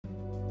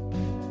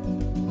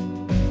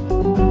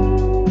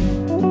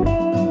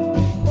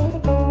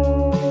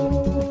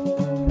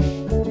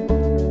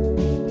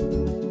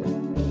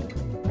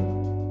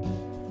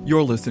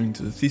You're listening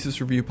to the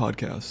Thesis Review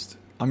Podcast.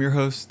 I'm your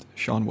host,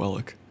 Sean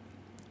Wellick.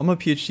 I'm a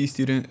PhD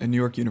student at New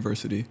York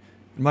University,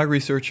 and my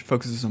research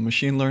focuses on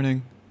machine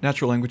learning,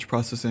 natural language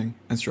processing,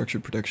 and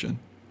structured prediction.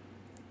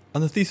 On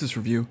the Thesis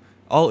Review,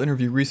 I'll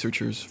interview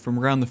researchers from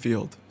around the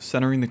field,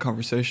 centering the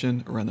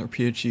conversation around their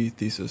PhD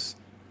thesis.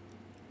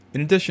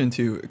 In addition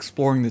to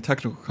exploring the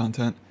technical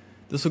content,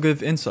 this will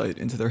give insight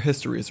into their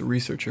history as a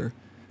researcher,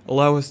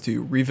 allow us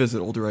to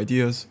revisit older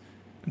ideas,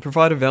 and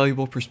provide a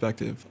valuable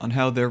perspective on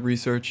how their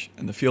research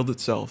and the field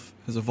itself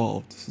has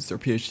evolved since their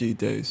PhD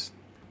days.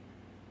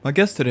 My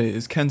guest today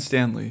is Ken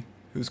Stanley,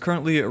 who is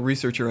currently a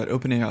researcher at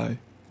OpenAI,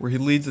 where he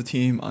leads a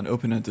team on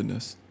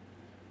open-endedness.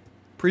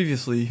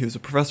 Previously, he was a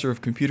professor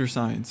of computer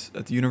science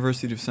at the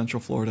University of Central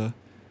Florida,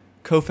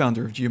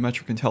 co-founder of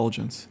Geometric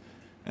Intelligence,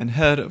 and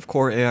head of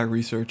core AI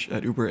research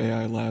at Uber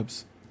AI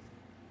Labs.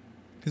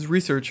 His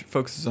research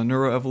focuses on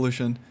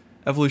neuroevolution,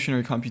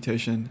 evolutionary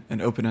computation,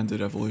 and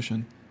open-ended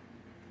evolution.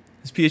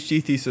 His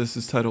PhD thesis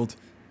is titled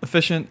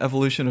Efficient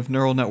Evolution of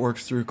Neural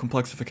Networks Through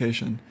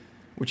Complexification,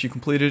 which he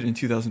completed in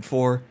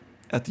 2004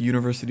 at the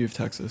University of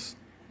Texas.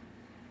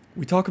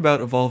 We talk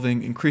about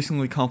evolving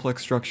increasingly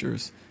complex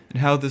structures and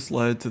how this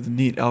led to the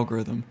NEAT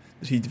algorithm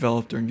that he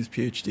developed during his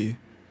PhD.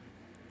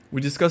 We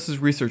discuss his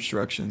research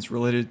directions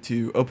related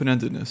to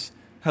open-endedness,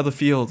 how the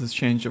field has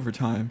changed over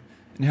time,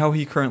 and how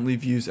he currently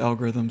views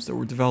algorithms that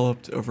were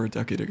developed over a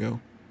decade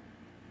ago.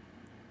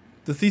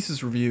 The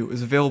Thesis Review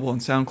is available on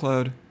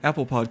SoundCloud,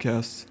 Apple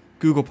Podcasts,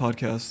 Google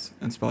Podcasts,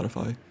 and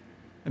Spotify.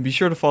 And be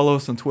sure to follow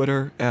us on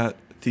Twitter at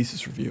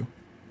Thesis Review.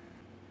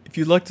 If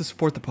you'd like to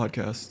support the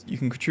podcast, you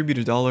can contribute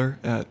 $1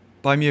 at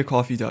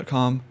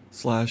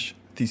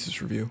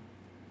buymeacoffee.com/thesisreview.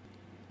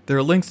 There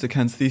are links to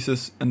Ken's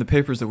thesis and the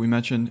papers that we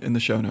mentioned in the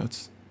show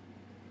notes.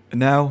 And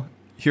now,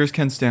 here's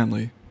Ken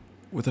Stanley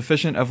with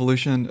Efficient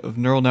Evolution of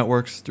Neural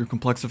Networks Through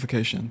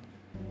Complexification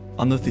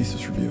on the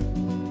Thesis Review.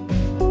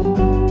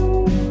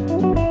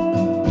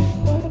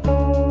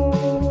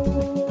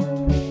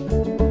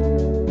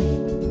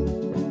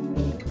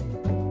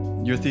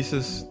 Your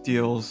thesis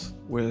deals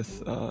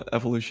with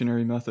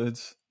evolutionary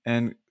methods,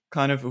 and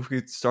kind of if we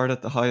could start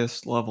at the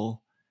highest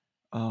level,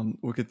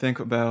 we could think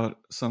about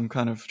some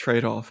kind of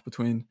trade-off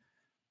between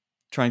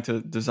trying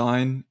to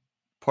design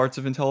parts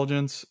of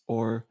intelligence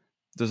or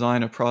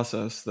design a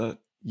process that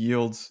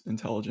yields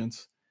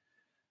intelligence.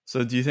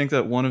 So do you think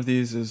that one of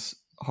these is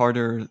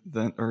harder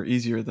than or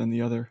easier than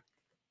the other?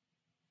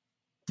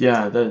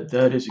 Yeah,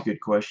 that is a good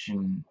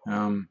question.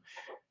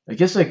 I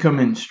guess I come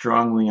in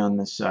strongly on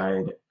the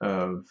side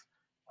of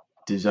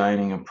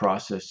designing a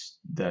process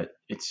that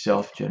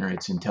itself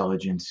generates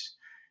intelligence.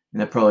 And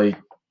that probably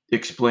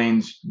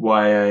explains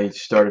why I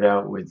started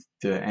out with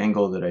the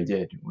angle that I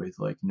did with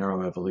like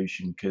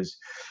neuroevolution, because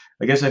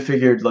I guess I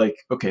figured like,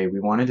 okay, we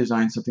want to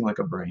design something like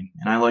a brain,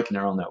 and I like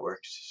neural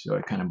networks, so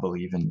I kind of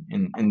believe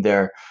in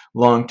their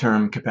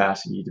long-term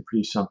capacity to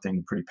produce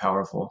something pretty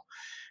powerful.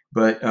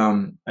 But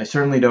I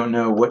certainly don't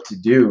know what to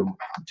do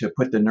to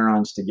put the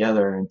neurons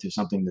together into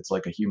something that's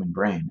like a human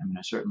brain. I mean,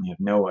 I certainly have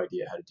no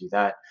idea how to do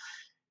that.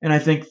 And I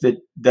think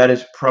that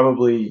is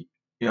probably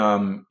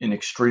an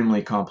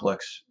extremely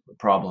complex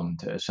problem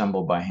to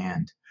assemble by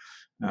hand,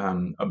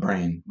 a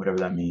brain, whatever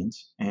that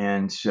means.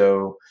 And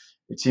so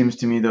it seems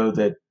to me, though,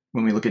 that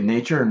when we look at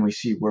nature and we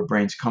see where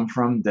brains come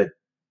from, that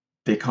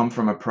they come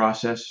from a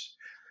process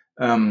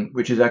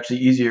which is actually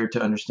easier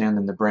to understand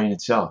than the brain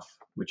itself,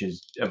 which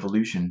is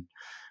evolution.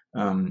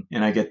 And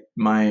I get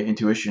my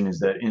intuition is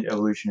that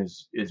evolution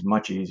is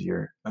much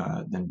easier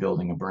than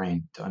building a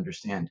brain to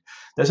understand.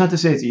 That's not to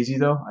say it's easy,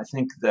 though. I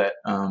think that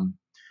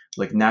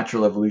like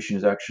natural evolution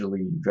is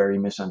actually very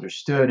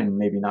misunderstood and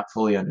maybe not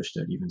fully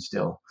understood even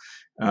still.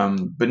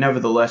 But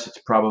nevertheless, it's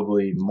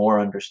probably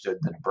more understood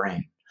than a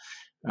brain.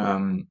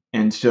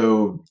 And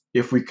so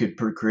if we could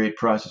create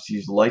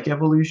processes like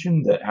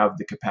evolution that have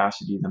the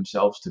capacity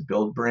themselves to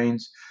build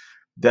brains,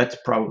 that's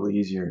probably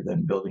easier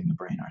than building the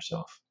brain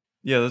ourselves.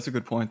 Yeah, that's a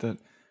good point, that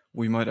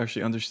we might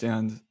actually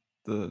understand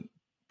the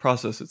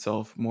process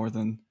itself more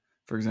than,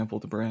 for example,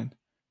 the brain.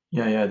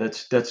 Yeah,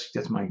 that's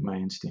my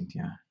instinct.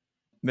 Yeah.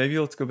 Maybe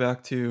let's go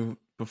back to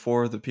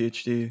before the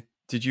PhD.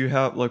 Did you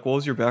have, like, what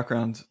was your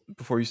background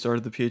before you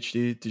started the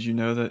PhD? Did you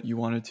know that you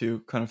wanted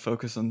to kind of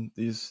focus on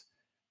these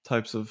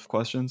types of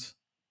questions?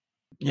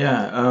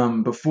 Yeah,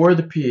 before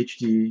the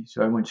PhD,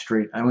 so I went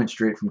straight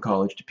from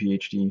college to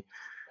PhD,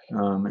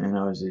 and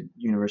I was at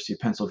University of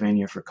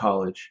Pennsylvania for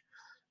college.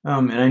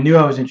 And I knew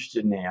I was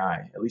interested in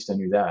AI. At least I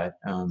knew that.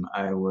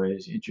 I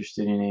was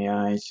interested in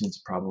AI since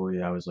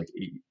probably I was like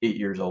 8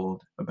 years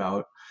old,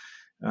 about.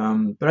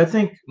 But I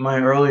think my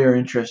earlier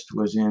interest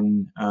was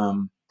in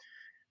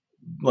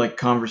like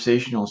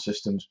conversational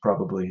systems,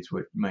 probably is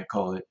what you might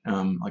call it.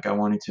 Like I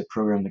wanted to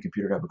program the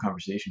computer to have a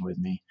conversation with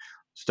me,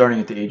 starting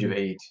at the age of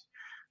 8.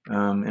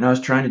 And I was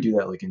trying to do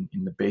that like in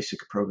the basic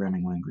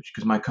programming language,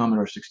 because my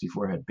Commodore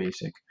 64 had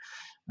BASIC.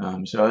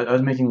 So I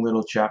was making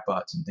little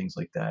chatbots and things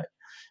like that.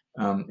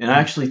 And I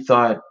actually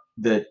thought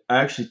at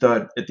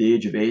the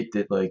age of 8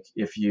 that like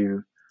if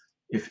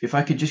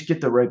I could just get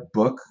the right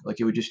book,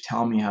 like it would just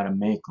tell me how to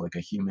make like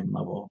a human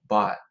level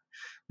bot,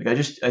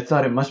 I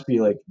thought it must be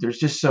like there's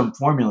just some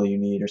formula you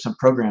need or some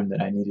program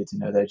that I needed to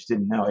know that I just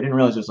didn't know. I didn't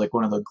realize it was like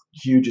one of the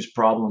hugest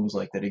problems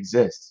like that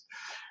exists.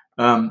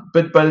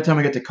 But by the time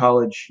I got to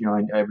college,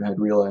 I had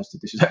realized that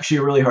this is actually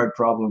a really hard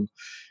problem.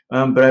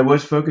 But I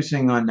was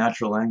focusing on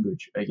natural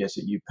language, I guess,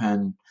 at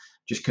UPenn,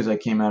 just because I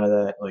came out of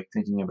that like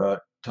thinking about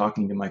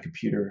talking to my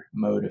computer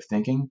mode of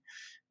thinking.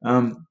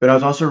 But I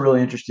was also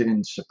really interested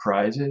in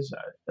surprises.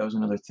 That was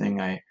another thing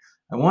I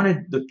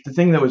wanted. The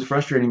thing that was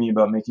frustrating me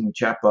about making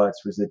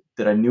chatbots was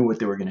that I knew what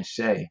they were going to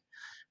say.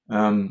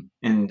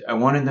 And I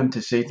wanted them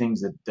to say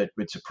things that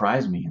would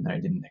surprise me and that I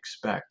didn't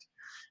expect.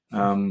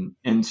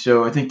 And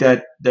so I think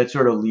that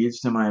sort of leads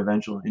to my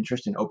eventual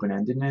interest in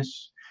open-endedness,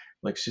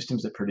 like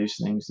systems that produce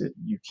things that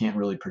you can't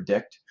really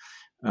predict.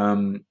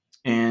 Um,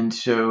 and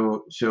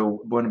so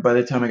when by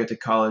the time I got to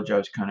college, I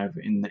was kind of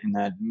in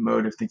that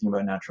mode of thinking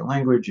about natural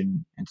language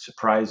and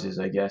surprises,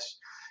 I guess.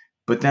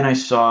 But then I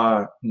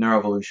saw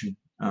neuroevolution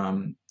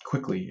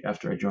quickly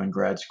after I joined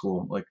grad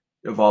school, like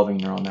evolving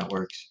neural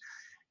networks,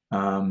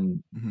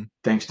 um, Hmm.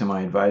 thanks to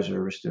my advisor,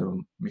 Risto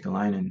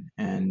Mikalainen.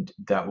 And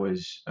that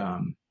was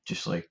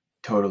just like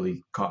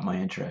totally caught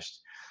my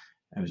interest.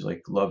 I was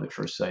like love at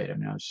first sight. I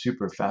mean, I was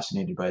super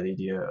fascinated by the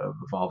idea of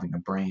evolving a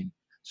brain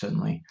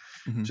suddenly.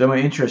 Hmm. So my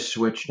interest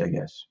switched, I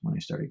guess, when I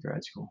started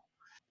grad school.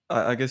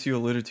 I guess you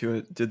alluded to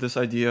it. Did this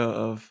idea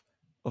of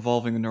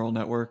evolving a neural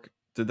network,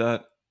 did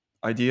that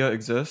idea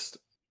exist?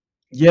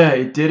 Yeah,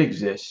 it did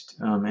exist,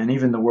 and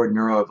even the word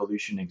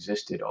neuroevolution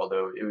existed,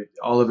 although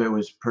all of it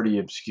was pretty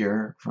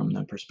obscure from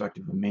the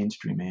perspective of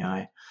mainstream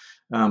AI.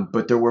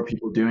 But there were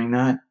people doing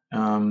that,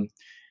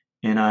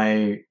 and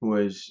I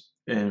was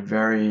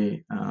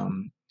very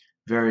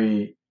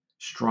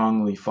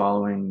strongly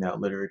following that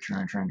literature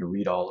and trying to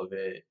read all of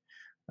it.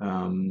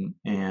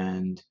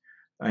 And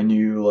I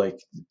knew like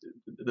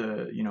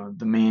the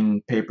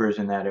main papers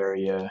in that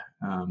area.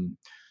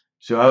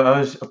 So I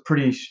was a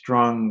pretty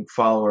strong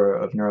follower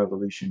of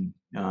neuroevolution,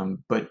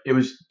 but it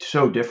was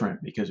so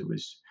different because it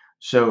was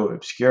so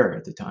obscure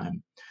at the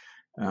time.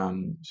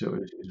 So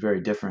it was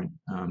very different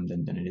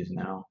than it is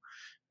now.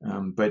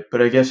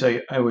 But I guess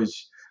I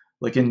was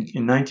like in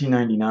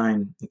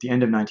 1999, at the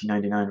end of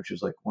 1999, which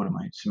was like one of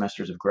my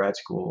semesters of grad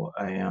school.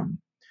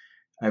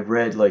 I've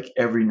read like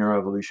every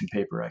neuroevolution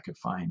paper I could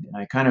find, and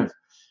I kind of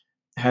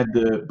had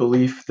the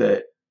belief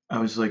that I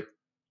was like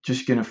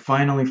just gonna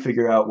finally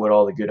figure out what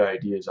all the good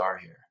ideas are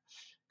here,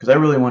 because I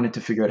really wanted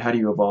to figure out how do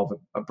you evolve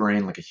a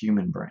brain like a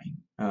human brain.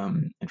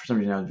 And for some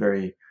reason, I was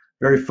very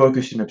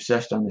focused and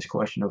obsessed on this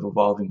question of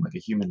evolving like a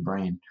human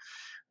brain.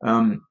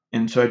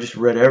 And so I just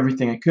read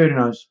everything I could,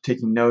 and I was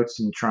taking notes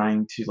and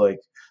trying to like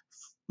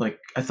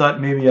I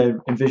thought maybe I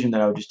envisioned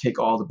that I would just take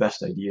all the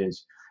best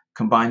ideas,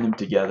 combine them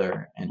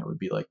together, and it would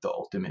be like the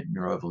ultimate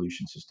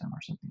neuroevolution system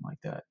or something like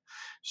that.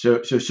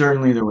 So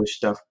certainly there was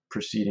stuff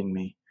preceding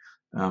me,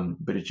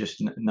 but it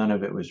just none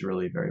of it was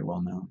really very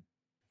well known.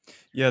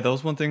 Yeah, that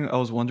was one thing I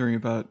was wondering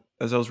about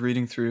as I was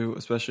reading through,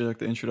 especially like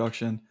the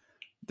introduction.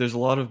 There's a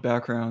lot of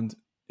background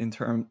in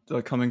term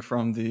coming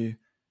from the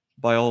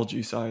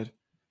biology side.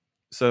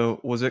 So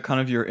was it kind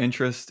of your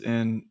interest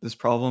in this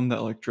problem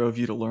that like drove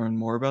you to learn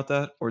more about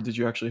that, or did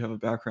you actually have a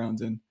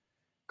background in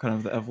kind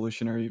of the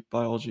evolutionary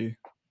biology?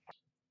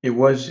 It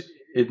was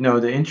it no,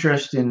 the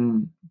interest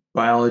in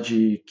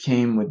biology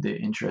came with the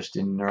interest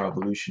in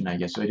neuroevolution, I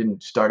guess. So I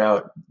didn't start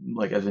out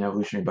like as an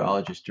evolutionary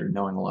biologist or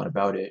knowing a lot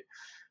about it.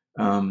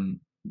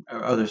 Um,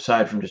 other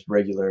side from just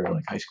regular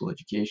like high school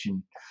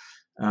education.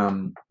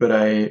 But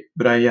I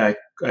yeah,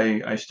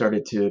 I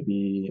started to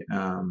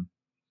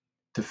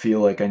feel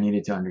like I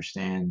needed to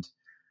understand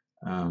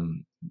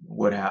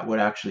what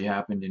actually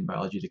happened in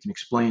biology that can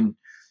explain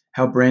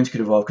how brains could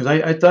evolve. Because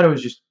I thought it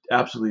was just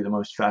absolutely the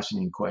most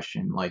fascinating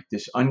question, like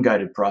this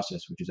unguided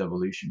process, which is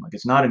evolution. Like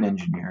it's not an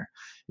engineer,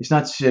 it's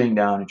not sitting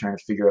down and trying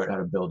to figure out how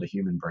to build a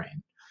human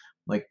brain.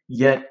 Like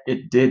yet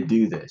it did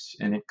do this,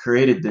 and it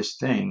created this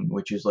thing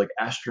which is like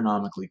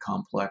astronomically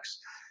complex.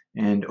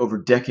 And over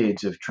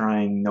decades of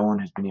trying, no one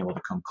has been able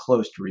to come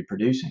close to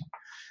reproducing.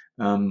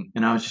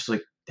 And I was just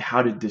like,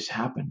 how did this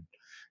happen?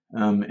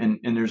 And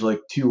there's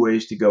like two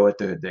ways to go at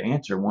the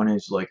answer. One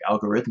is like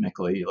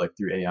algorithmically, like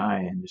through AI,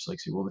 and just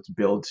like say, well, let's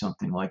build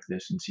something like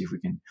this and see if we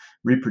can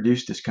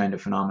reproduce this kind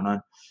of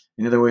phenomenon.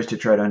 And the other way is to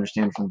try to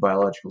understand from the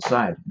biological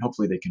side, and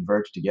hopefully they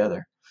converge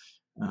together.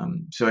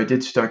 So I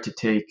did start to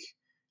take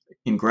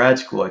in grad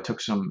school. I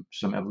took some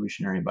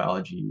evolutionary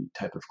biology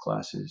type of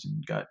classes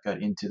and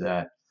got into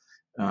that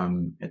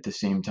at the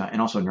same time,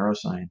 and also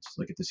neuroscience,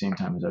 like at the same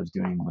time as I was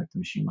doing like the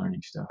machine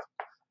learning stuff.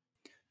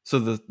 So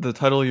the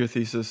title of your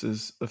thesis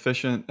is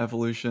Efficient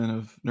Evolution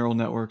of Neural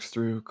Networks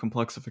Through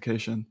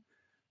Complexification.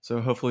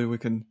 So hopefully we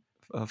can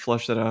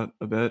flesh that out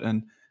a bit.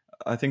 And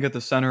I think at the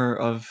center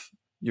of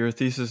your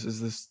thesis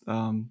is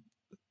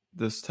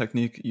this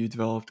technique you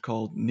developed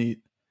called NEAT.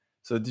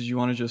 So did you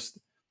want to just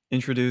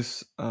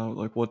introduce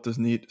like what does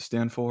NEAT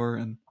stand for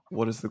and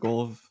what is the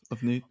goal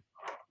of NEAT?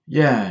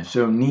 Yeah,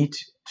 so NEAT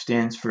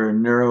stands for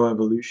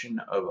Neuroevolution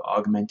of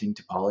Augmenting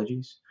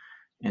Topologies,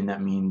 and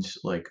that means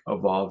like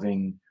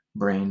evolving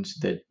brains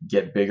that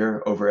get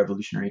bigger over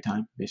evolutionary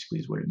time, basically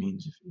is what it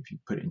means if you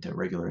put it into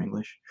regular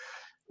English.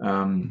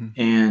 Hmm.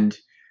 And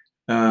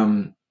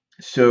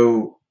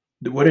so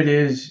what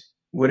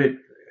it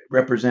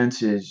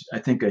represents is, I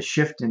think, a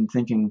shift in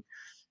thinking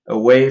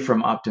away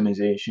from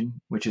optimization,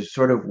 which is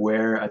sort of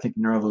where I think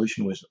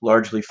neuroevolution was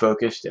largely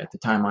focused at the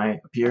time I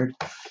appeared.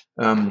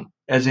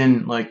 As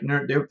in, like,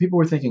 people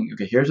were thinking,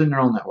 okay, here's a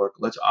neural network,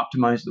 let's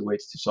optimize the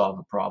weights to solve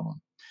a problem.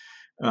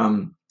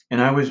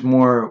 And I was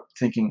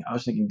thinking,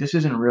 this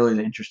isn't really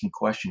the interesting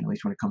question, at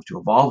least when it comes to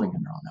evolving a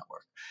neural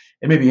network.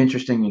 It may be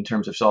interesting in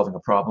terms of solving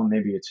a problem.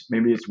 Maybe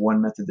it's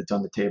one method that's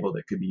on the table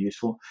that could be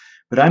useful,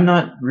 but I'm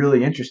not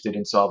really interested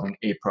in solving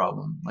a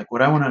problem. Like,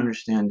 what I want to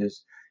understand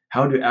is,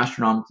 how do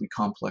astronomically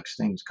complex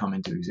things come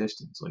into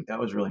existence? Like, that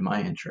was really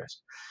my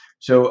interest.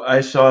 So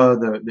I saw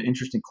the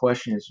interesting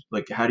question is,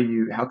 like, how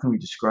can we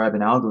describe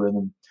an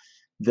algorithm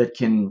that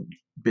can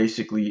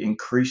basically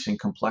increase in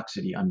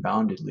complexity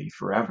unboundedly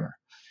forever,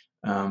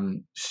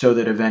 so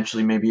that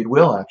eventually maybe it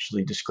will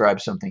actually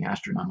describe something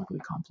astronomically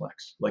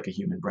complex like a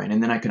human brain.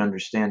 And then I could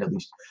understand, at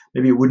least,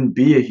 maybe it wouldn't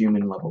be a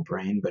human level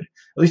brain, but at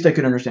least I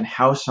could understand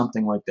how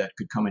something like that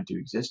could come into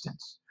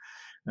existence.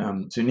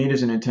 So NEAT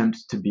is an attempt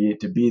to be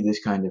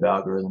this kind of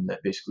algorithm that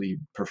basically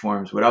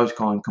performs what I was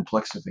calling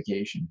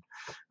complexification,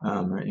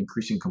 or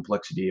increasing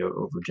complexity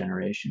over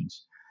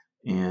generations.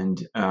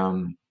 And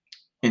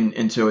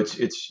and so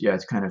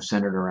it's kind of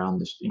centered around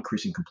this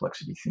increasing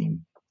complexity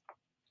theme.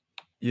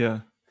 Yeah.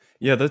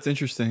 Yeah, that's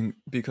interesting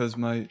because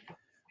my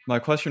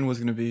question was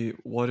going to be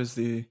what is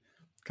the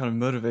kind of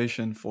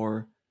motivation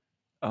for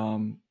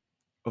um,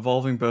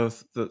 evolving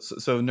both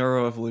so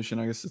neuroevolution,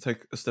 I guess, to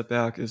take a step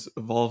back, is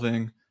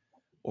evolving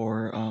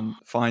or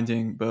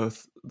finding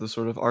both the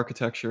sort of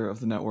architecture of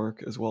the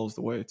network as well as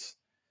the weights.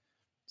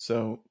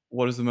 So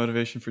what is the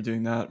motivation for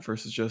doing that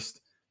versus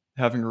just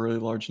having a really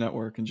large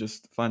network and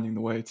just finding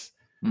the weights?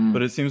 But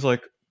Mm. it seems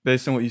like,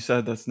 based on what you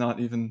said, that's not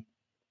even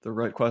the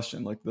right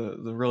question. Like the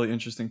really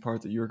interesting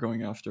part that you were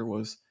going after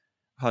was,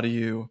 how do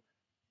you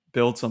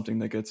build something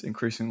that gets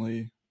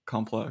increasingly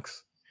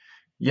complex?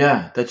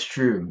 Yeah, that's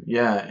true.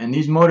 Yeah, and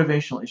these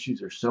motivational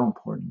issues are so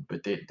important,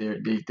 but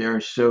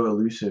they're so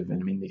elusive,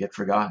 and I mean, they get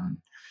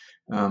forgotten.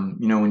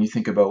 When you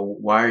think about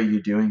why are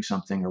you doing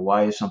something, or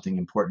why is something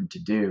important to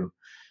do,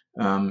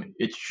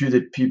 it's true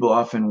that people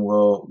often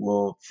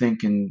will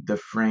think in the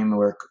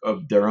framework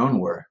of their own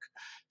work.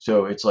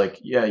 So it's like,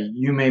 yeah,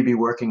 you may be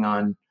working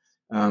on,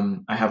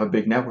 I have a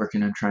big network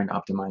and I'm trying to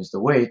optimize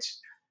the weights,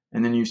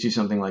 and then you see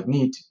something like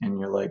NEAT, and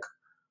you're like,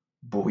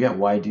 but yeah,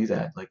 why do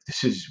that? Like,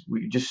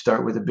 we just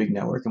start with a big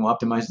network and we'll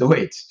optimize the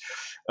weights.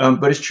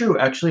 But it's true.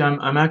 Actually,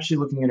 I'm actually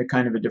looking at a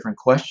kind of a different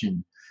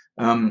question.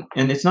 And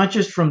it's not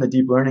just from the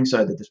deep learning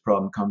side that this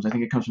problem comes. I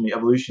think it comes from the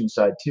evolution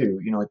side too.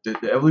 Like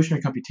the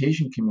evolutionary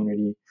computation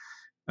community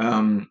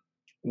um,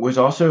 was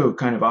also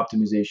kind of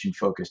optimization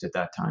focused at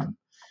that time.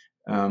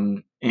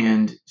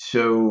 And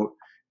so,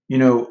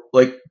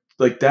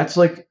 like that's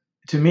like,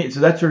 to me, so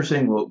that's sort of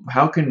saying, well,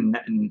 how can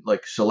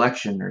like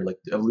selection, or like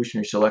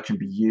evolutionary selection,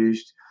 be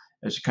used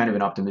as kind of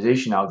an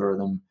optimization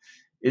algorithm?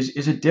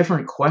 Is a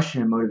different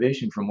question and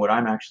motivation from what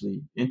I'm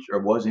actually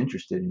or was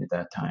interested in at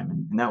that time,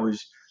 and that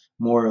was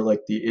more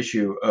like the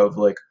issue of,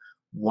 like,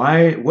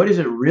 what is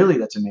it really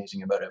that's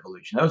amazing about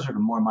evolution? That was sort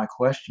of more my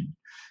question.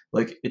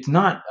 Like, it's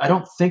not. I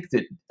don't think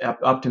that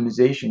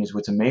optimization is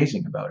what's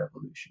amazing about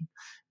evolution.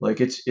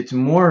 Like, it's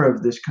more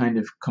of this kind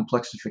of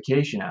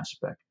complexification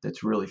aspect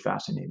that's really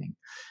fascinating,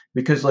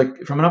 because,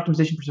 like, from an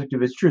optimization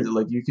perspective, it's true that,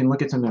 like, you can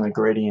look at something like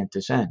gradient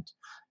descent,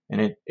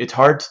 and it's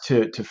hard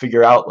to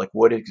figure out, like,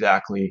 what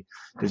exactly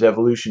does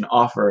evolution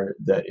offer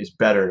that is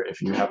better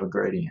if you have a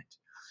gradient,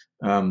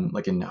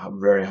 like in a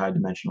very high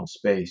dimensional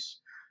space.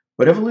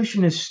 But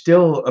evolution is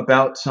still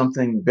about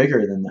something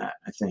bigger than that,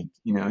 I think.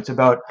 It's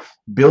about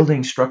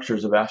building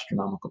structures of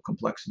astronomical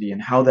complexity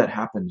and how that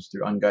happens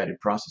through unguided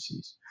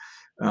processes,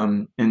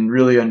 and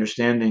really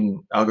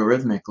understanding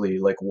algorithmically,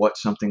 like, what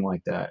something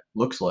like that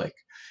looks like.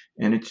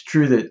 And it's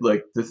true that,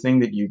 like, the thing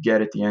that you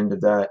get at the end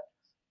of that,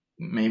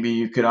 maybe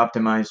you could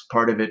optimize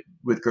part of it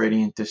with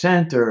gradient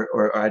descent,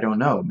 or I don't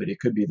know, but it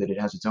could be that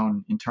it has its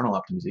own internal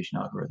optimization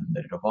algorithm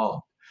that it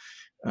evolved.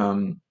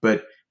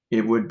 But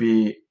it would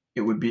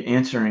be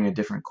answering a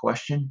different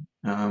question,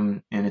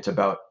 and it's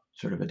about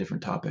sort of a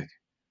different topic.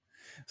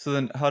 So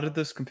then, how did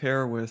this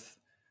compare with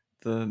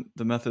the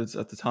methods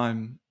at the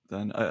time?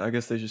 Then I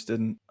guess they just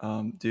didn't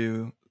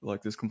do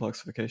like this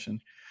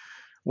complexification.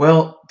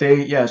 Well,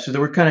 yeah. So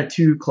there were kind of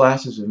two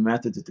classes of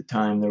methods at the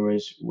time. There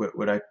was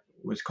what I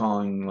was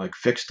calling, like,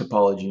 fixed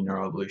topology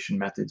neuroevolution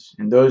methods,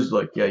 and those,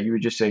 like, yeah, you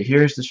would just say,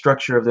 here's the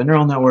structure of the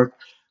neural network.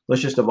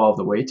 Let's just evolve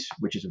the weights,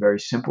 which is very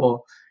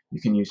simple. You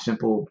can use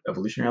simple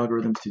evolutionary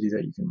algorithms to do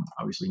that. You can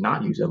obviously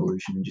not use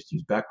evolution and just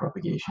use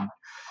backpropagation.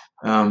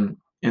 And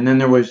then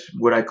there was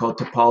what I call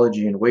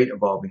topology and weight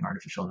evolving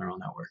artificial neural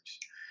networks,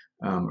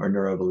 or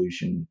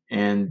neuroevolution,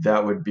 and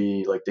that would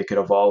be like they could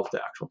evolve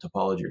the actual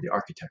topology or the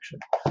architecture.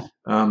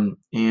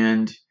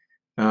 And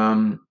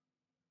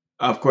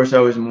of course, I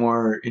was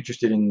more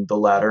interested in the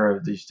latter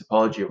of these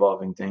topology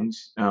evolving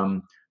things,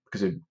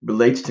 because it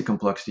relates to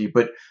complexity,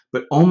 but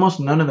almost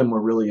none of them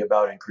were really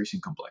about increasing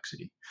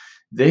complexity.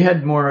 They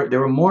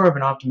were more of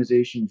an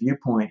optimization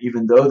viewpoint,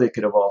 even though they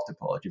could evolve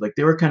topology. Like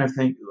they were kind of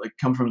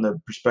come from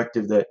the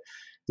perspective that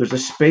there's a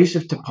space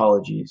of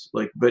topologies,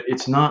 like, but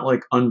it's not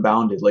like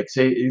unbounded. Like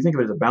say you think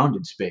of it as a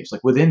bounded space,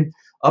 like within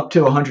up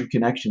to 100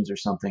 connections or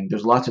something,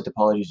 there's lots of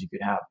topologies you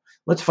could have.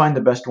 Let's find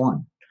the best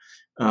one.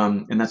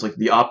 And that's like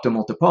the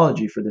optimal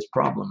topology for this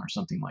problem or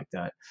something like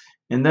that.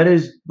 And that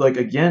is like,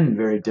 again,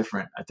 very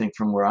different, I think,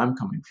 from where I'm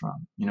coming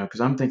from,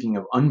 because I'm thinking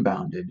of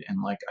unbounded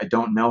and like, I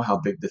don't know how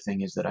big the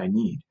thing is that I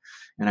need.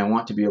 And I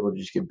want to be able to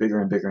just get bigger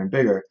and bigger and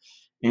bigger.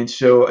 And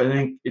so I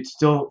think it's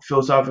still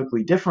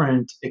philosophically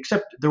different,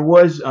 except there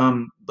was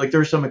like there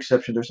was some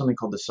exception. There's something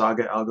called the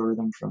Saga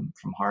algorithm from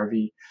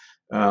Harvey,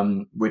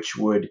 which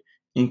would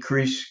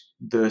increase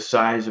the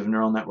size of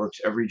neural networks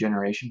every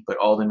generation, but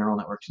all the neural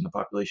networks in the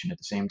population at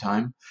the same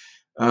time.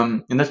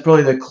 And that's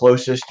probably the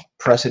closest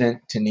precedent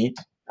to NEAT,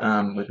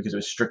 because it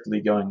was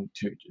strictly going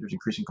to it was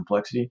increasing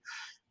complexity,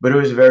 but it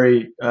was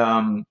very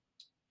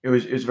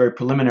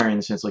preliminary in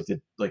the sense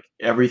like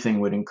everything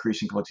would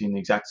increase in complexity in the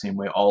exact same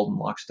way, all in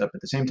lockstep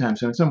at the same time.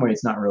 So in some way,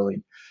 it's not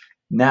really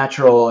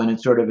natural, and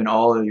it's sort of an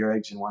all of your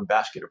eggs in one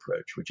basket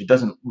approach, which it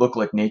doesn't look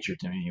like nature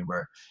to me,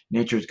 where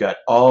nature's got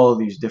all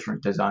these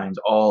different designs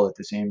all at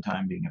the same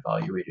time being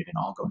evaluated and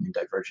all going in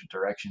divergent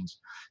directions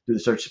through the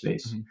search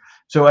space. Mm-hmm.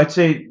 So I'd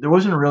say there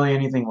wasn't really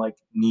anything like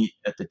NEAT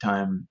at the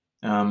time.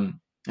 And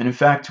in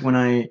fact, when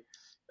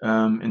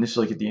and this is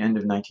like at the end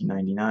of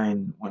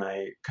 1999, when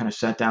I kind of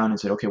sat down and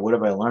said, okay, what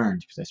have I learned?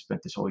 Because I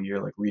spent this whole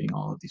year like reading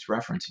all of these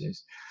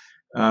references.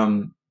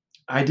 Um,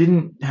 I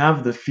didn't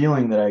have the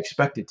feeling that I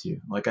expected to.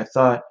 Like I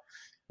thought,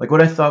 like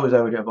what I thought was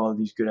I would have all of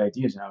these good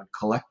ideas and I would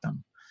collect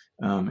them,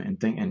 and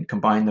think and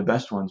combine the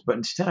best ones. But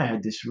instead, I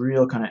had this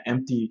real kind of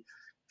empty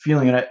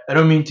feeling. And I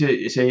don't mean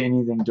to say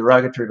anything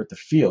derogatory about the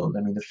field.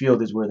 I mean, the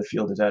field is where the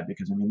field is at,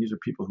 because I mean these are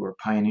people who are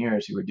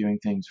pioneers who were doing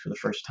things for the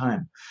first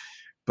time.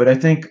 But I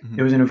think it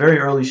Mm-hmm. was in a very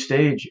early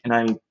stage, and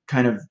I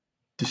kind of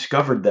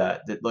discovered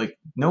that like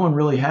no one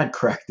really had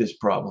cracked this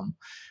problem.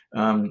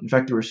 In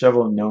fact, there were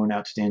several known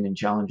outstanding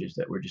challenges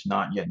that were just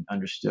not yet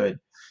understood.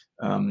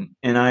 Um,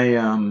 and I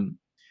um,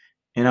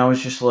 and I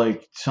was just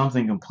like,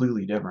 something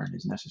completely different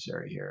is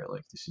necessary here.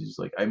 Like this is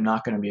like I'm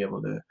not going to be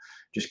able to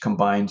just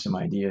combine some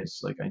ideas.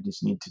 Like I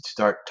just need to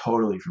start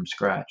totally from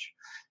scratch,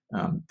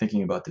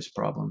 thinking about this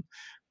problem.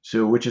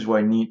 So, which is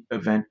why NEAT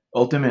event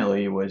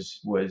ultimately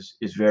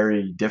is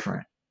very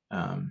different.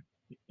 Um,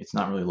 it's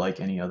not really like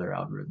any other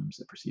algorithms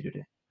that preceded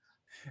it.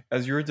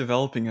 As you were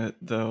developing it,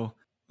 though,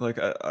 like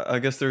I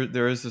guess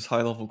there is this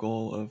high level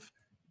goal of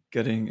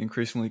getting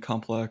increasingly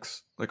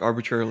complex, like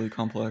arbitrarily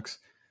complex.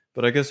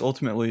 But I guess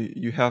ultimately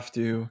you have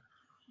to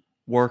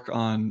work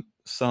on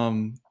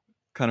some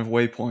kind of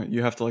waypoint.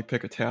 You have to like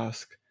pick a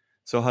task.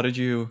 So how did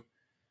you?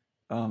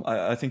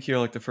 I think here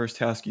like the first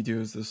task you do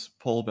is this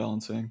pole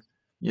balancing.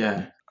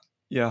 Yeah.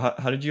 Yeah,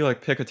 how did you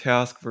like pick a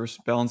task versus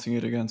balancing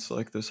it against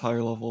like this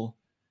higher level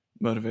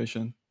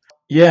motivation?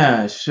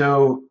 Yeah,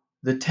 so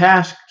the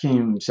task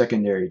came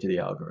secondary to the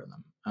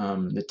algorithm.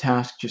 The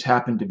task just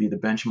happened to be the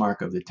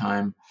benchmark of the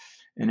time,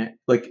 and it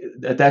like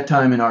at that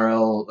time in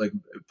RL, like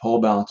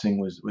pole balancing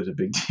was a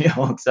big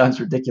deal. It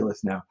sounds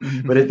ridiculous now,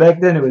 but back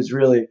then it was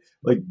really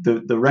like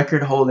the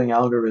record holding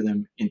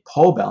algorithm in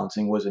pole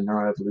balancing was a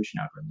neuroevolution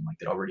algorithm, like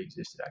that already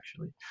existed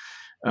actually.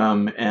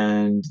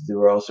 And there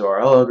were also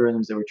RL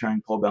algorithms that were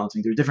trying pole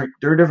balancing. There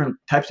were different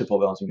types of pole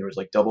balancing. There was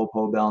like double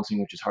pole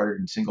balancing, which is harder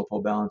than single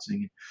pole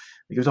balancing.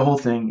 Like, it was a whole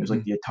thing. It was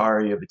like Mhm. the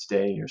Atari of its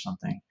day or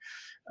something.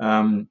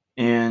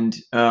 And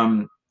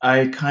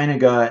I kind of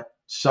got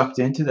sucked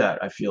into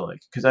that. I feel like,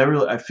 because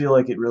I feel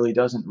like it really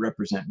doesn't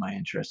represent my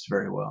interests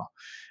very well.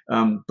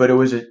 But it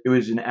was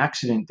an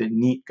accident that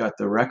NEAT got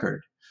the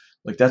record.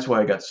 Like that's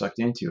why I got sucked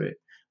into it.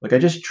 Like I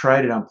just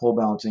tried it on pole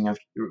balancing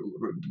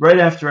right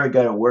after I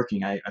got it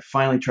working. I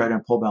finally tried it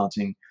on pole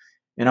balancing,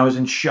 and I was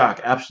in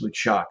shock, absolute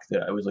shock,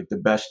 that I was like the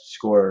best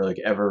score like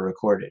ever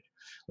recorded.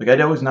 Like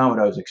that was not what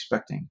I was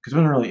expecting, because I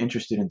wasn't really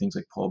interested in things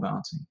like pole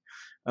balancing.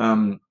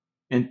 Um,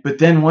 but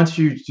then once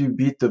you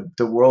beat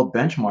the world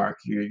benchmark,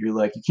 you're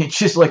like you can't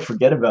just like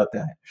forget about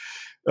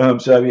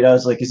that. So I mean, I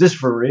was like, is this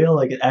for real?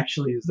 Like, it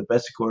actually is the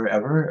best score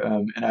ever.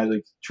 And I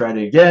like tried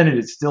it again, and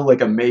it's still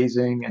like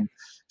amazing. And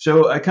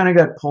so I kind of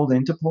got pulled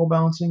into pole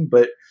balancing,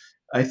 but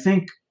I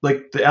think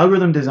like the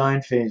algorithm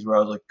design phase where I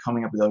was like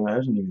coming up with algorithm, I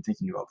wasn't even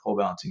thinking about pole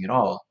balancing at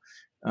all.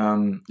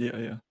 Um, Yeah,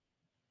 yeah.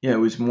 yeah, it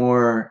was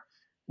more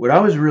what I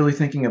was really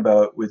thinking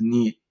about with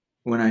NEAT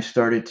when I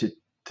started to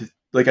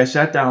like I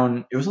sat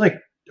down. It was like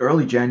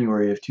early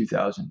January of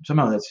 2000.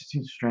 Somehow that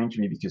seems strange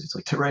to me because it's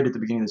like right at the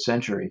beginning of the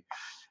century,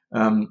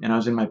 and I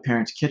was in my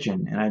parents'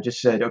 kitchen, and I just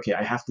said, okay,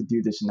 I have to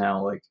do this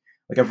now. Like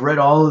I've read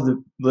all of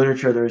the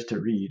literature there is to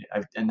read,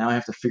 and now I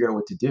have to figure out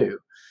what to do.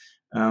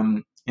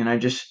 And I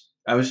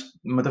was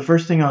the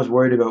first thing I was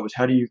worried about was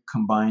how do you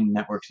combine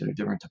networks that are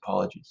different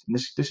topologies. And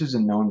this is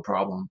a known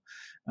problem.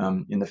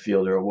 in the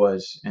field, or it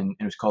was, and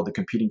it was called the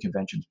competing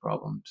conventions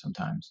problem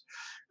sometimes.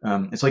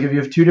 It's like if you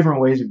have two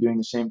different ways of doing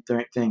the same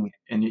thing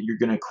and you're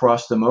going to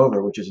cross them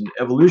over, which is an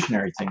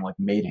evolutionary thing like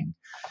mating,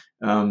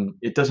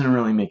 it doesn't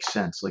really make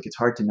sense. Like it's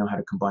hard to know how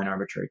to combine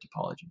arbitrary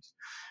topologies.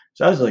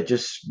 So I was like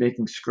just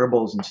making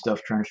scribbles and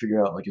stuff, trying to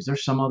figure out like, is there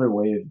some other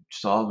way of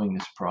solving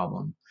this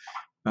problem?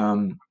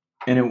 And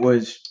it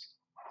was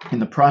in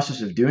the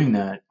process of doing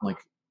that, like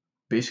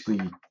basically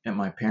at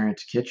my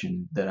parents'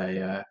 kitchen, that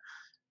I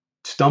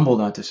stumbled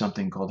onto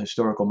something called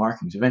historical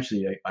markings.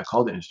 Eventually, I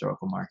called it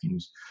historical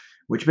markings,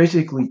 which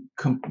basically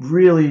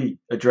really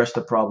addressed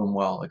the problem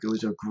well. Like it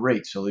was a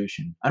great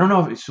solution. I don't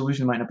know if its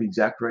solution might not be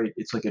exact right.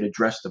 It's like it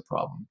addressed the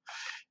problem.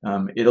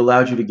 It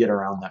allowed you to get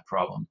around that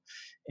problem,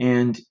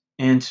 and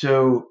and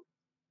so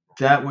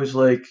that was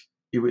like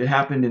it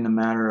happened in a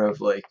matter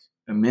of like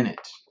a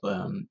minute.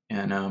 And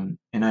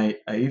I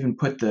even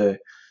put the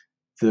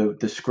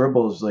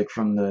scribbles like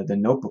from the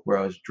notebook where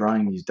I was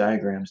drawing these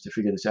diagrams to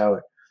figure this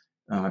out.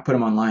 I put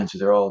them online, so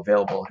they're all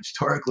available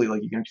historically.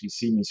 Like you can actually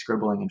see me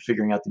scribbling and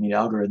figuring out the neat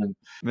algorithm.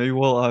 Maybe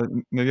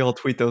I'll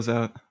tweet those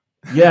out.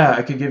 Yeah,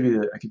 I could give you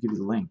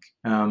the link,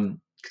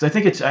 because I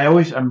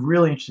think I'm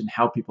really interested in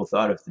how people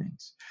thought of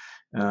things,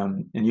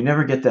 and you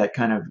never get that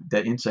kind of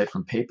that insight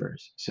from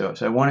papers. So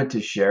I wanted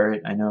to share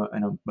it. I know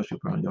most people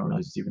probably don't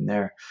realize it's even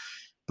there,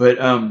 but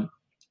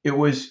it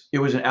was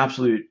an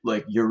absolute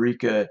like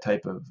eureka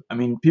type of. I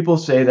mean, people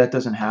say that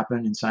doesn't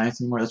happen in science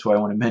anymore. That's why I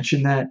want to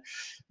mention that.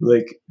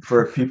 Like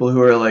for people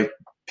who are like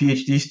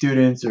PhD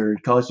students or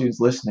college students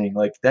listening,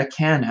 like that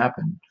can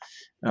happen.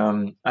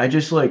 I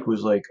just like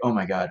was like, oh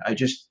my god, I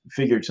just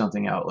figured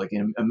something out, like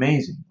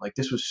amazing. Like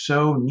this was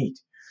so neat.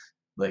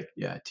 Like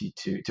yeah,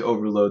 to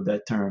overload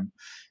that term.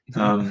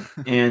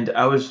 And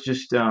I was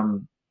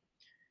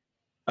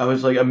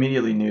like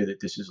immediately knew that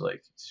this is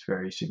like it's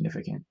very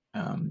significant.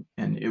 And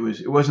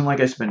it wasn't like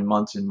I spent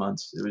months and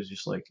months. It was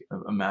just like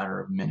a matter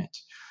of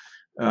minutes.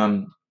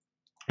 Um,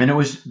 and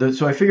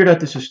so I figured out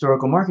this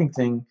historical marking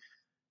thing,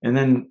 and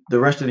then the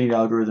rest of the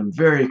algorithm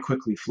very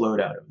quickly flowed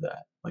out of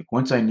that. Like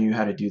once I knew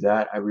how to do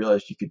that, I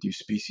realized you could do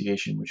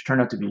speciation, which turned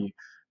out to be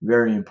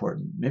very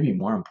important, maybe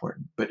more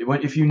important. But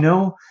if you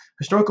know,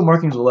 historical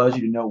markings allows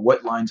you to know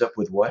what lines up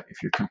with what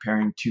if you're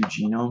comparing two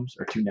genomes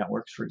or two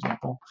networks, for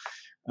example.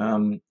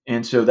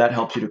 And so that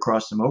helps you to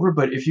cross them over.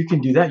 But if you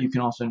can do that, you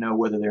can also know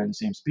whether they're in the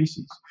same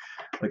species.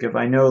 Like if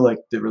I know like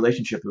the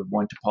relationship of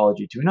one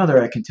topology to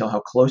another, I can tell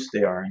how close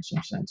they are in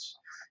some sense,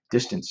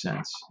 distant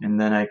sense, and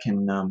then I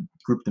can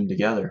group them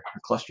together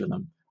or cluster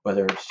them by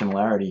their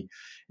similarity.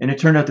 And it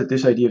turned out that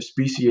this idea of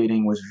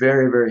speciating was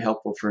very, very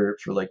helpful for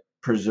like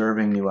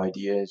preserving new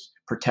ideas,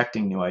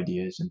 protecting new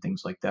ideas, and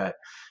things like that.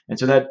 And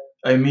so that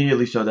I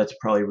immediately saw that's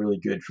probably really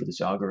good for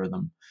this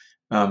algorithm.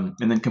 And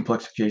then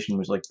complexification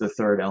was like the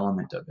third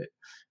element of it.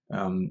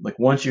 Like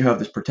once you have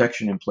this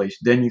protection in place,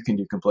 then you can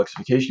do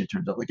complexification. It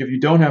turns out, like if you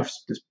don't have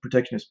this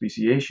protection of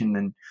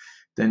speciation,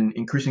 then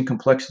increasing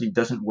complexity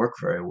doesn't work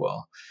very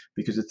well,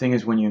 because the thing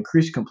is when you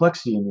increase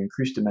complexity and you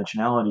increase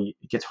dimensionality,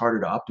 it gets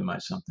harder to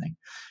optimize something.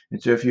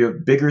 And so if you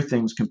have bigger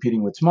things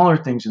competing with smaller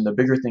things and the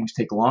bigger things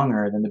take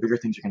longer, then the bigger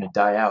things are going to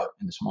die out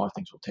and the smaller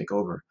things will take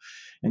over.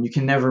 And you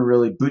can never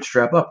really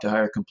bootstrap up to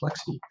higher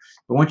complexity.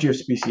 But once you have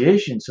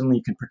speciation, suddenly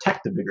you can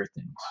protect the bigger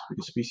things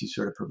because species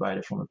sort of provide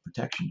a form of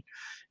protection.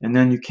 And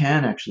then you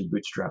can actually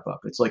bootstrap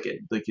up. It's like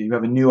you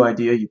have a new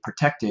idea, you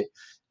protect it,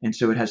 and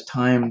so it has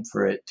time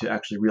for it to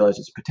actually realize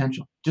its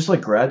potential. Just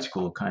like grad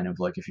school, kind of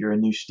like if you're a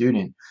new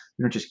student,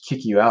 they don't just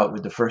kick you out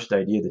with the first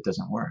idea that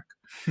doesn't work.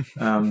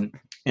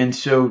 And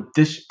so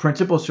this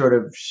principle sort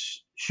of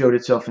showed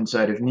itself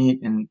inside of NEAT,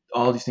 and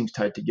all these things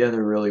tied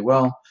together really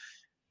well.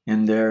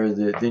 And there,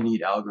 the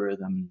NEAT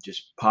algorithm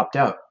just popped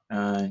out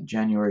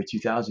January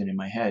 2000 in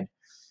my head.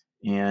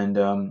 And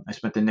I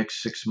spent the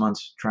next 6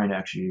 months trying to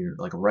actually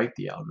like write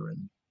the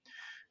algorithm,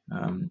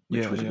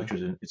 which was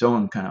its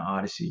own kind of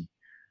odyssey.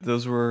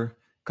 Those were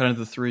kind of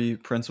the three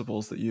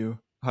principles that you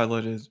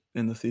highlighted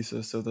in the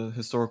thesis. So the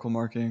historical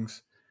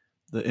markings,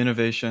 the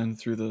innovation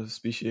through the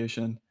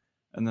speciation,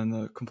 and then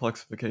the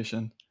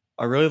complexification.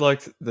 I really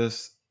liked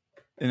this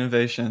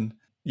innovation.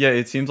 Yeah,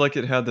 it seemed like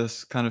it had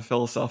this kind of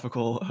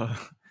philosophical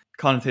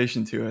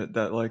connotation to it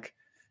that like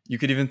you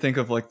could even think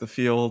of like the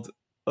field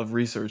of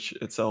research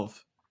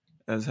itself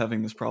as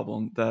having this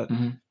problem that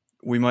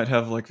we might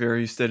have like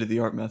very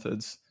state-of-the-art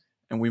methods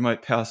and we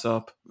might pass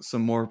up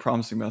some more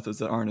promising methods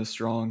that aren't as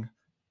strong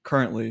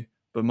currently,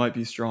 but might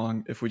be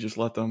strong if we just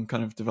let them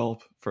kind of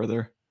develop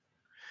further.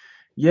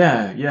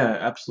 Yeah,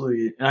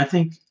 absolutely. And I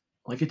think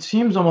like it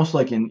seems almost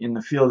like in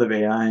the field of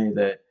AI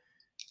that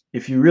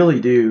if you really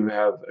do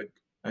have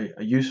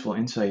a useful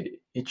insight,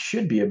 it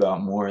should be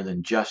about more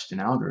than just an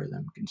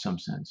algorithm in some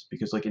sense,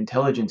 because like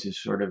intelligence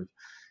is sort of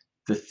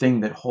the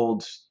thing that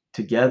holds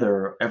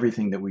together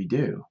everything that we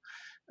do.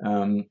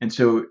 And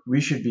so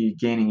we should be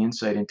gaining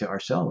insight into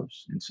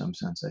ourselves in some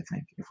sense, I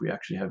think, if we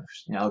actually have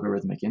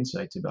algorithmic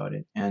insights about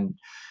it. And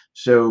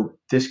so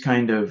this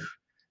kind of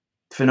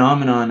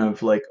phenomenon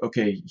of like,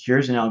 okay,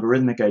 here's an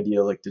algorithmic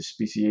idea like the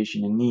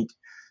speciation in NEAT,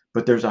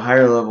 but there's a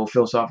higher level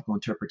philosophical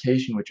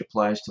interpretation which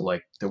applies to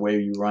like the way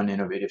you run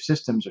innovative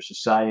systems or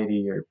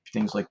society or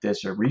things like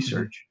this or Hmm.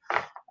 research.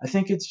 I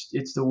think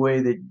it's the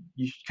way that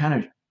you kind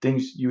of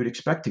things you would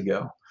expect to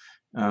go,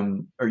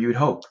 or you would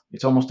hope.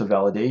 It's almost a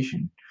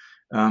validation,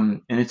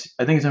 and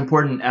I think it's an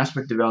important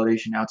aspect of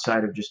validation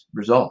outside of just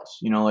results.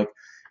 You know, like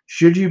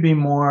should you be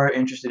more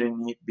interested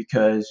in NEAT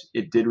because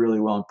it did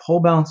really well in pole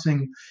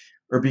balancing,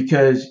 or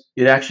because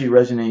it actually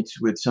resonates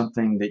with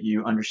something that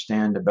you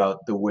understand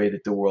about the way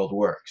that the world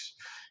works?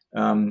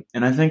 And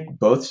I think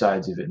both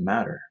sides of it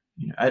matter.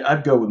 You know,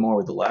 I'd go with more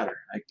with the latter.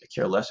 I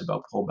care less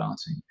about pole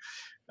balancing.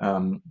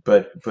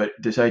 But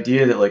this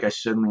idea that like I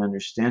suddenly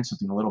understand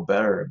something a little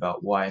better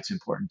about why it's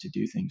important to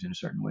do things in a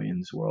certain way in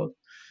this world,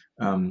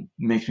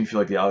 makes me feel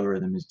like the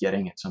algorithm is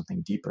getting at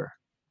something deeper,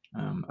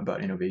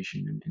 about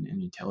innovation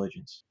and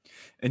intelligence.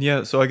 And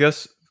yeah, so I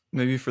guess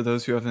maybe for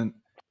those who haven't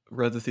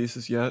read the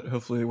thesis yet,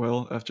 hopefully they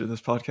will after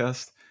this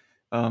podcast.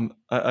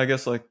 I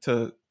guess like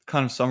to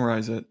kind of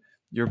summarize it,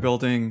 you're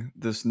building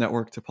this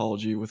network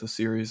topology with a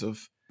series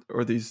of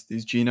or these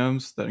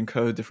genomes that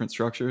encode different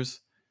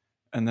structures,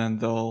 and then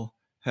they'll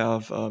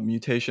have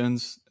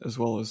mutations as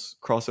well as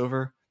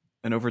crossover,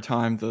 and over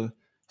time the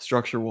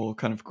structure will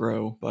kind of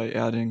grow by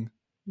adding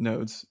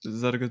nodes.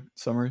 Is that a good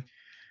summary?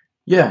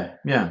 Yeah,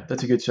 yeah,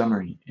 that's a good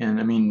summary. And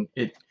I mean,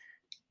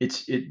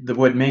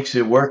 what makes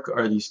it work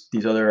are these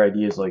other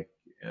ideas like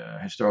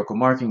historical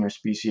marking or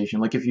speciation.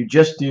 Like if you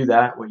just do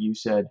that, what you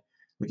said,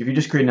 like if you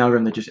just create an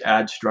algorithm that just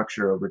adds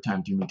structure over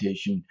time through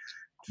mutation,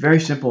 it's very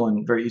simple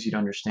and very easy to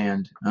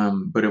understand,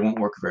 but it won't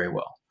work very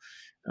well.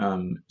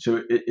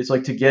 So it's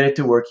like to get it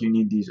to work, you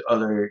need these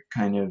other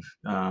kind of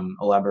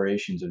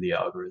elaborations of the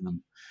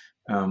algorithm,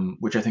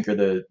 which I think are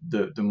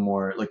the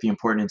more like the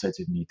important insights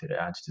of NEAT that it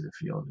adds to the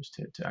field is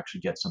to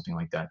actually get something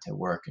like that to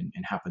work and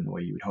happen the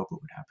way you would hope it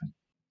would happen.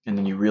 And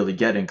then you really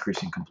get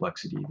increasing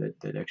complexity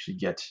that actually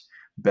gets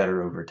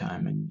better over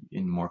time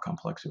and more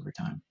complex over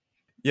time.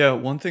 Yeah,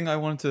 one thing I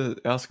wanted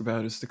to ask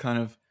about is to kind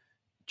of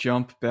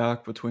jump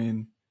back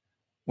between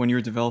when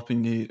you're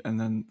developing NEAT and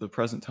then the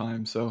present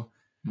time. So,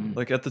 Mm.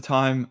 like at the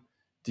time,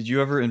 did you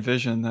ever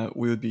envision that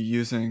we would be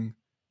using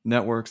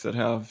networks that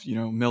have,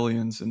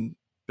 millions and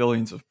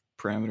billions of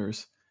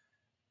parameters?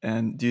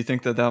 And do you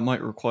think that that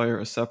might require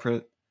a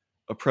separate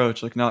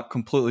approach, like not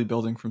completely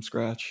building from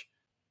scratch?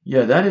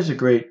 Yeah, that is a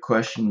great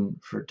question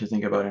for to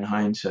think about in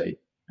hindsight,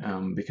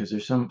 because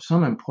there's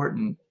some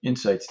important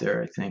insights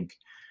there. I think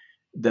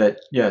that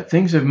yeah,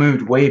 things have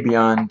moved way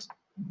beyond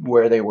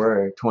where they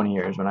were 20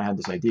 years when I had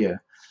this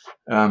idea,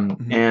 um,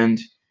 Hmm. and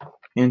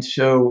and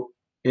so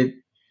it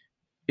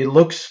it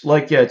looks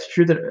like yeah, it's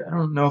true that I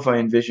don't know if I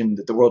envisioned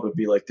that the world would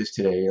be like this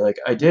today. Like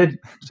I did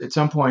at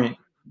some point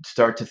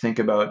start to think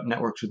about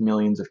networks with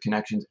millions of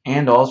connections,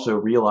 and also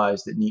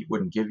realize that NEAT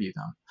wouldn't give you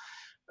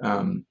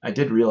them. I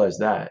did realize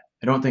that.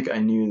 I don't think I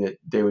knew that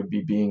they would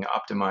be being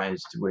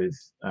optimized with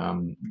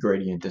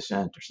gradient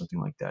descent or something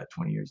like that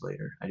 20 years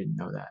later. I didn't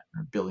know that,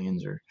 or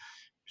billions or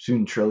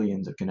soon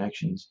trillions of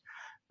connections.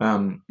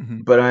 Hmm.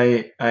 But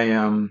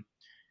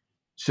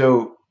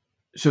so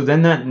so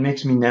then that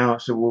makes me now.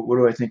 So what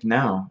do I think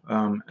now?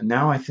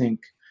 Now I think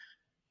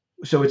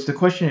so. It's the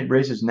question it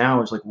raises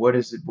now is like, what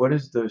is it? What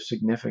is the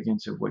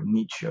significance of what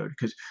NEAT showed?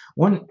 Because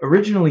one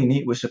originally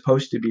NEAT was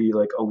supposed to be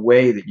like a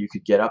way that you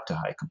could get up to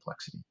high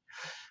complexity.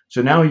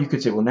 So now you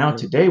could say, well, now Right.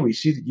 today we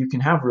see that you can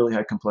have really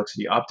high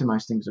complexity,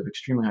 optimize things of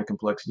extremely high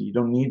complexity. You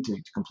don't need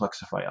to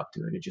complexify up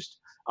to it. It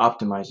just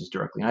optimizes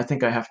directly. And I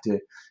think I have to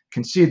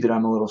concede that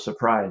I'm a little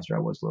surprised, or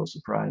I was a little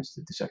surprised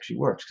that this actually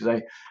works,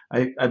 because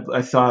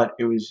I thought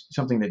it was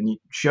something that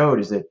NEAT showed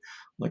is that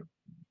like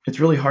it's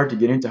really hard to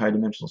get into high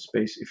dimensional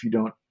space if you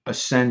don't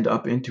ascend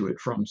up into it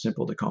from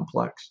simple to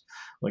complex.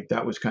 Like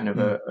that was kind of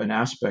Mm. an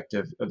aspect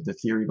of the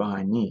theory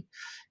behind NEAT.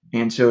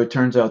 And so it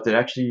turns out that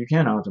actually you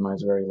can optimize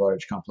very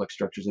large complex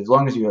structures as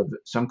long as you have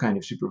some kind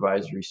of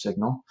supervisory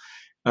signal.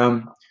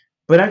 Um,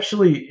 but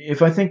actually,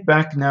 if I think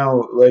back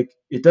now, like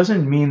it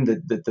doesn't mean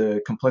that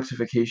the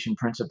complexification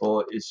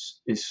principle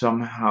is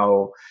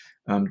somehow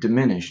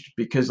diminished,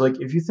 because like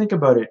if you think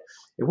about it,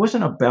 it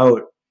wasn't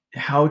about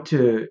how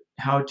to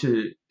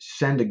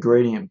send a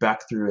gradient back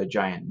through a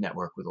giant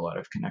network with a lot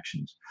of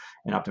connections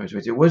and optimize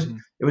ways. Mhm.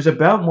 It was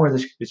about more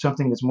this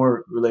something that's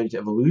more related to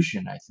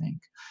evolution, I think,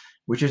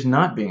 which is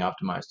not being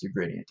optimized through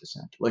gradient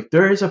descent. Like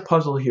there is a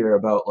puzzle here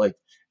about like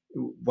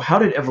how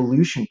did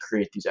evolution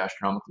create these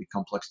astronomically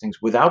complex things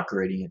without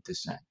gradient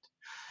descent?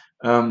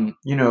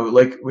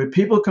 Like when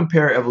people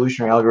compare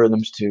evolutionary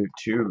algorithms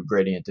to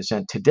gradient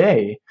descent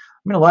today,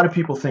 I mean, a lot of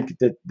people think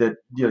that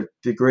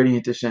the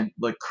gradient descent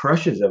like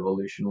crushes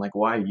evolution. Like,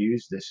 why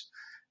use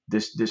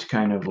this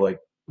kind of like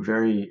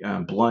very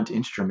blunt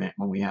instrument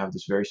when we have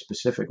this very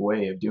specific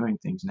way of doing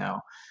things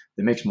now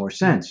that makes more Mm.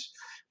 sense?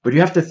 But you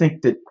have to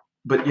think that.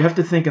 But you have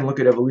to think and look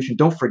at evolution.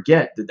 Don't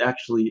forget that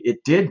actually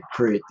it did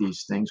create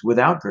these things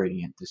without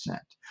gradient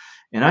descent.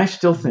 And I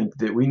still think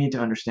that we need to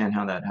understand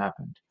how that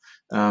happened,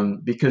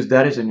 because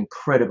that is an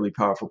incredibly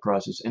powerful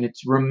process, and it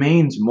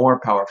remains more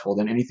powerful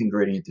than anything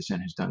gradient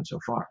descent has done so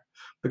far.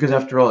 Because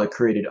after all, it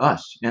created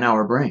us and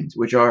our brains,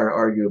 which are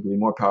arguably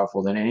more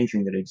powerful than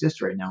anything that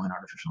exists right now in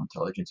artificial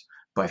intelligence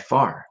by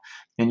far.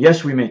 And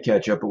yes, we may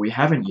catch up, but we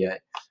haven't yet.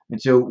 And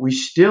so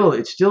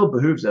it still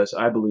behooves us,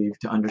 I believe,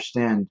 to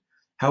understand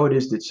how it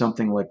is that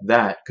something like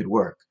that could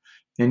work.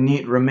 And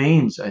NEAT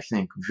remains, I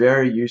think,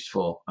 very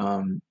useful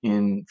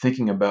in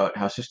thinking about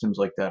how systems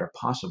like that are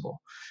possible,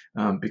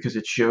 because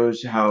it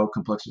shows how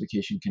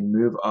complexification can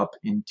move up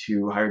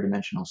into higher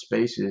dimensional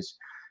spaces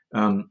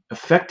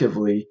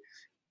effectively,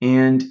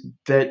 and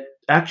that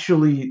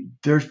actually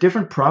there's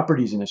different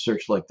properties in a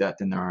search like that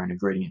than there are in a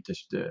gradient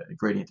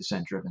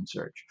descent driven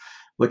search.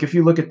 Like if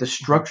you look at the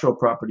structural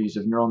properties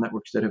of neural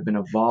networks that have been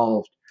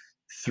evolved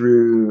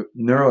through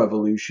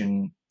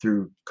neuroevolution,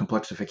 through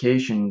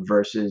complexification,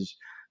 versus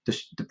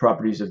the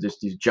properties of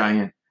these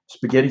giant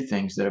spaghetti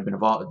things that have been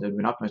evolved, that have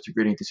been optimized through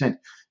gradient descent,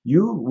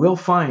 you will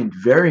find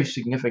very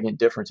significant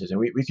differences. And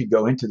we could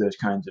go into those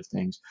kinds of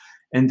things.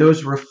 And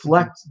those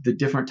reflect the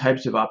different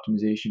types of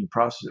optimization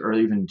process, or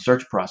even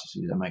search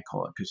processes, I might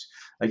call it. Because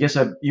I guess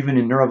even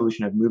in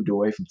neuroevolution, I've moved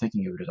away from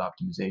thinking of it as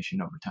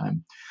optimization over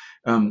time.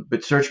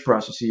 But search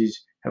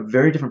processes have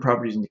very different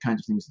properties in the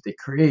kinds of things that they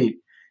create.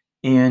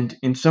 And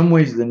in some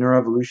ways, the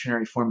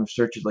neuroevolutionary form of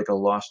search is like a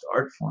lost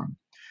art form.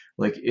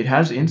 Like it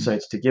has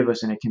insights to give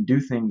us, and it can do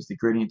things that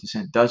gradient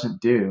descent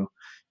doesn't do.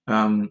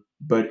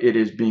 But it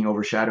is being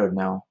overshadowed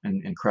now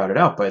and crowded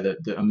out by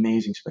the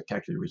amazing,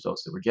 spectacular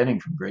results that we're getting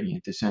from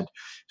gradient descent.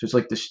 So it's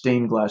like the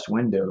stained glass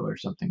window or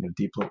something of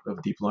deep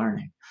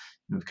learning.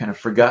 And we've kind of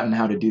forgotten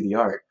how to do the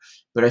art,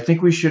 but I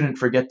think we shouldn't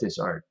forget this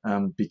art,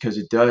 because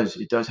it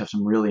does have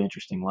some really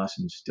interesting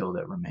lessons still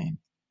that remain.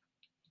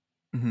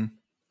 Mm-hmm.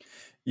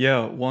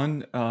 Yeah,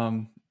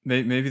 one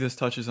maybe this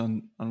touches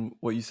on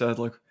what you said.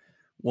 Like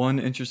one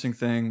interesting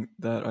thing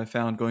that I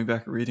found going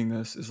back and reading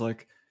this is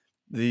like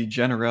the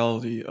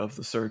generality of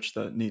the search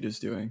that NEAT is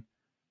doing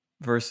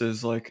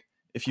versus like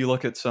if you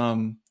look at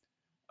some,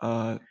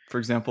 for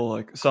example,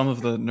 like some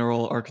of the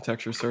neural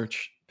architecture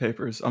search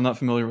papers. I'm not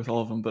familiar with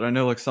all of them, but I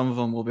know like some of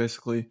them will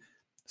basically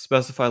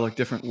specify like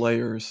different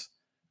layers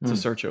to Mm.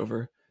 search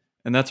over,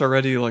 and that's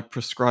already like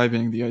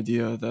prescribing the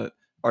idea that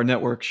our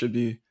network should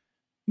be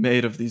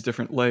made of these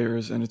different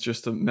layers, and it's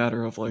just a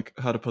matter of like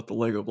how to put the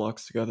Lego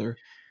blocks together.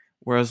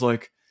 Whereas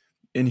like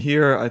in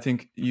here, I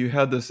think you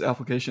had this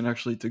application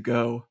actually to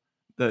Go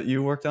that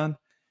you worked on,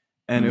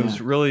 and it Yeah.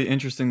 was really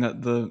interesting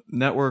that the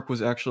network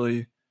was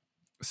actually,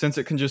 since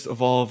it can just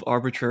evolve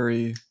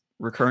arbitrary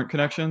recurrent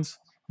connections,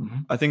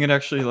 Mm-hmm. I think it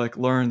actually like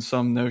learned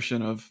some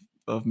notion of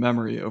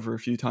memory over a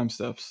few time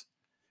steps,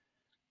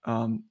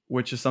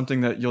 which is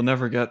something that you'll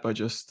never get by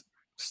just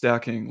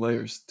stacking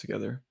layers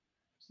together.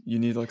 You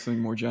need like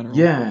something more general,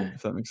 Yeah.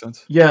 if that makes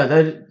sense. Yeah,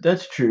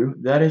 that's true.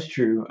 That is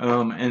true.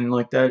 And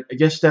like that, I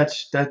guess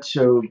that's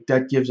so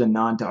that gives a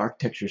nod to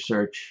architecture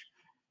search,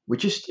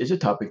 which is a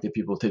topic that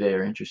people today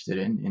are interested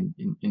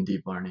in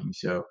deep learning.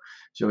 So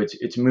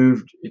it's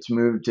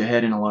moved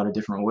ahead in a lot of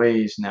different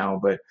ways now.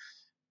 But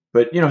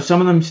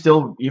some of them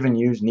still even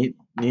use neat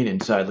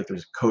inside. Like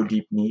there's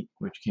CodeDeep Neat,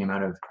 which came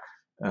out of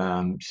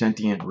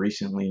Sentient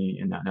recently,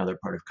 and now they're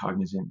part of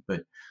Cognizant.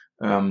 But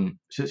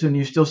so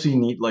you still see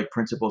neat like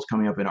principles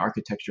coming up in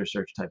architecture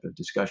search type of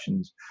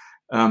discussions.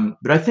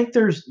 But I think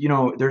there's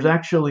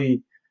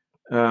actually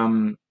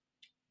um,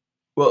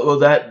 well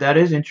that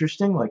is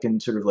interesting. Like in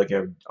sort of like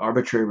a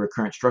arbitrary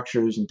recurrent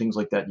structures and things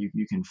like that,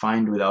 you can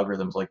find with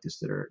algorithms like this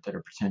that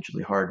are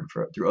potentially hard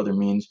through other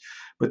means.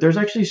 But there's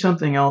actually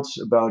something else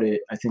about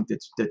it. I think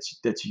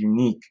that's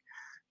unique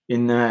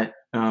in that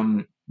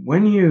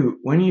when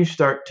you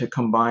start to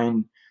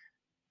combine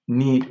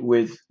neat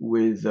with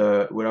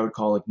what I would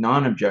call like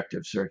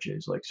non-objective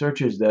searches, like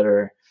searches that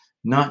are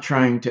not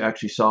trying to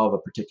actually solve a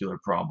particular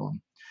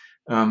problem.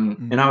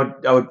 Mm. And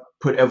I would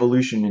put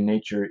evolution in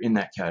nature in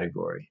that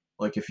category.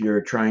 Like if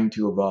you're trying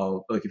to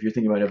evolve, like if you're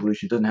thinking about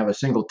evolution, it doesn't have a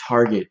single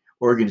target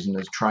organism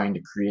that's trying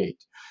to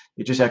create.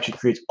 It just actually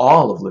creates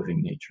all of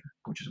living nature,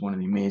 which is one of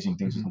the amazing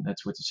things. Mm-hmm.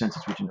 That's what's the sense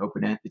it's which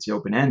it's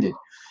open-ended.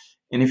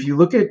 And if you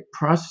look at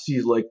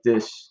processes like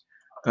this,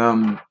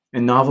 and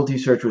novelty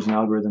search was an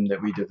algorithm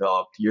that we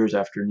developed years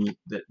after NEAT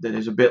that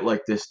is a bit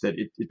like this, that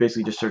it's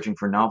basically just searching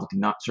for novelty,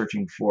 not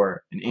searching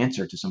for an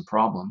answer to some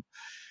problem.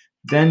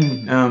 Then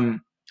Mm-hmm.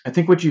 I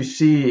think what you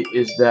see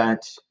is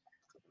that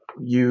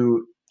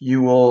you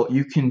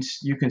can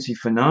see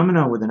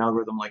phenomena with an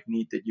algorithm like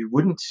NEAT that you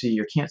wouldn't see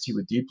or can't see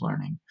with deep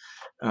learning.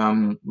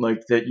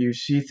 Like that you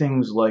see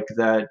things like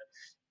that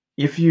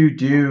if you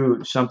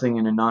do something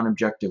in a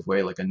non-objective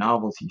way, like a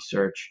novelty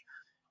search,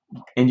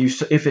 and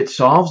if it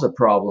solves a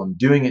problem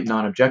doing it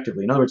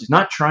non-objectively, in other words, it's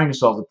not trying to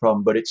solve the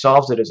problem, but it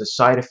solves it as a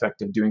side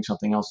effect of doing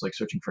something else like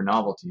searching for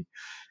novelty,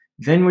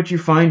 then what you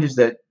find is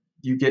that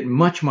you get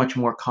much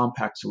more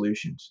compact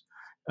solutions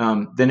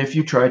than if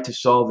you try to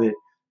solve it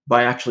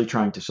by actually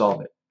trying to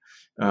solve it,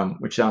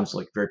 which sounds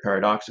like very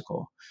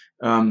paradoxical.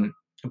 um,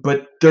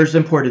 but there's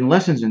important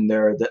lessons in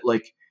there that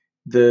like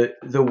the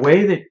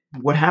way that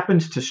what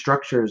happens to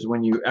structures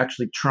when you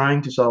actually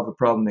trying to solve a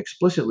problem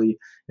explicitly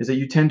is that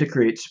you tend to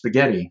create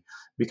spaghetti,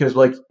 because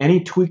like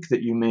any tweak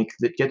that you make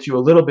that gets you a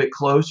little bit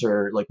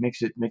closer, like makes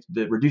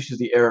that reduces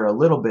the error a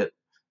little bit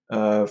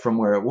from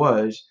where it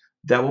was,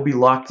 that will be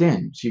locked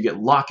in. So you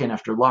get lock in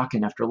after lock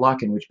in after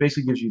lock in, which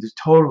basically gives you this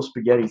total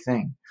spaghetti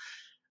thing.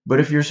 But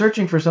if you're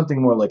searching for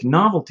something more like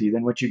novelty,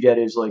 then what you get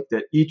is like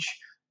that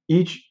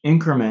each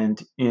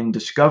increment in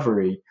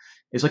discovery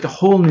is like a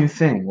whole new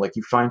thing. Like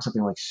you find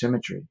something like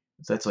symmetry.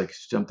 That's like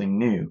something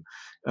new.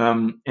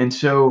 And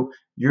so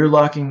you're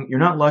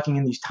not locking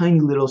in these tiny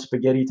little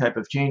spaghetti type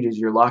of changes.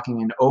 You're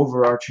locking in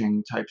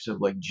overarching types of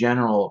like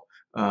general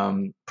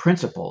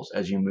principles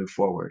as you move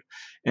forward.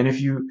 And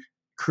if you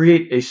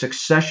create a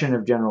succession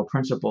of general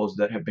principles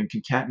that have been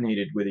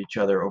concatenated with each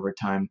other over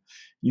time,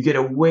 you get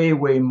a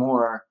way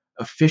more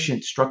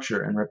efficient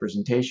structure and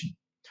representation.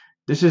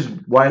 This is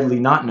widely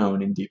not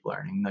known in deep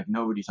learning. Like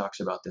nobody talks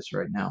about this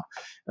right now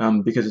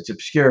because it's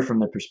obscure from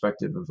the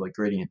perspective of like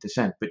gradient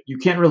descent. But you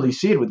can't really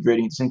see it with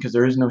gradient descent because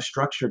there is no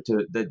structure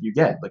to that you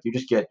get. Like you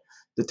just get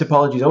the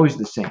topology is always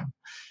the same.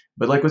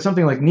 But like with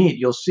something like NEAT,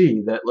 you'll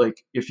see that like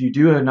if you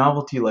do a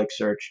novelty like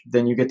search,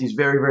 then you get these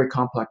very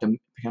compact,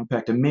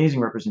 amazing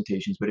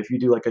representations. But if you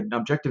do like an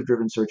objective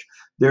driven search,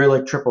 they're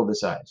like triple the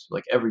size,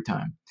 like every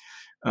time.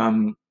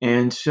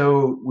 And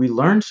so we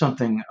learned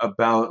something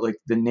about like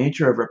the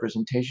nature of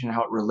representation,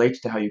 how it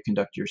relates to how you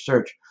conduct your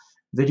search,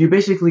 that you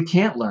basically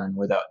can't learn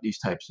without these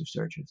types of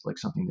searches, like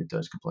something that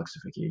does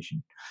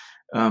complexification.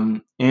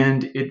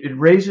 And it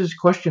raises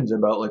questions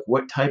about like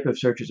what type of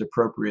search is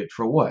appropriate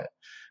for what.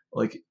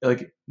 Like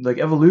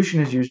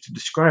evolution is used to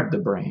describe the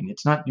brain.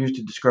 It's not used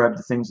to describe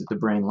the things that the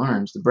brain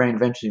learns. The brain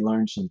eventually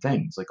learns some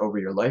things like over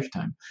your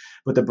lifetime,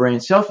 but the brain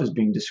itself is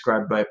being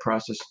described by a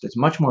process that's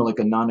much more like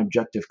a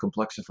non-objective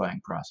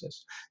complexifying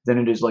process than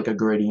it is like a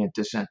gradient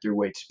descent through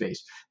weight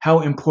space. How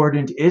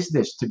important is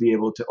this to be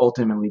able to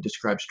ultimately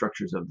describe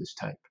structures of this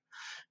type?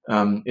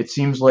 It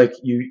seems like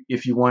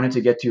if you wanted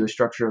to get to a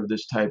structure of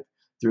this type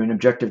through an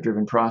objective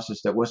driven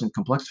process that wasn't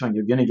complexifying,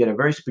 you're going to get a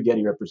very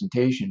spaghetti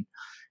representation,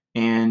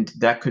 and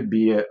that could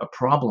be a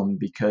problem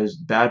because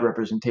bad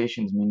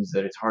representations means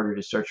that it's harder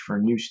to search for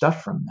new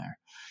stuff from there.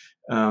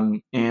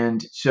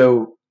 And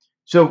so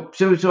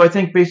I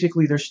think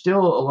basically there's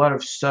still a lot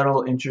of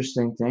subtle,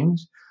 interesting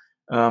things,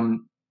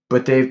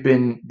 but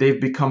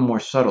they've become more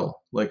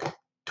subtle. Like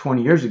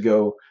 20 years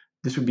ago,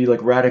 this would be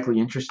like radically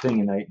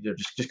interesting, and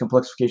just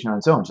complexification on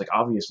its own. It's like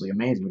obviously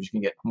amazing. We're just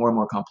gonna get more and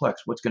more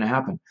complex. What's gonna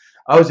happen?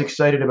 I was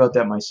excited about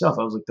that myself.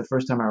 I was like the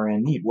first time I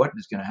ran NEAT, what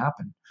is gonna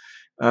happen?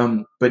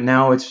 But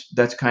now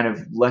that's kind of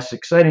less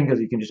exciting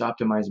because you can just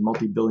optimize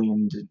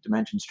multi-billion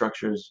dimension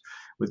structures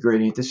with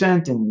gradient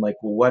descent, and like,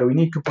 well, why do we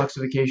need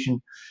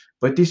complexification?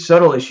 But these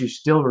subtle issues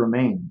still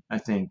remain, I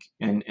think,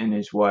 and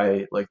is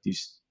why like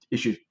these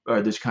issues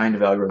or this kind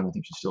of algorithm I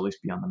think should still at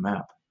least be on the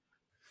map.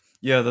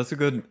 Yeah, that's a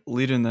good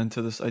lead-in then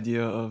to this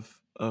idea of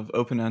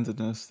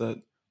open-endedness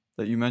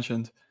that you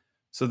mentioned.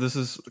 So this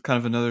is kind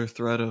of another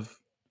thread of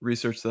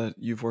research that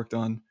you've worked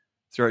on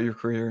throughout your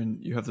career,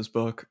 and you have this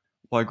book,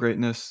 Why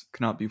Greatness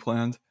Cannot Be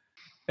Planned.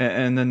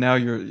 And then now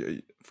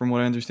from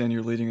what I understand,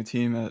 you're leading a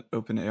team at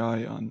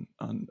OpenAI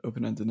on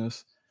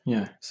open-endedness.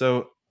 Yeah.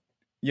 So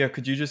yeah,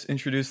 could you just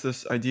introduce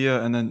this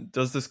idea, and then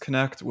does this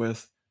connect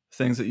with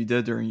things that you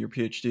did during your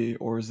PhD,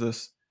 or is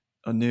this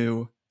a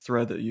new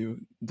thread that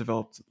you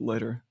developed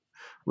later?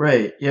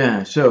 Right.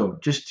 Yeah. So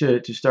just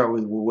to start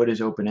with, what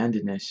is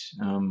open-endedness?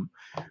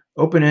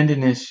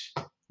 Open-endedness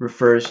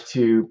refers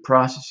to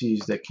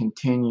processes that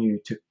continue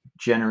to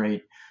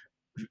generate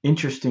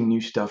interesting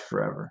new stuff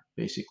forever,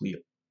 basically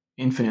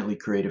infinitely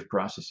creative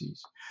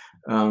processes.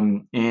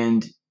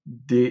 And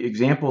the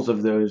examples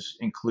of those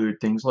include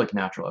things like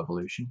natural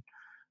evolution,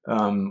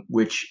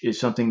 which is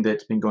something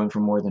that's been going for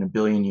more than 1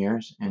 billion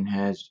years and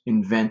has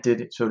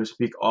invented, so to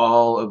speak,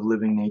 all of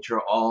living nature,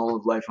 all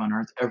of life on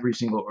Earth, every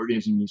single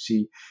organism you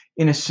see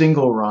in a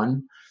single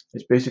run.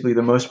 It's basically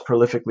the most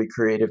prolifically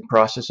creative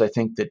process I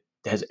think that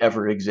has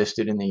ever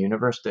existed in the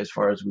universe, as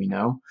far as we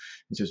know.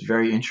 And so it's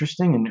very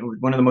interesting, and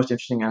one of the most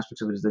interesting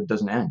aspects of it is that it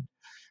doesn't end.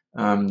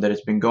 That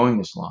it's been going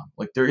this long.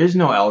 Like there is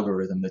no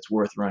algorithm that's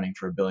worth running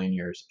for 1 billion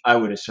years. I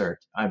would assert,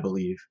 I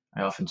believe,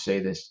 I often say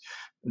this,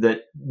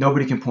 that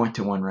nobody can point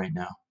to one right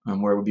now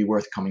where it would be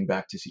worth coming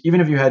back to see.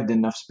 Even if you had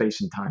enough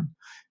space and time,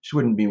 it just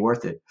wouldn't be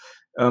worth it.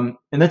 And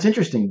that's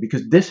interesting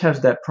because this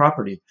has that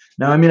property.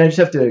 Now, I mean, I just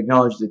have to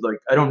acknowledge that, like,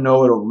 I don't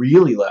know it'll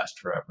really last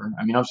forever.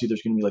 I mean, obviously,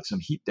 there's going to be like some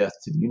heat death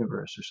to the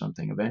universe or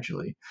something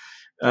eventually.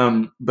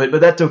 But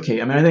that's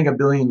okay. I mean, I think 1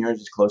 billion years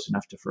is close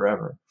enough to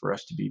forever for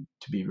us to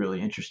be really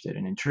interested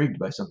and intrigued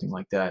by something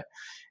like that.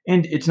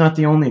 And it's not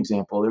the only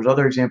example. There's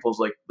other examples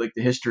like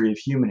the history of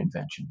human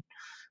invention.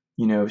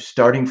 You know,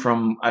 starting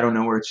from I don't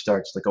know where it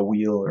starts, like a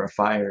wheel or a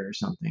fire or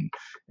something,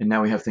 and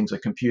now we have things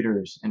like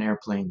computers and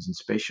airplanes and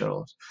space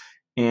shuttles.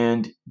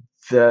 And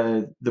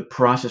the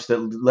process that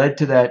led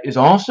to that is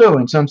also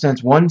in some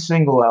sense one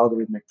single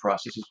algorithmic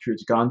process. It's true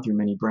it's gone through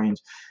many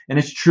brains, and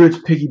it's true it's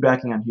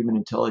piggybacking on human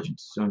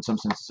intelligence, so in some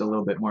sense it's a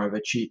little bit more of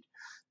a cheat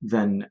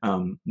than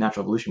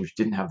natural evolution, which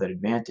didn't have that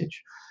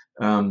advantage.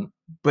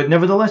 But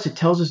nevertheless, it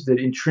tells us that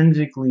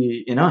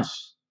intrinsically in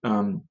us,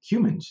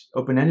 humans,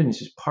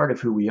 open-endedness is part of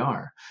who we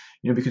are.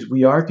 Because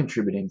we are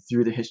contributing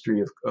through the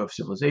history of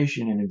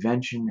civilization and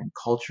invention and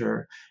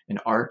culture and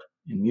art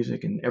and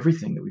music and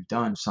everything that we've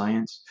done,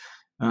 science,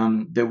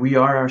 that we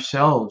are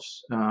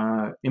ourselves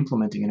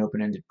implementing an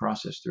open-ended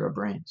process through our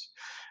brains.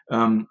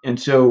 And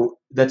so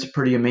that's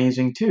pretty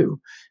amazing too.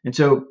 And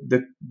so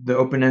the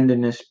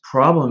open-endedness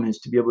problem is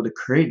to be able to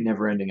create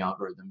never-ending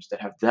algorithms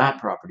that have that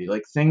property,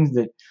 like things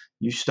that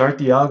you start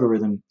the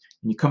algorithm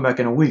and you come back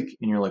in a week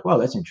and you're like, wow,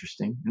 that's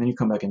interesting. And then you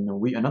come back in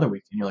another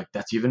week and you're like,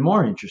 that's even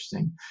more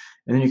interesting.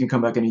 And then you can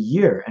come back in a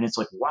year and it's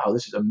like, wow,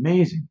 this is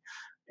amazing.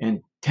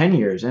 And 10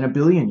 years and a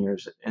billion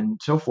years and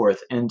so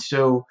forth. And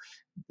so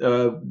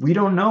we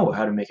don't know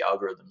how to make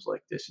algorithms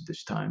like this at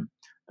this time,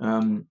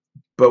 um,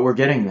 but we're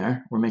getting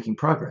there. We're making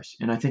progress,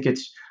 and I think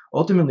it's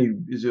ultimately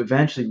is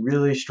eventually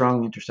really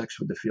strongly intersects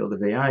with the field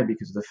of AI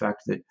because of the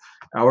fact that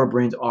our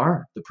brains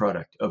are the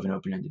product of an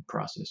open-ended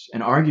process,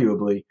 and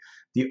arguably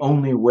the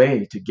only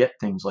way to get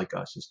things like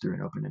us is through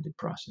an open-ended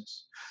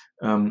process.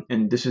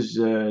 And this is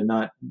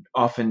not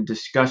often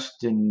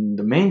discussed in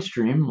the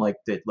mainstream, like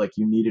that, like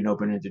you need an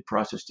open-ended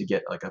process to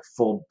get like a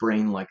full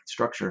brain-like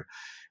structure.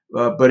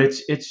 But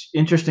it's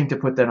interesting to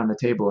put that on the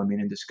table. I mean,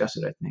 and discuss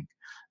it. I think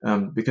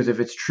because if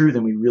it's true,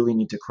 then we really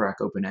need to crack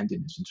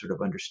open-endedness and sort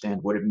of understand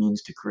what it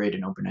means to create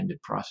an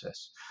open-ended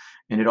process.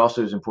 And it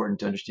also is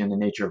important to understand the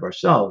nature of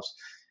ourselves.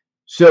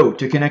 So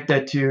to connect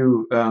that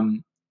to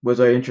was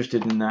I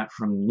interested in that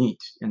from NEAT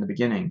in the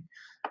beginning?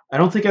 I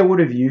don't think I would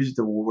have used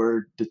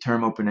the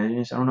term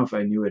open-endedness. I don't know if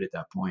I knew it at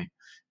that point.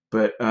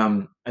 But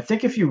I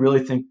think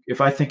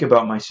if I think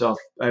about myself,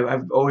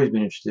 I've always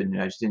been interested in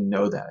it. I just didn't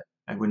know that.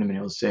 I wouldn't have been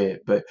able to say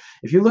it. But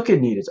if you look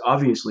at NEAT, it's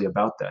obviously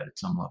about that at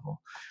some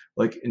level.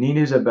 Like NEAT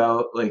is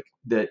about like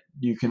that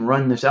you can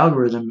run this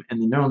algorithm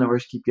and the neural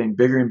networks keep getting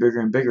bigger and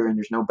bigger and bigger and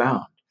there's no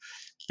bound.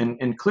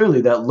 And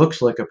clearly that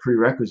looks like a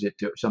prerequisite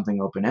to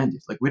something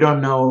open-ended. Like we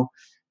don't know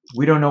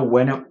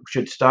when it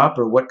should stop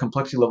or what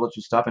complexity level it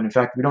should stop. And in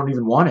fact, we don't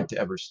even want it to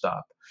ever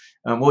stop.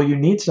 Well, you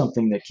need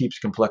something that keeps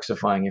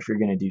complexifying if you're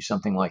going to do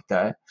something like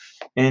that.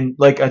 And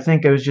like I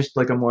think it was just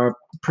like a more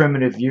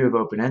primitive view of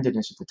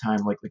open-endedness at the time.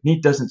 Like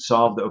NEAT doesn't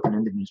solve the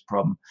open-endedness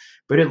problem,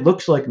 but it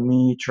looks like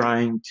me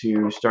trying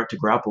to start to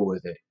grapple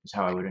with it is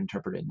how I would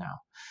interpret it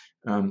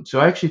now. So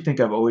I actually think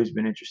I've always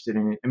been interested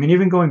in it. I mean,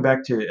 even going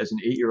back to as an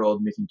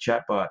 8-year-old making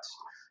chatbots,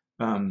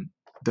 um,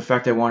 the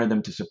fact I wanted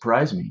them to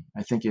surprise me,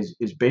 I think is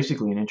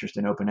basically an interest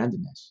in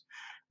open-endedness.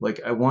 Like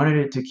I wanted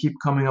it to keep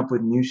coming up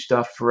with new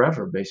stuff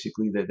forever,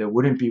 basically that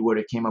wouldn't be what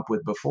it came up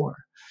with before.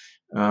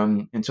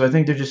 And so I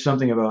think there's just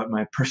something about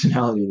my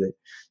personality that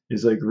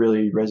is like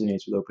really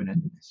resonates with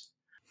open-endedness.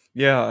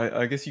 Yeah,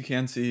 I guess you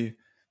can see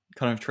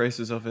kind of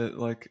traces of it.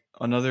 Like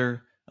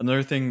another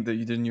thing that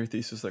you did in your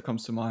thesis that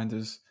comes to mind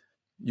is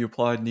you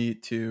applied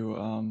NEAT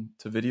to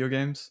video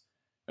games,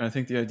 and I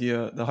think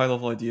the high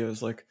level idea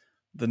is like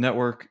the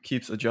network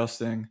keeps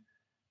adjusting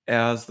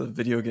as the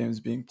video game is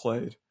being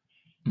played.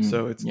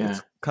 So it's Yeah,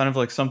 kind of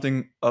like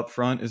something up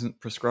front isn't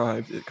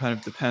prescribed. It kind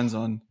of depends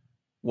on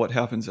what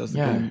happens as the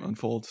yeah. game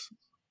unfolds.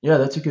 Yeah,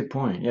 that's a good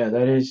point. Yeah,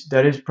 that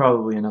is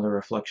probably another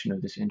reflection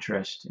of this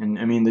interest. And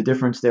I mean, the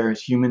difference there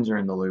is humans are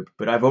in the loop,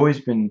 but I've always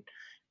been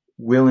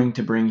willing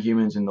to bring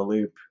humans in the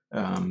loop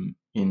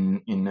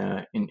in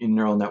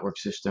neural network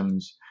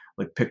systems.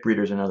 Like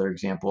PickBreeder is another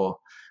example.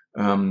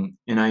 And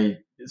I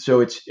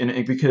so it's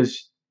and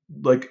because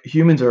like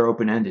humans are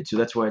open ended, so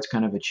that's why it's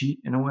kind of a cheat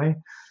in a way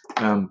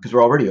because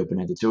we're already open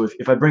ended. So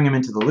if I bring them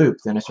into the loop,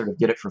 then I sort of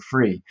get it for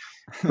free.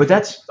 But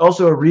that's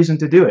also a reason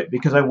to do it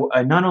because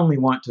I not only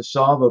want to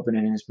solve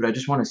open-endedness, but I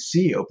just want to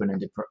see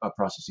open-ended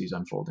processes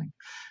unfolding.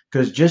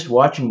 Because just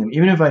watching them,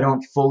 even if I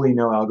don't fully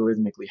know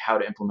algorithmically how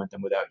to implement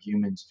them without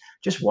humans,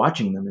 just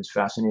watching them is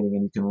fascinating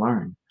and you can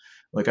learn.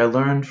 Like I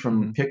learned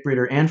from Hmm.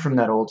 PickBreeder and from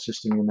that old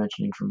system you're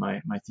mentioning from my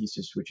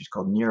thesis, which is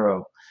called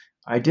Nero.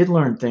 I did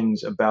learn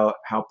things about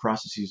how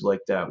processes like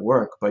that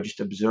work by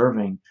just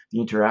observing the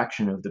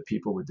interaction of the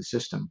people with the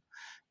system,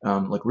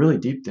 like really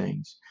deep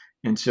things.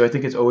 And so I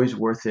think it's always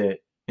worth it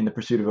in the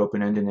pursuit of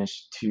open-endedness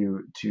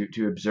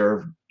to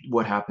observe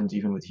what happens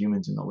even with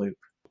humans in the loop.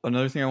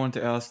 Another thing I wanted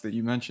to ask that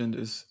you mentioned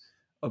is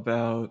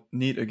about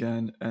NEAT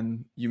again,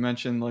 and you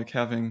mentioned like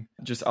having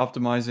just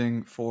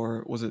optimizing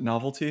for was it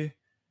novelty,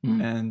 Mm,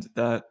 and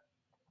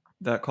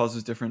that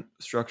causes different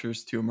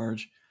structures to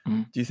emerge.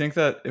 mm. Do you think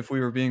that if we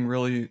were being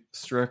really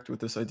strict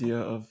with this idea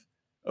of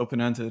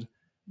open-ended,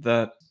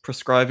 that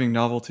prescribing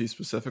novelty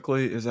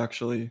specifically is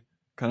actually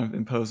kind of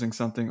imposing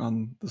something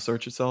on the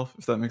search itself,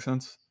 if that makes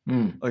sense?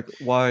 Mm, Like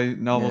why yeah,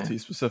 novelty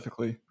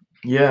specifically?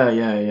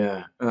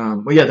 yeah.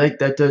 Well, yeah,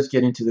 that does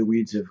get into the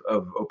weeds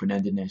of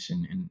open-endedness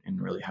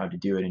and really how to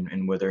do it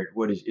and whether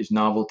what is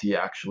novelty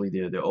actually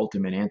the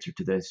ultimate answer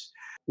to this.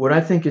 What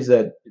I think is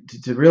that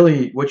to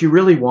really what you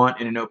really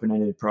want in an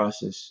open-ended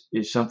process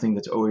is something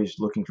that's always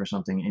looking for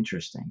something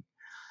interesting.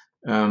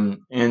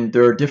 And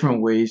there are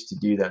different ways to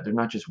do that. There's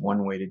not just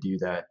one way to do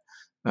that.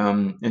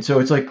 And so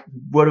it's like,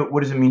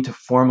 what does it mean to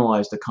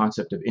formalize the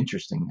concept of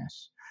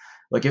interestingness?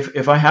 Like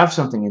if I have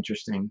something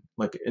interesting,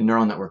 like a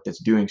neural network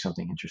that's doing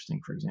something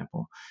interesting, for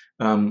example,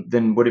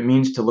 then what it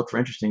means to look for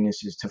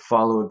interestingness is to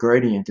follow a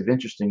gradient of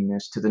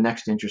interestingness to the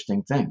next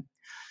interesting thing.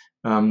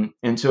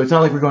 And so it's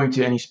not like we're going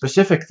to any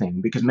specific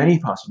thing, because many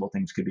possible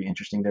things could be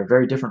interesting. They're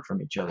very different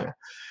from each other.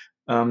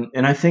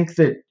 And I think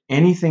that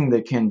anything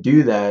that can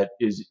do that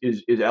is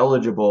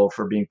eligible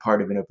for being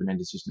part of an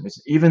open-ended system.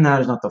 Even that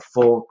is not the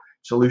full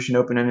solution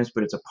open-endedness,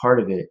 but it's a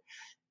part of it.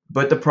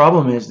 But the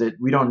problem is that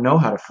we don't know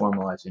how to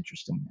formalize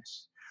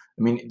interestingness.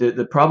 I mean,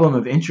 the problem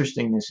of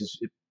interestingness is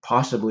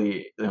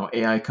possibly,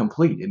 AI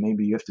complete. It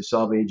maybe you have to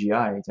solve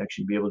AGI to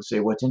actually be able to say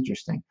what's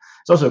interesting.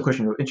 It's also a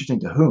question of interesting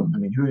to whom. I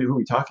mean, who are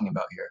we talking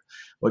about here?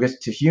 Well, I guess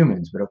to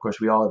humans, but of course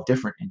we all have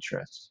different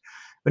interests.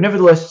 But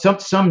nevertheless,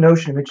 some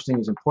notion of interesting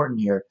is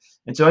important here.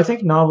 And so I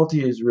think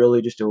novelty is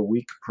really just a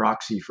weak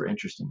proxy for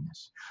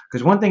interestingness.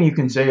 Because one thing you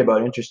can say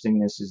about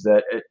interestingness is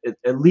that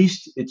at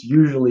least it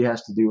usually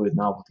has to do with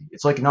novelty.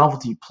 It's like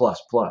novelty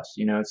plus plus.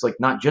 It's like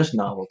not just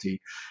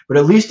novelty, but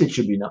at least it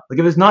should be like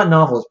if it's not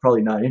novel, it's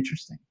probably not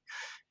interesting.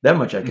 That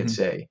much I could Mm-hmm.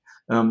 say.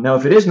 Now,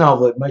 if it is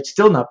novel, it might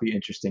still not be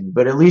interesting,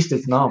 but at least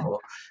it's novel.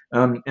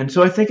 And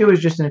so I think it was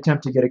just an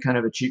attempt to get a kind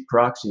of a cheap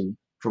proxy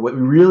for what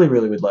we really,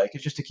 really would like,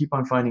 is just to keep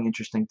on finding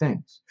interesting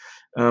things.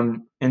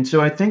 And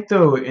so I think,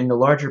 though, in the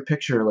larger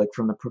picture, like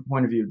from the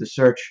point of view of the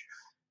search,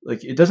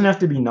 like it doesn't have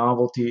to be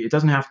novelty. It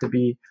doesn't have to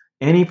be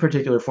any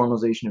particular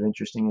formalization of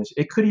interestingness.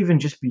 It could even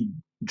just be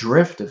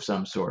drift of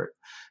some sort.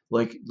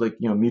 Like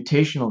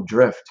mutational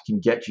drift can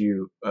get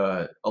you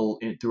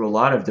through a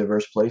lot of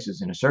diverse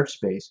places in a search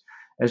space,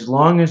 as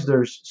long as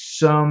there's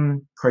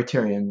some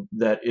criterion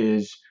that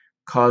is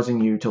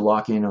causing you to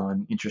lock in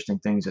on interesting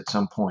things at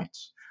some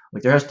points.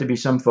 Like there has to be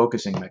some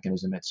focusing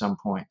mechanism at some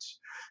points.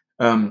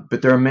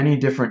 But there are many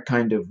different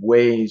kind of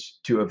ways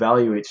to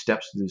evaluate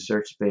steps through the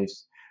search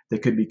space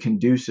that could be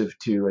conducive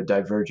to a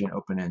divergent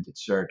open-ended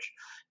search.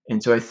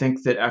 And so I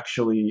think that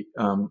actually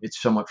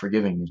it's somewhat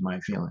forgiving, is my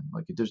feeling.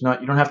 Like you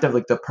don't have to have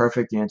like the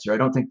perfect answer. I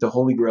don't think the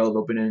holy grail of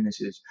open-endedness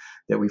is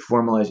that we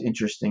formalize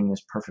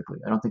interestingness perfectly.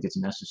 I don't think it's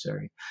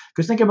necessary.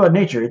 Because think about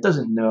nature.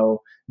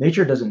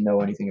 Nature doesn't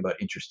know anything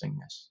about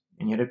interestingness.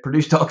 And yet it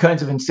produced all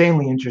kinds of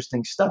insanely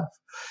interesting stuff.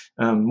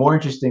 More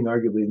interesting,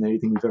 arguably, than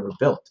anything we've ever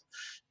built.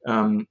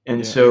 And Yeah,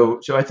 yeah. so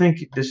I think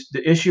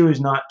the issue is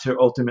not to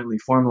ultimately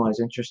formalize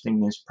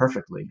interestingness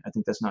perfectly. I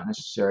think that's not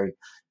necessary.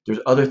 There's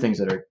other things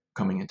that are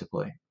coming into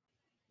play.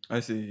 I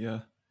see.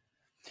 Yeah,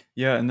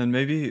 yeah. And then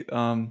maybe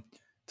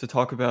to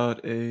talk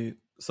about a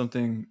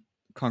something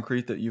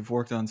concrete that you've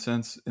worked on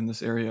since in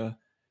this area,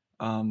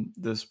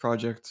 this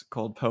project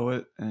called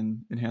Poet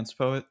and Enhanced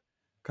Poet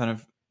kind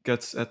of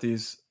gets at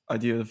these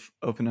idea of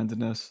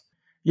open-endedness.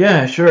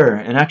 Yeah, sure.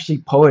 And actually,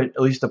 Poet,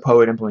 at least the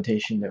Poet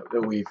implementation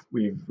that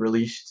we've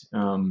released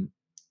in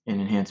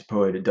Enhanced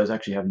Poet, it does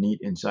actually have Neat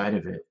inside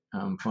of it.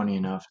 Funny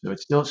enough, so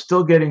it's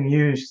still getting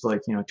used,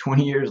 like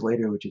 20 years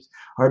later, which is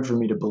hard for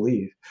me to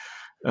believe.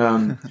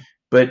 Um,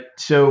 but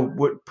so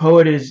what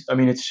Poet is, I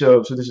mean, it's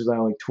so this is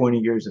now like 20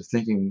 years of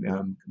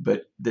thinking,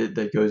 but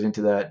that goes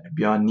into that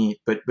beyond Neat.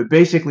 But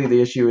basically,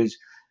 the issue is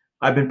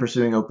I've been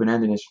pursuing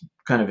open-endedness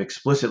kind of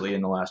explicitly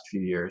in the last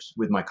few years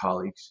with my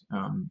colleagues.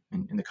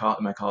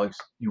 My colleagues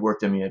who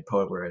worked at me at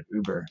Poet were at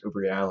Uber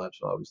AI Labs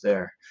while I was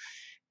there,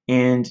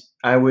 and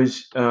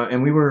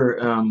we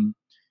were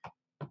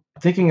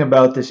thinking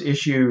about this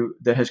issue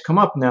that has come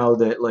up now,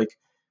 that like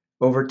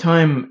over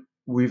time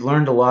we've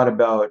learned a lot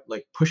about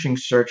like pushing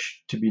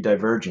search to be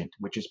divergent,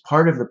 which is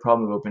part of the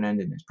problem of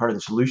open-endedness. Part of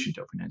the solution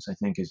to open-endedness, I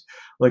think, is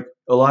like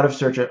a lot of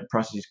search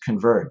processes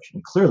converge,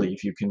 and clearly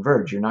if you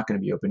converge, you're not going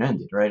to be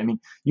open-ended, right? I mean,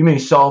 you may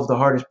solve the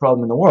hardest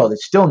problem in the world,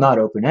 it's still not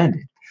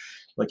open-ended.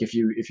 Like if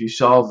you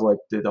solve like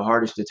the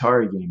hardest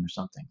Atari game or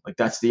something, like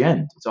that's the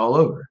end, it's all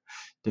over.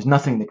 There's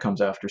nothing that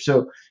comes after.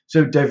 So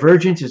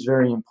divergence is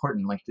very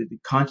important, like the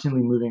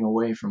constantly moving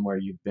away from where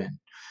you've been.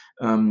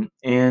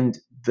 And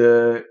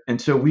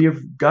so we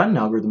have gotten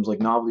algorithms like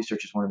novelty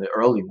search is one of the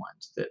early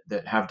ones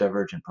that have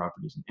divergent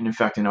properties. And in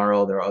fact, in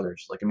RL there are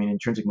others. Like I mean,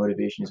 intrinsic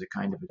motivation is a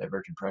kind of a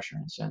divergent pressure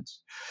in a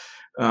sense.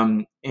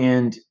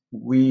 And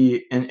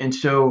we and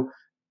so,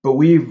 but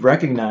we've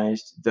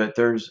recognized that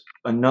there's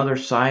another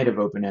side of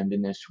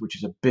open-endedness, which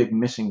is a big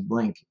missing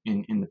link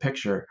in the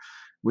picture,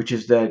 which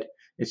is that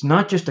it's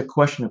not just a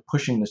question of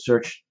pushing the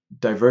search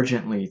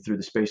divergently through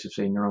the space of,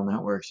 say, neural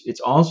networks.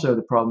 It's also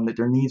the problem that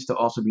there needs to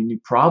also be new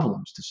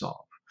problems to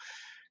solve.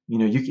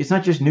 It's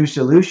not just new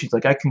solutions.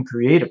 Like I can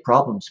create a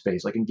problem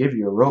space. I can give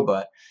you a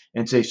robot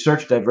and say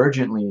search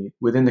divergently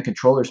within the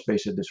controller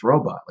space of this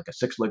robot, like a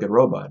six-legged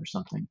robot or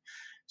something.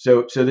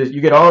 So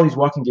you get all these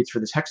walking gates for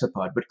this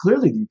hexapod, but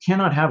clearly you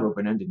cannot have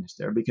open-endedness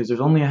there because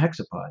there's only a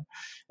hexapod,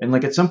 and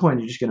like at some point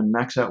you're just going to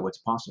max out what's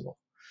possible,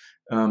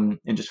 and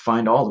just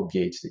find all the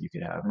gates that you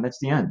could have, and that's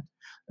the end.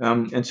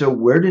 And so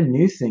where do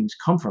new things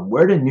come from?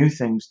 Where do new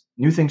things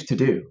to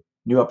do,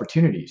 new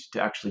opportunities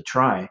to actually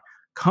try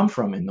come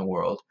from in the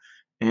world?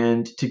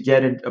 And to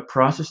get a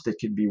process that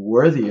could be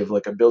worthy of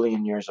like a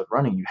billion years of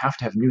running, you have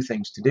to have new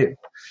things to do.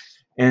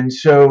 And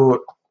so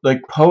like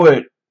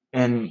Poet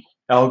and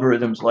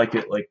algorithms like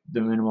it, like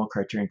the minimal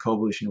criterion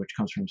coevolution, which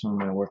comes from some of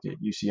my work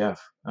at UCF,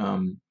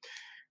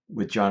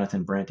 with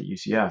Jonathan Brandt at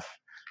UCF,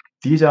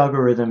 these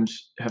algorithms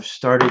have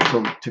started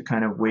to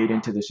kind of wade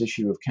into this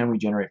issue of, can we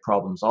generate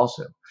problems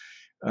also,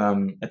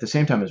 at the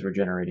same time as we're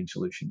generating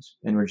solutions,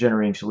 and we're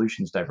generating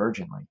solutions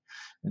divergently.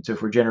 And so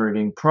if we're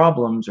generating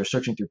problems or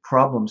searching through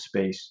problem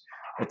space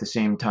at the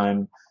same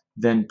time,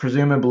 then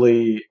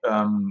presumably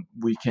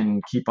we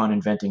can keep on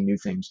inventing new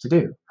things to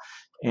do.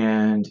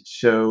 And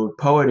so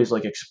Poet is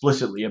like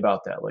explicitly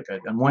about that. Like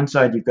on one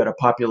side, you've got a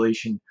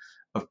population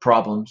of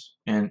problems,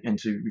 and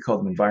so we call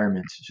them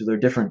environments. So they're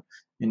different.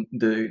 In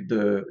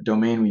the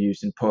domain we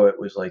used in Poet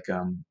was like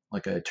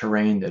a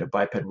terrain that a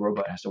biped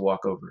robot has to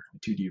walk over, a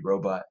 2D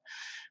robot.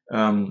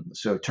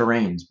 So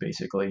terrains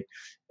basically,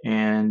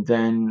 and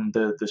then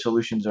the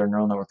solutions are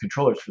neural network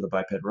controllers for the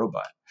biped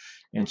robot.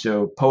 And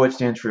so Poet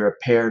stands for a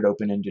paired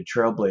open-ended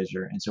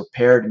trailblazer, and so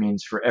paired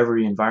means for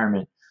every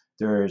environment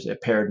there's a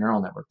paired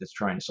neural network that's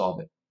trying to solve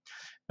it.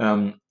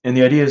 And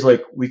the idea is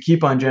like we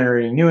keep on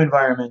generating new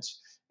environments,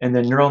 and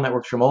then neural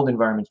networks from old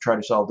environments try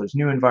to solve those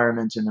new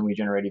environments, and then we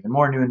generate even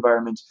more new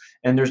environments,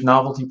 and there's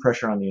novelty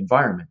pressure on the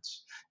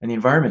environments, and the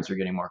environments are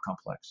getting more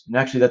complex. And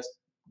actually, that's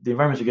the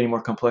environments are getting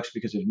more complex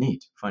because of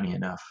NEAT. Funny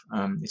enough,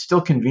 it's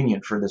still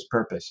convenient for this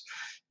purpose.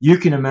 You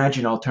can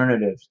imagine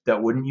alternatives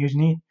that wouldn't use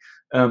NEAT,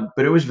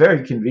 but it was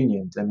very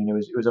convenient. I mean, it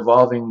was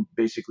evolving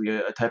basically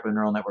a type of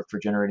neural network for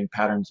generating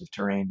patterns of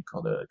terrain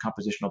called a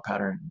compositional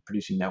pattern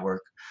producing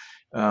network,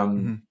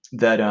 Hmm.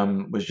 that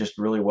was just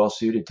really well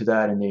suited to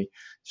that. And they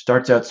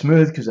starts out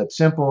smooth because that's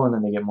simple, and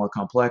then they get more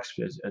complex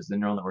as the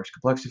neural networks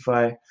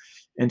complexify.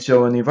 And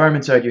so on the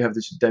environment side, you have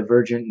this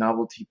divergent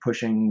novelty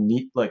pushing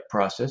NEAT like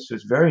process. So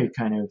it's very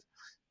kind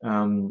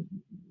of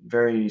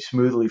very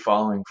smoothly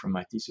following from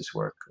my thesis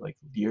work like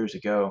years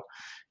ago.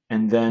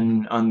 And Hmm.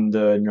 then on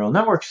the neural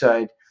network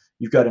side,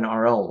 you've got an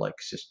RL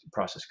like system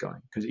process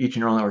going because each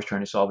neural network is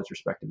trying to solve its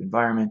respective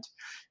environment.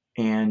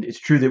 And it's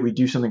true that we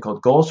do something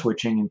called goal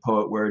switching in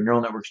Poet, where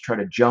neural networks try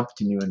to jump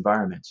to new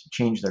environments,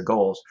 change their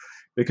goals,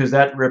 because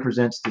that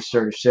represents the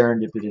sort of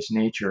serendipitous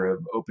nature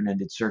of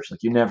open-ended search.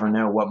 Like you never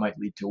know what might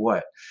lead to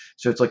what.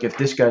 So it's like if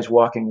this guy's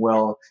walking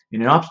well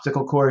in an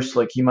obstacle course,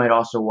 like he might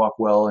also walk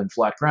well in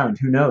flat ground.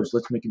 Who knows?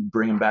 Let's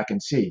bring him back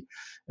and see.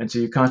 And so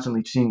you're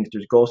constantly seeing if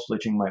there's goal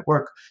switching might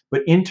work.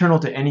 But internal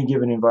to any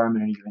given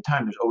environment at any given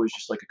time, there's always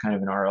just like a kind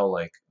of an RL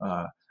like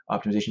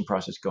optimization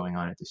process going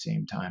on at the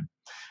same time.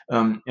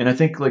 And I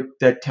think like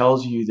that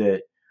tells you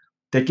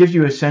that gives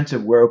you a sense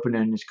of where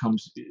open-endedness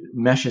comes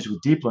meshes with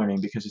deep learning,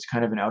 because it's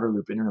kind of an outer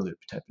loop inner loop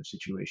type of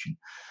situation.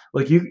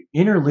 Like you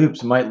inner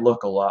loops might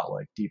look a lot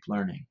like deep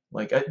learning.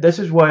 Like this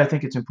is why I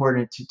think it's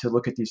important to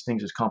look at these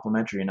things as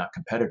complementary and not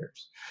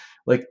competitors.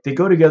 Like they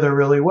go together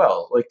really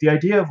well. Like the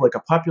idea of like a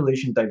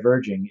population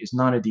diverging is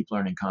not a deep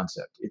learning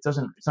concept. It's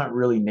not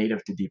really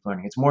native to deep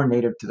learning. It's more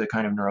native to the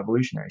kind of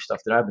neuroevolutionary stuff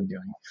that I've been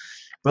doing.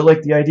 But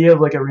like the idea of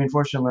like a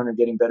reinforcement learner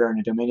getting better in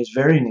a domain is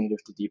very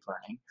native to deep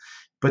learning.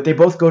 But they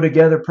both go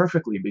together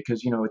perfectly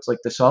because, it's like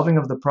the solving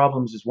of the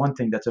problems is one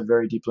thing, that's a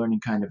very deep learning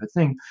kind of a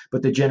thing.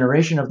 But the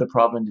generation of the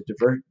problem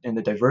and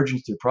the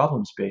divergence through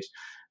problem space,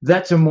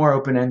 that's a more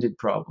open-ended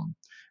problem.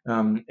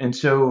 And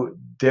so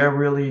they're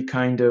really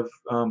kind of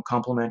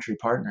complementary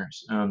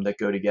partners that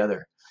go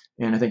together.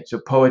 And I think so.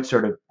 Poet's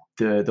sort of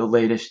the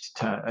latest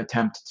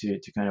attempt to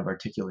kind of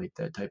articulate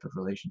that type of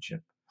relationship.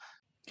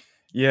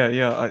 Yeah,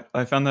 yeah.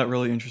 I found that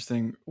really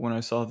interesting when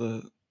I saw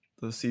the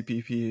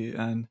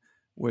CPP,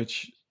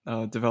 which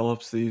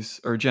develops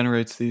these or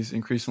generates these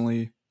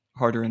increasingly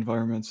harder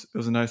environments. It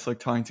was a nice like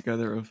tying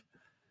together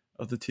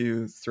of the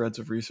two threads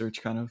of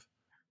research, kind of.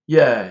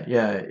 Yeah,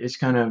 yeah, it's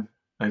kind of,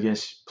 I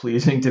guess,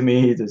 pleasing to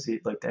me to see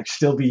like to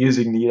still be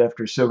using Neat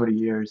after so many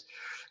years.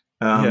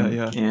 Yeah,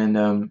 yeah,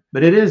 And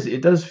but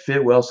it does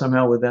fit well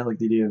somehow with that, like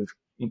the idea of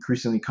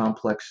increasingly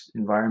complex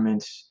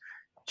environments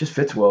just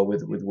fits well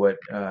with what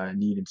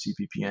Neat and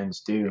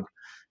CPPNs do.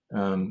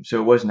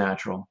 So it was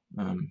natural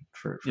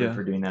yeah.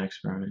 for doing that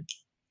experiment.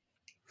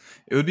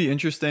 It would be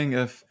interesting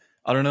if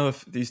I don't know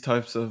if these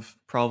types of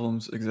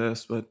problems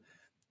exist, but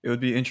it would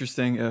be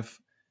interesting if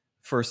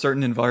for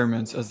certain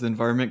environments, as the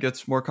environment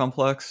gets more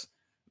complex,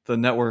 the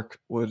network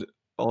would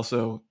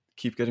also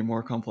keep getting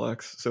more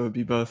complex. So it would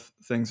be both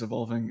things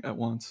evolving at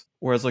once.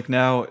 Whereas like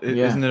now,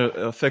 Yeah, isn't it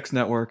a fixed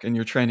network and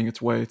you're training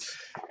its weights?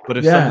 But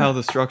if yeah, somehow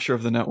the structure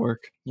of the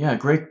network, yeah.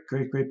 Great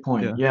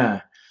point. yeah,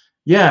 Yeah.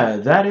 Yeah,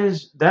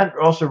 that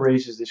also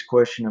raises this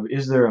question of,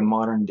 is there a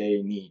modern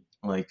day need?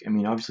 Like, I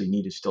mean, obviously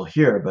need is still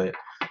here, but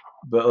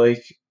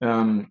like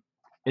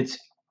it's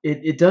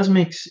it does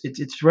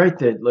it's right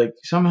that like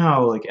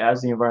somehow like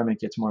as the environment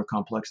gets more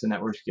complex, the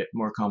networks get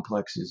more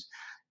complex is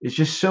it's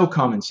just so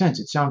common sense.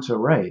 It sounds so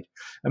right.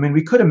 I mean,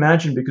 we could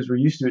imagine, because we're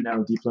used to it now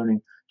with deep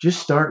learning,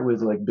 just start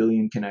with like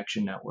billion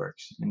connection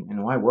networks,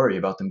 and why worry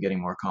about them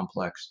getting more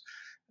complex?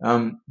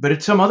 But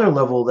at some other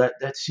level,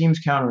 that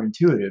seems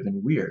counterintuitive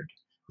and weird,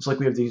 It's like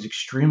we have these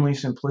extremely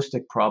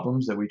simplistic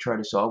problems that we try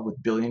to solve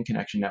with billion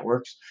connection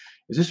networks.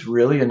 Is this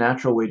really a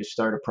natural way to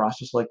start a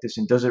process like this?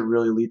 And does it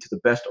really lead to the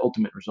best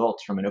ultimate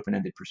results from an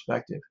open-ended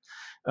perspective?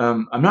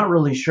 I'm not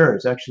really sure.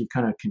 It's actually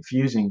kind of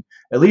confusing.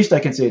 At least I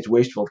can say it's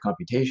wasteful of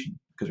computation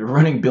because we're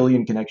running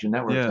billion connection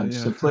networks Yeah, on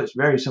yeah.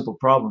 very simple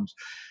problems.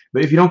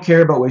 But if you don't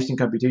care about wasting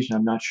computation,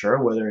 I'm not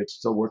sure whether it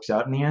still works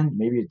out in the end.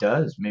 Maybe it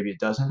does, maybe it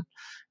doesn't.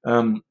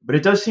 But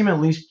it does seem at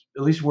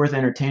least worth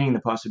entertaining the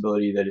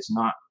possibility that it's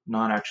not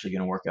actually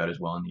going to work out as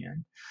well in the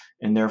end.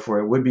 And therefore,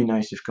 it would be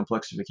nice if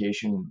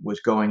complexification was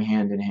going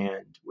hand in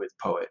hand with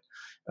Poet,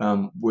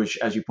 which,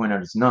 as you point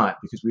out, it's not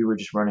because we were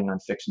just running on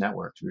fixed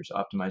networks. We were just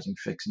optimizing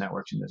fixed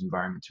networks in those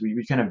environments.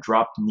 We kind of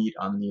dropped neat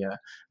on the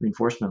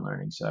reinforcement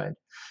learning side.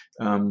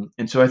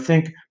 And so I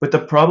think, but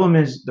the problem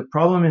is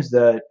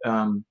that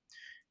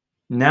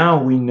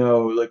now we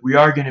know, like, we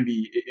are going to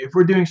be, if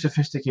we're doing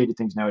sophisticated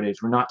things nowadays,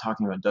 we're not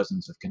talking about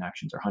dozens of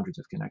connections or hundreds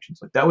of connections.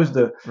 Like, that was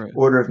the Right.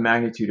 order of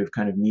magnitude of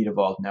kind of neat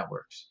evolved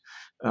networks.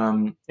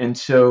 And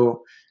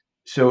so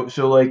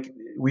like,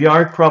 we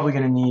are probably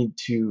going to need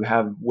to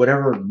have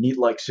whatever neat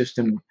like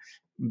system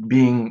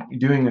doing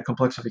a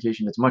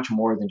complexification that's much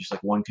more than just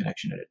like one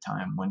connection at a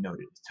time, one node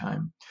at a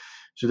time.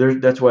 So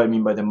that's what I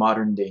mean by the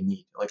modern day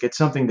NEAT. Like, it's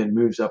something that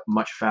moves up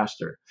much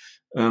faster.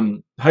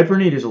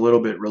 HyperNeat is a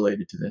little bit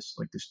related to this.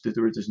 Like,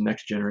 there was this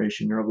next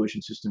generation neural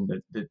evolution system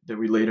that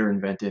we later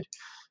invented,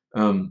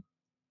 um,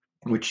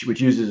 which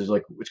uses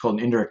like what's called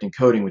an indirect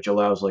encoding, which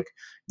allows like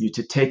you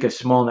to take a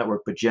small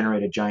network but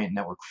generate a giant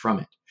network from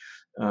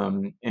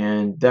it.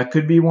 And that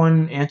could be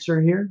one answer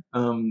here.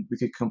 We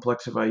could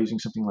complexify using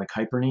something like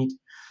HyperNeat,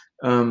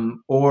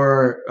 um,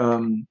 or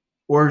um,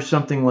 or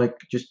something like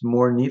just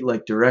more neat,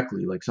 like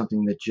directly, like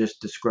something that just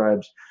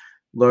describes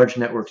large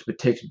networks but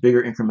takes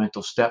bigger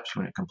incremental steps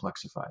when it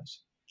complexifies.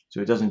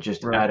 So it doesn't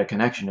just Right. add a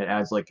connection; it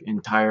adds like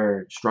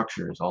entire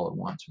structures all at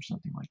once, or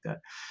something like that.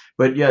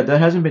 But yeah,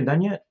 that hasn't been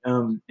done yet,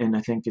 and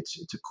I think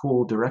it's a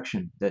cool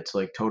direction that's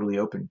like totally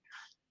open.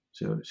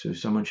 So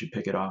someone should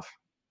pick it off.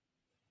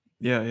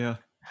 Yeah, yeah.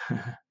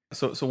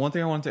 So one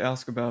thing I wanted to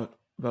ask about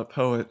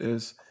Poet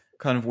is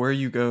kind of where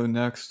you go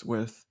next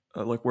with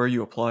like where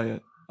you apply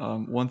it.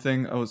 One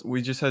thing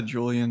we just had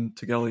Julian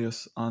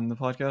Tegelius on the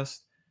podcast,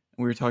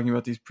 and we were talking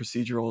about these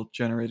procedural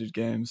generated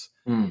games.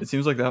 Mm, It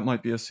seems like that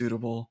might be a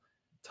suitable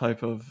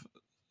type of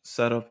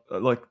setup,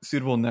 like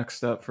suitable next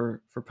step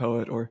for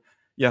Poet. Or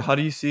yeah, how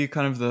do you see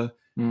kind of the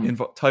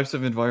mm. types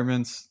of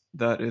environments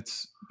that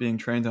it's being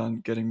trained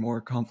on getting more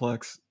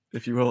complex,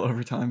 if you will,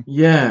 over time?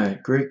 Yeah,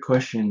 great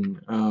question.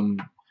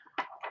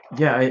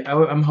 Yeah,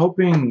 I'm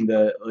hoping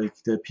that like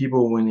the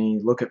people when they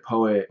look at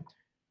Poet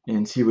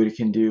and see what it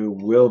can do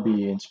will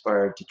be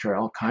inspired to try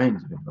all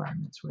kinds of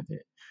environments with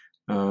it.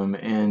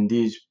 And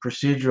these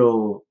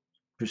procedural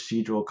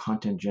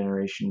content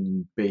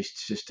generation based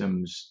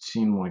systems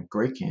seem like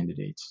great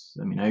candidates.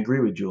 I mean, I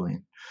agree with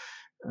Julian.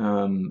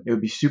 It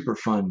would be super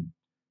fun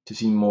to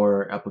see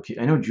more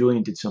application. I know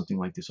Julian did something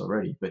like this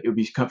already, but it would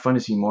be fun to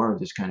see more of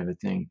this kind of a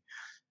thing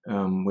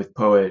with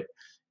Poet,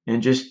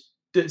 and just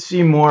to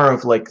see more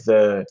of like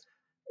the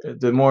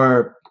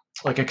more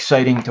like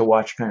exciting to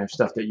watch kind of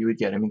stuff that you would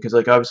get. I mean, because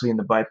like obviously in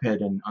the biped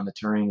and on the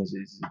terrain is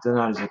it's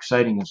not as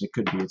exciting as it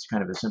could be. It's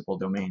kind of a simple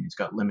domain. It's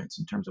got limits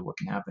in terms of what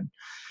can happen.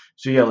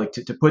 So yeah, like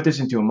to put this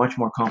into a much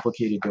more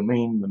complicated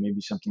domain,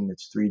 maybe something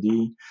that's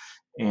 3D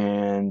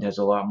and has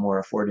a lot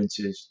more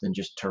affordances than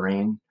just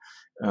terrain,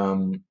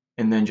 and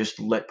then just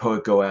let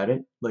Poet go at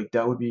it. Like,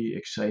 that would be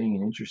exciting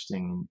and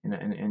interesting.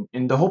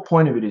 And the whole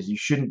point of it is you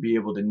shouldn't be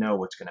able to know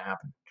what's going to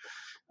happen.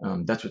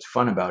 That's what's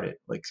fun about it.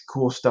 Like,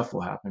 cool stuff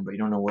will happen, but you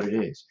don't know what it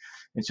is.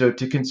 And so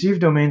to conceive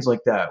domains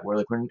like that, where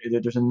like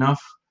there's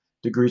enough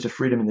degrees of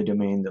freedom in the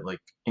domain that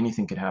like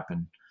anything could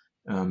happen,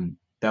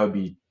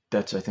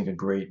 that's I think a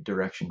great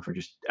direction for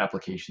just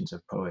applications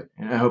of Poet.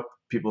 And I hope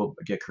people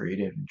get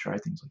creative and try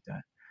things like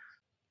that.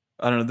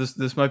 I don't know.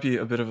 This might be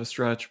a bit of a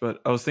stretch, but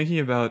I was thinking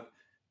about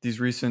these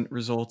recent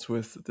results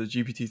with the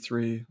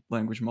GPT-3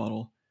 language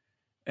model,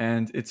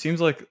 and it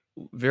seems like,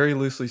 very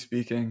loosely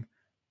speaking,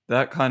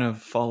 that kind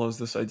of follows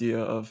this idea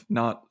of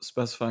not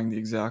specifying the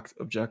exact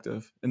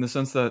objective, in the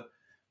sense that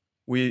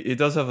it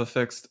does have a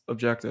fixed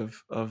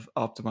objective of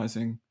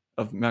maximizing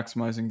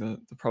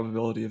the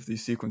probability of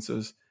these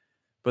sequences,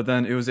 but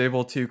then it was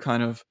able to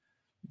kind of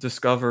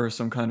discover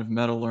some kind of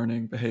meta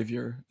learning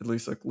behavior, at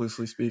least like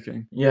loosely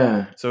speaking.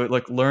 Yeah, So it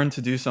like learned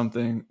to do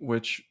something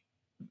which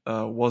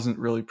wasn't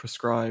really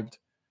prescribed,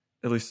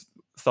 at least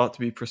thought to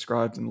be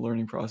prescribed in the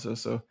learning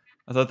process. So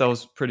I thought that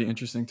was pretty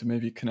interesting to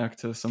maybe connect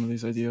to some of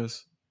these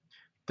ideas.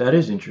 that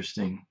is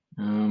interesting.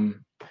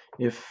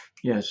 If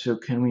yeah, so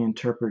can we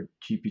interpret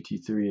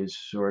GPT-3 as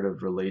sort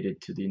of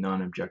related to the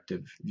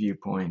non-objective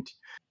viewpoint?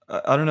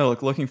 I don't know.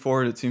 Like looking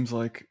forward, it seems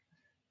like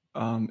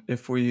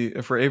if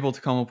we're able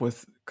to come up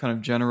with kind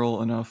of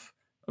general enough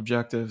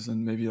objectives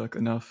and maybe like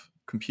enough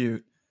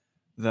compute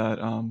that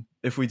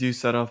if we do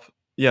set up,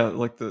 yeah,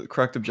 like the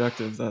correct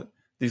objective, that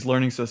these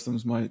learning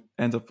systems might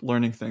end up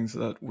learning things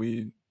that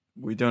we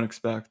don't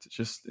expect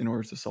just in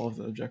order to solve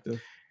the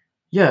objective.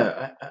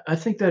 Yeah, I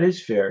think that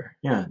is fair.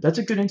 Yeah, that's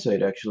a good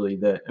insight actually.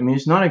 That I mean,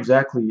 it's not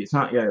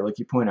yeah, like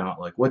you point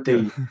out, like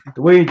Yeah.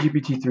 the way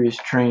GPT-3 is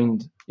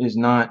trained is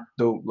not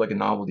like a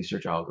novelty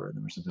search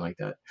algorithm or something like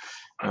that,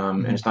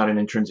 and Hmm. it's not an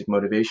intrinsic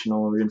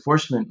motivational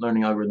reinforcement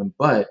learning algorithm,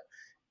 but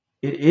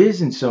it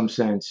is in some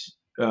sense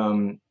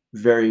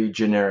very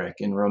generic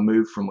and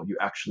removed from what you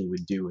actually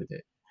would do with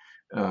it.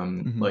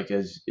 Hmm. Like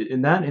as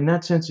in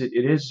that sense, it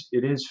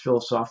is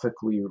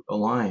philosophically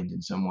aligned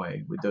in some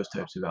way with those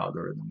types of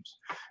algorithms.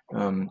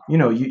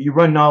 You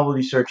run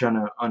novelty search on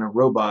a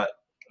robot,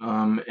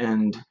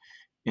 and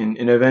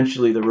and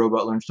eventually the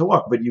robot learns to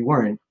walk, but you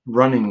weren't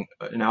running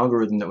an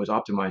algorithm that was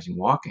optimizing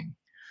walking.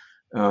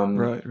 Right,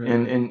 right, right.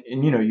 And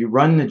you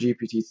run the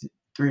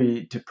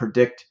GPT-3 to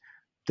predict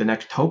the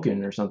next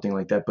token or something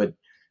like that, but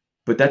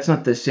that's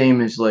not the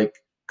same as like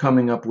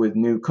coming up with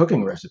new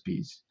cooking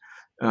recipes.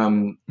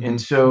 And Hmm.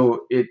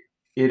 so it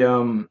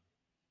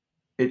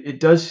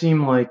does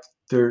seem like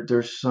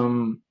there's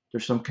some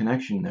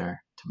connection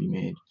there to be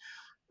made.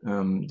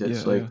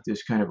 That's Yeah, like yeah.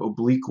 this kind of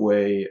oblique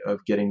way of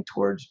getting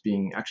towards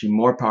being actually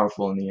more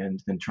powerful in the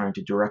end than trying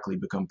to directly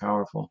become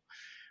powerful.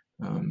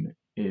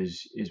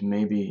 Is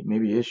maybe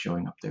is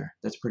showing up there.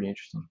 That's pretty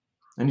interesting.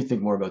 I need to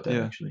think more about that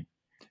Yeah. actually.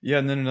 Yeah,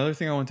 and then another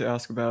thing I want to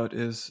ask about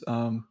is,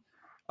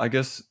 I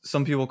guess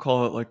some people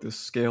call it like the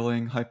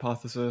scaling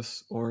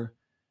hypothesis, or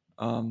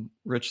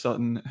Rich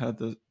Sutton had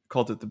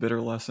called it the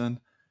bitter lesson.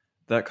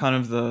 That kind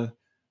of the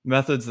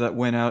methods that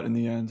win out in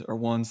the end are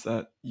ones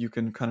that you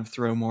can kind of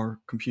throw more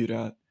compute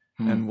at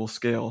Hmm. and will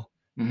scale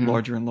Mm-hmm.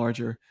 larger and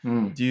larger.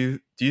 Hmm. Do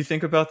you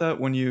think about that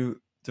when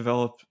you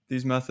develop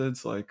these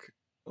methods, like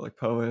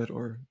Poet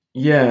or?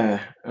 Yeah,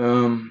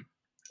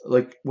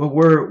 like what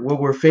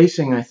we're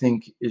facing, I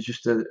think, is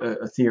just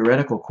a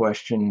theoretical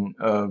question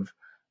of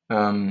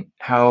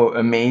how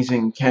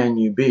amazing can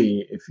you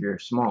be if you're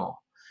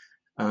small,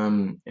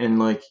 and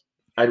like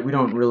we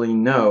don't really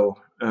know,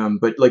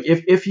 but like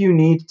if you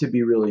need to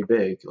be really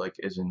big, like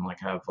as in like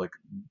have like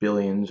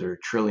billions or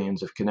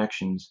trillions of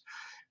connections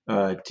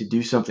to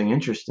do something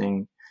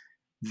interesting,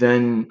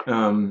 then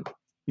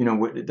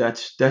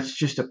that's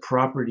just a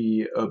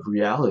property of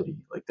reality.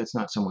 Like that's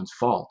not someone's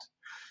fault.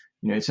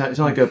 It's not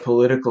like a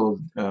political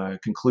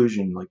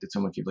conclusion like that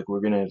someone keep like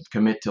we're going to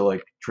commit to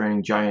like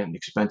training giant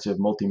expensive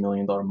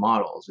multi-million-dollar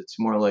models. It's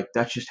more like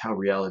that's just how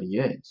reality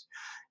is.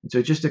 And so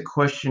it's just a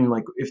question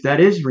like if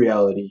that is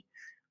reality,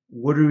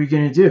 what are we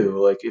going to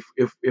do? Like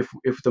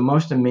if the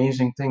most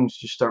amazing things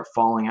just start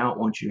falling out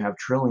once you have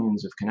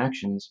trillions of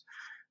connections,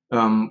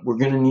 we're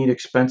going to need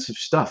expensive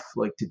stuff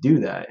like to do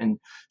that. And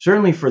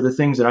certainly for the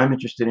things that I'm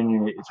interested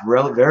in, it's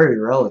very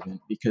relevant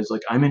because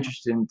like I'm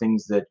interested in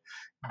things that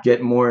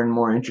get more and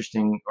more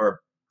interesting, or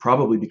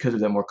probably because of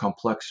that more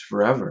complex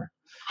forever.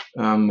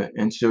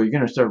 And so you're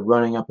going to start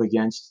running up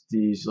against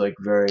these like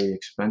very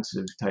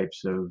expensive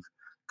types of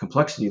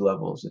complexity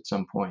levels at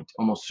some point,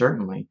 almost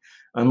certainly,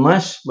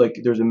 unless like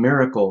there's a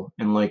miracle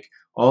and like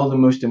all the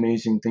most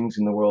amazing things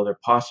in the world are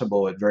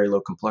possible at very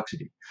low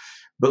complexity.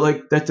 But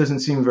like that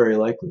doesn't seem very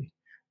likely.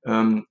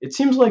 It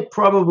seems like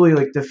probably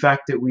like the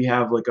fact that we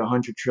have like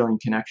 100 trillion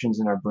connections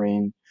in our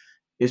brain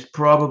is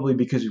probably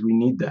because we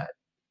need that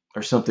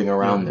or something Yeah,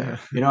 around yeah.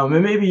 there.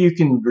 Maybe you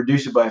can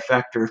reduce it by a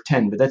factor of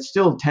 10, but that's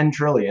still 10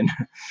 trillion.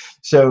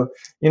 So,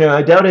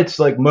 I doubt it's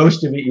like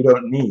most of it you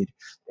don't need.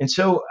 And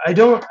so I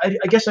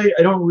guess I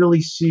don't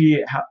really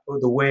see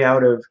the way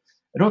out of,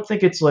 I don't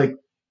think it's like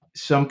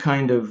some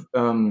kind of,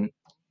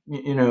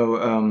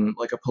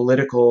 like a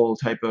political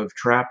type of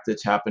trap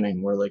that's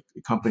happening where like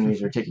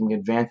companies are taking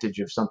advantage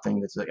of something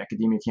that's like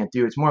academia can't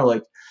do. It's more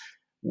like,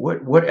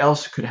 what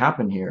else could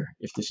happen here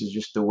if this is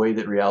just the way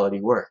that reality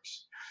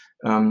works?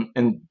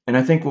 And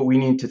I think what we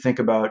need to think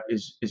about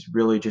is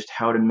really just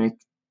how to make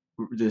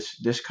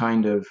this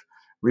kind of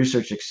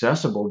research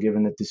accessible,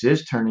 given that this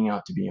is turning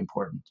out to be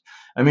important.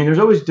 I mean, there's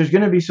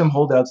going to be some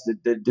holdouts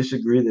that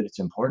disagree that it's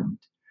important,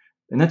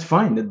 and that's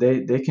fine. That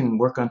they can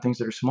work on things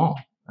that are small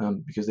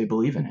because they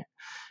believe in it.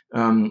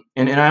 And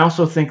I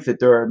also think that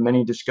there are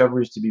many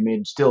discoveries to be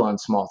made still on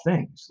small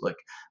things. Like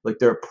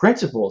there are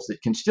principles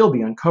that can still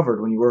be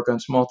uncovered when you work on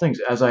small things,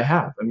 as I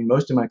have. I mean,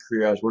 most of my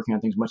career I was working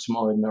on things much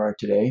smaller than there are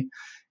today,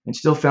 and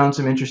still found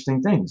some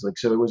interesting things. Like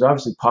so, it was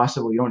obviously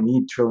possible. You don't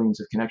need trillions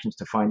of connections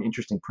to find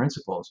interesting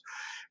principles,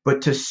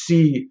 but to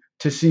see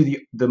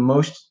the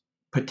most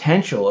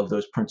potential of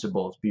those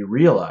principles be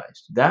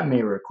realized, that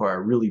may require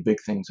really big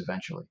things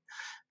eventually.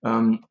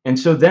 And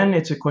so then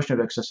it's a question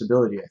of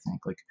accessibility, I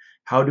think. Like,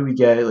 how do we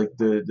get like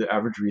the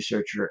average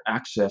researcher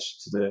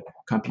access to the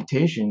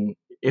computation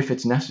if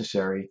it's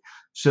necessary,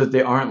 so that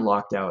they aren't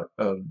locked out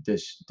of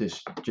this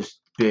just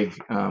big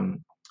um,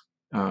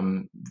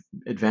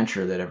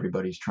 adventure that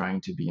everybody's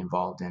trying to be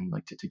involved in,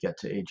 like to get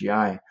to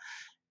AGI.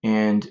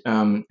 And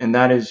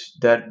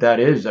that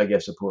is, I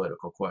guess, a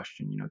political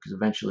question, because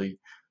eventually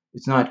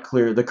it's not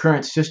clear. The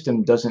current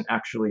system doesn't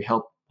actually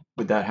help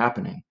with that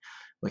happening.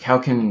 Like, how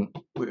can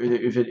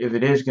if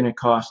it is going to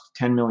cost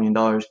 $10 million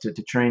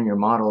to train your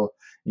model,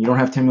 and you don't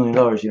have $10 million,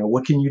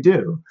 what can you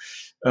do?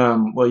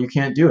 Well, you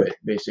can't do it.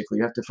 Basically,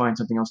 you have to find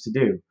something else to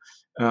do.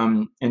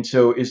 And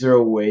so, is there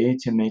a way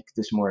to make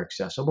this more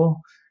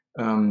accessible?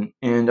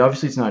 And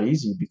obviously, it's not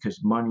easy because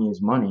money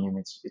is money, and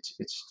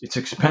it's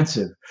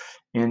expensive.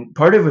 And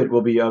part of it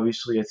will be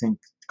obviously, I think,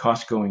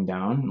 cost going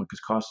down, because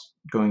cost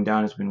going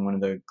down has been one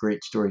of the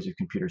great stories of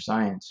computer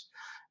science.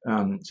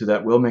 So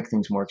that will make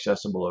things more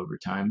accessible over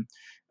time.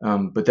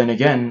 But then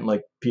again,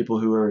 like people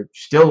who are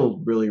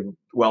still really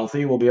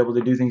wealthy will be able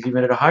to do things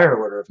even at a higher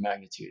order of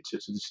magnitude. So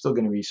there's still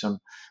going to be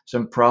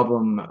some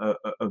problem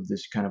of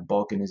this kind of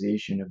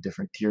balkanization of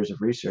different tiers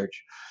of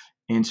research.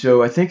 And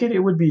so I think it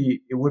would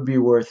be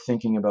worth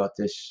thinking about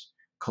this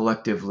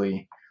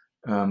collectively.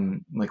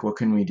 Like what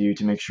can we do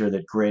to make sure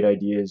that great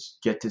ideas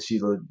get to see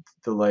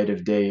the light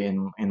of day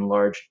in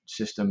large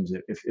systems,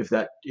 if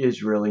that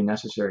is really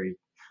necessary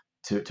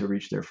to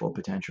reach their full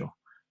potential.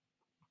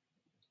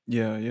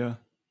 Yeah, yeah.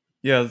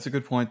 Yeah, that's a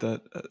good point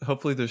that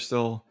hopefully there's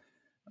still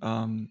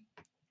um,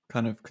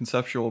 kind of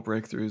conceptual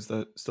breakthroughs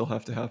that still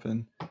have to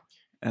happen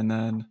and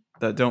then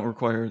that don't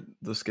require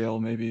the scale,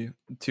 maybe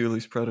to at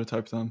least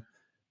prototype them.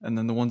 And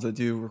then the ones that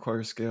do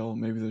require scale,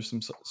 maybe there's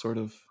some sort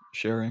of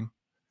sharing.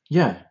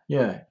 Yeah,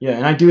 yeah, yeah.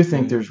 And I do Yeah,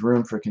 think yeah. there's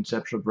room for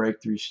conceptual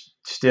breakthroughs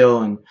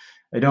still. And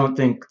I don't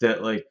think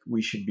that like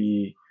we should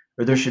be,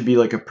 or there should be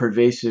like a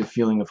pervasive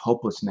feeling of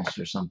hopelessness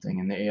or something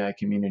in the AI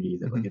community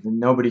that like Hmm. if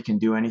nobody can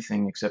do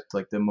anything except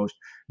like the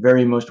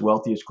very most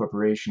wealthiest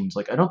corporations.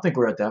 Like I don't think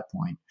we're at that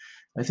point.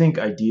 I think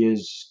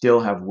ideas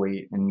still have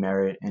weight and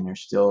merit, and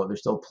there's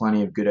still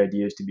plenty of good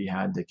ideas to be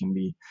had that can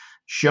be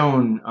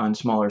shown on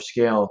smaller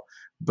scale.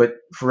 But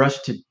for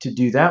us to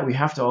do that, we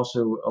have to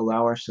also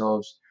allow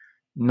ourselves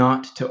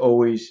not to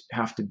always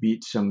have to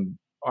beat some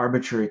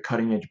arbitrary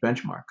cutting edge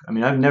benchmark. I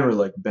mean, I've never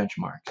liked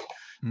benchmarks.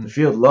 The Mm.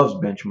 field loves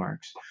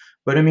benchmarks.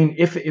 But I mean,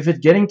 if it's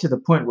getting to the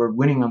point where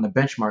winning on the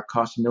benchmark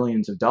costs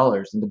millions of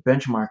dollars, then the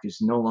benchmark is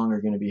no longer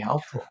going to be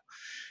helpful.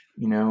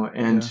 And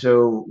Yeah.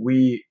 so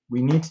we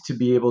need to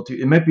be able to.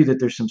 It might be that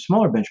there's some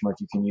smaller benchmark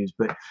you can use,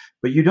 but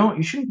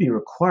you shouldn't be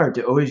required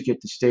to always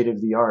get the state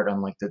of the art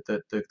on like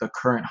the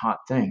current hot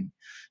thing.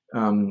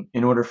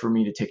 In order for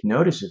me to take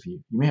notice of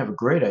you, you may have a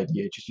great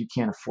idea, just you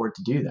can't afford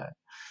to do that.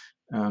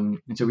 And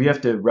so we Mhm.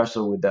 have to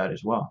wrestle with that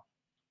as well.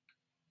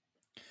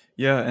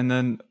 Yeah, and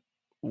then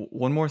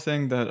one more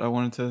thing that I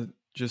wanted to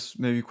just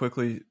maybe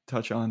quickly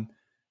touch on,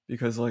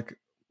 because like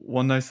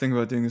one nice thing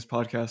about doing this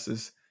podcast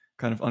is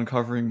kind of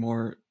uncovering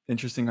more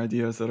interesting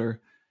ideas that are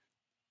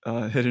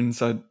hidden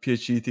inside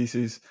PhD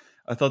theses.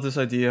 I thought this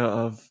idea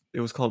of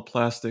it was called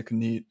plastic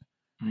neat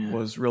Yeah.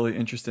 was really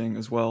interesting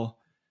as well,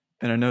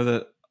 and I know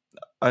that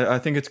I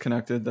think it's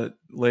connected that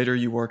later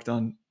you worked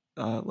on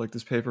like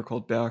this paper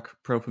called back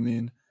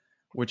propamine,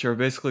 which are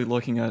basically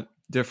looking at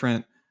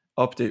different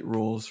update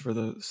rules for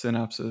the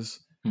synapses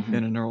in Hmm.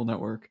 a neural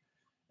network.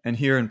 And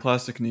here in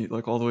Plastic Neat,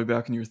 like all the way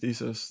back in your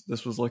thesis,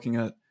 this was looking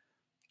at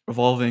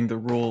evolving the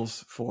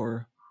rules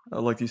for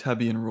like these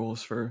Hebbian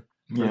rules for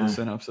the Yeah.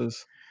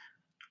 synapses.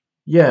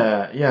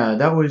 Yeah,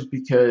 that was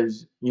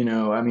because,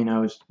 I mean, I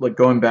was like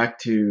going back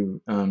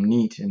to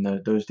NEAT in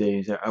those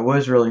days. I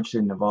was really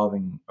interested in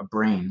evolving a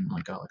brain,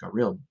 like a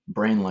real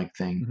brain-like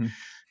thing.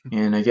 Hmm.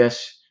 And I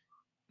guess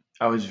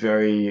I was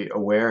very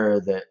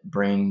aware that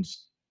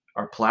brains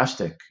are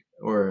plastic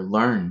or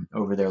learn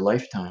over their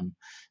lifetime.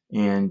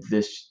 And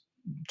this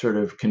sort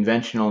of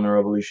conventional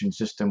neuroevolution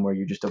system where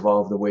you just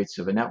evolve the weights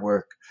of a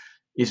network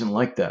isn't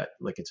like that.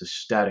 Like it's a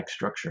static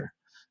structure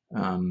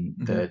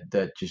Hmm.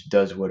 that just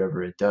does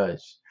whatever it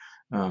does.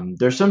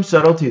 There's some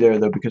subtlety there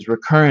though, because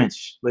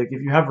recurrence, like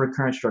if you have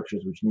recurrent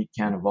structures which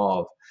can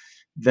evolve,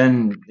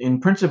 then in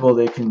principle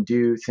they can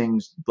do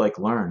things like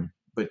learn,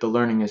 but the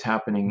learning is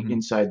happening Hmm.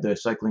 inside the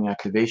cycling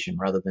activation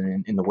rather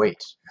than in the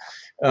weights.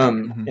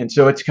 Hmm. And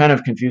so it's kind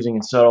of confusing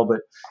and subtle,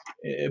 but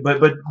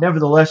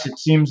nevertheless, it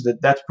seems that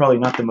that's probably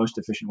not the most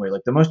efficient way.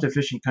 Like the most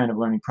efficient kind of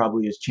learning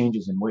probably is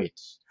changes in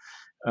weights.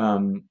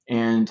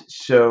 And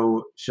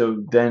so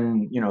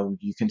then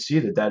you can see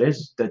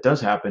that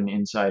does happen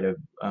inside of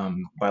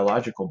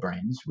biological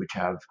brains, which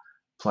have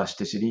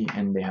plasticity,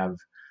 and they have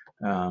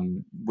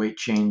weight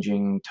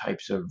changing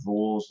types of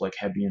rules like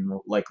Hebbian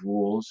like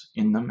rules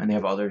in them, and they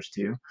have others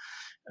too.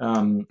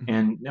 Hmm.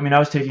 And I mean, I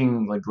was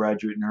taking like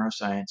graduate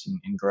neuroscience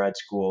in grad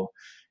school,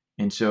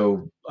 and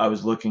so I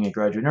was looking at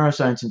graduate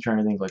neuroscience and trying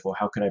to think like, well,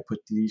 how could I put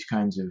these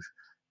kinds of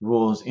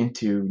rules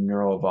into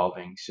neural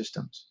evolving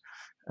systems?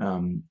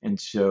 And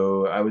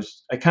so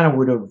I kind of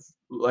would have,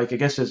 like, I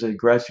guess as a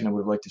grad student, I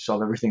would have liked to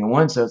solve everything at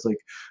once. So I was like,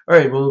 all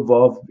right, we'll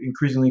evolve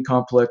increasingly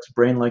complex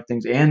brain-like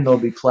things, and they'll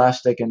be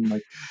plastic, and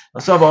like,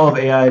 I'll solve all of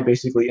AI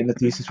basically in the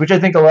thesis, which I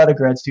think a lot of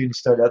grad students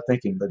start out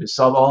thinking, but just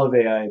solve all of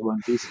AI in one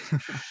thesis.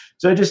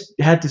 So I just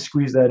had to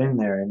squeeze that in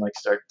there and like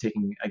start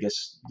taking, I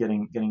guess,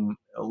 getting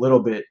a little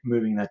bit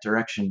moving in that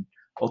direction.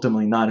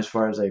 Ultimately, not as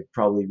far as I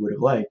probably would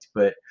have liked,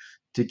 but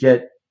to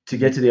get to Hmm.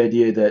 get to the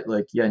idea that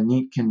like, yeah,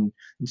 NEAT can,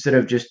 instead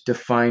of just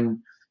define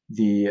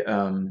the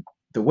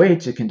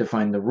weights, it can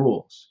define the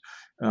rules,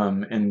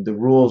 and the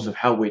rules Hmm. of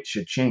how weights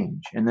should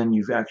change, and then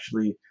you've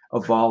actually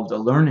evolved a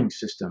learning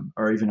system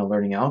or even a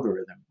learning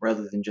algorithm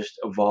rather than just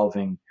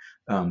evolving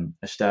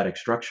a static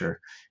structure.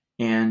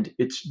 And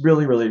it's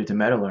really related to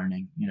meta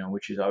learning,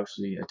 which is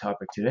obviously a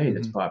topic today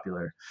that's Hmm.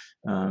 popular.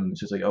 So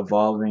it's like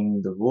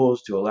evolving the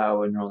rules to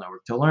allow a neural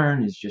network to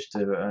learn is just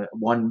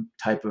one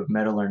type of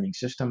meta learning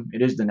system.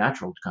 It is the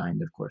natural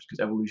kind, of course,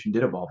 because evolution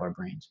did evolve our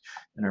brains,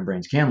 and our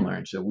brains can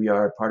learn. So we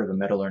are part of a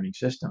meta learning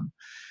system.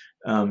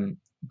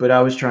 But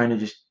I was trying to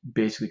just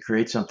basically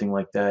create something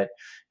like that.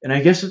 And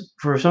I guess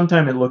for some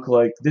time it looked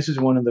like this is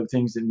one of the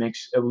things that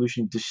makes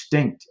evolution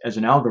distinct as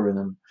an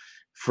algorithm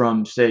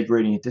from, say,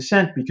 gradient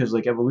descent, because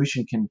like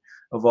evolution can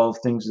evolve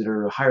things that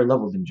are higher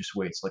level than just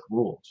weights, like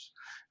rules.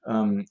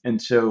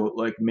 And so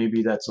like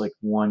maybe that's like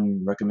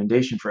one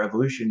recommendation for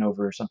evolution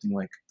over something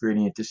like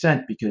gradient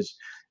descent, because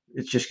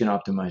it's just going to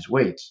optimize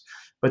weights.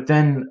 But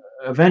then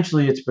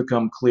eventually it's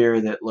become clear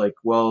that like,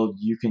 well,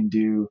 you can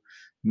do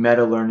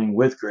meta learning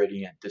with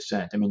gradient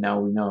descent. I mean, now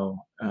we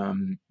know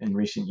in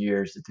recent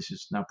years that this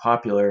is now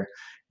popular,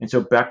 and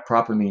so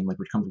backpropamine, like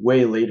which comes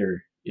way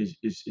later, is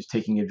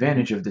taking Hmm.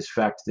 advantage of this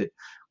fact that,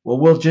 well,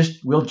 we'll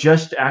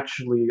just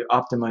actually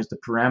optimize the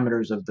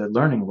parameters of the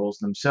learning rules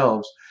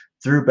themselves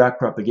through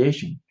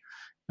backpropagation.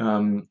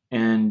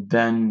 And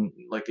then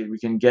like we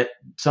can get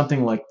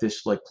something like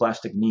this, like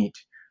plastic neat,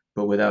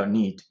 but without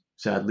neat,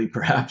 sadly,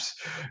 perhaps.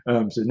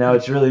 So now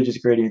it's really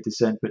just gradient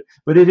descent,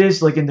 but it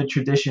is like in the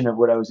tradition of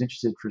what I was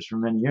interested for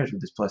many years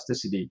with this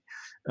plasticity,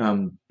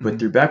 but Hmm.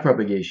 through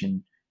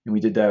backpropagation. And we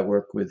did that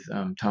work with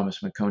Thomas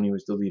McConey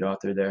was the lead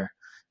author there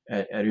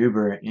at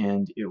Uber,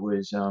 and it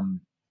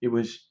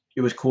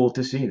was cool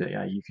to see that,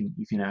 yeah, you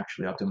can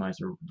actually optimize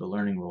the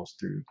learning rules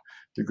through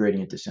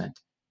gradient descent.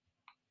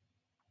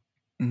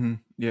 Hmm.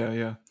 Yeah,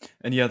 yeah,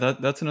 and yeah,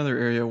 that's another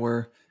area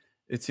where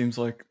it seems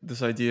like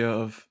this idea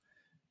of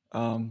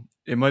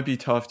it might be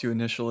tough to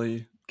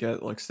initially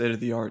get like state of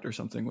the art or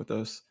something with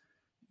this,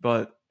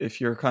 but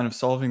if you're kind of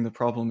solving the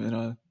problem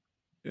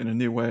in a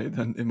new way,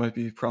 then it might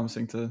be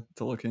promising to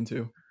look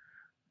into.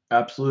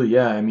 Absolutely,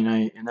 yeah. I mean,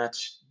 and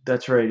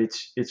that's right.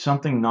 It's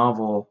something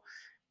novel,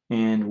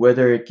 and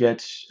whether it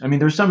gets, I mean,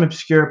 there's some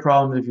obscure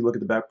problems if you look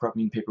at the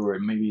backpropping paper where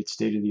maybe it's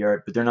state of the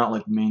art, but they're not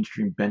like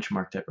mainstream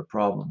benchmark type of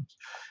problems.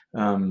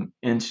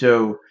 And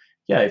so,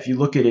 yeah, if you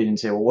look at it and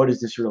say, well, what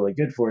is this really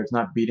good for? It's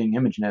not beating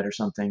ImageNet or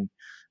something,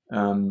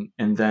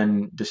 and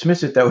then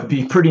dismiss it. That would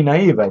be pretty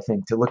naive, I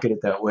think, to look at it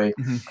that way.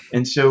 Hmm.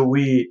 And so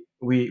we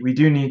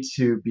do need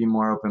to be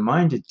more open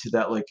minded to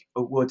that. Like,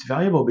 oh, well, it's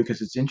valuable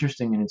because it's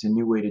interesting and it's a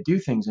new way to do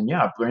things. And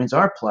yeah, brains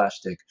are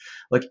plastic.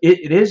 Like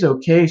it is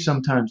okay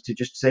sometimes to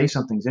just say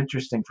something's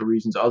interesting for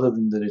reasons other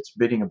than that it's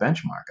beating a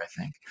benchmark. I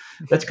think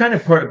that's kind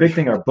of a big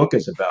thing our book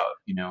is about.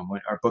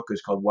 When our book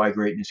is called "Why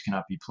Greatness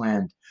Cannot Be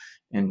Planned,"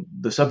 and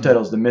the Hmm.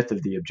 subtitle is "The Myth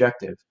of the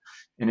Objective,"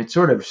 and it's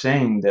sort of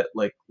saying that,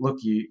 like, look,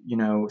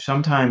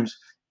 sometimes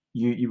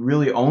you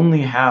really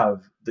only have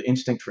the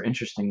instinct for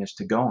interestingness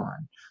to go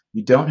on.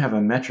 You don't have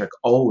a metric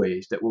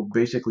always that will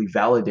basically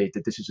validate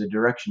that this is a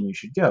direction you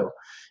should go.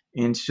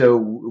 And so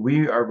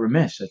we are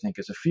remiss, I think,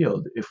 as a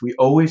field, if we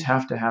always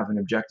have to have an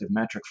objective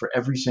metric for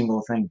every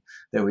single thing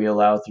that we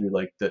allow through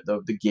like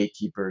the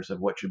gatekeepers of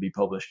what should be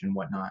published and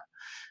whatnot.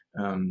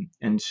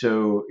 And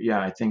so,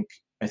 yeah, I think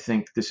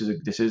this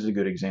is a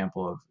good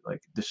example of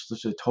like this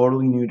is a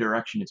totally new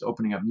direction. It's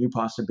opening up new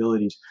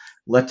possibilities.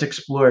 Let's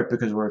explore it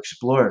because we're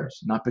explorers,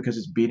 not because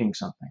it's beating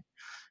something,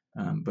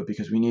 but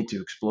because we need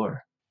to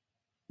explore.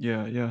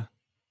 Yeah, yeah,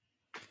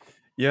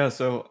 yeah.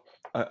 So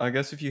I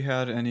guess if you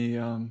had any,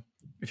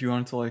 if you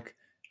wanted to like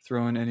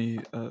throw in any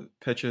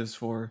pitches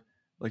for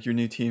like your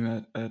new team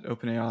at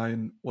OpenAI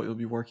and what you'll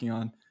be working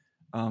on,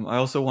 I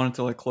also wanted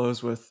to like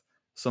close with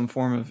some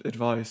form of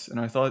advice. And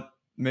I thought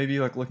maybe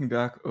like looking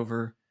back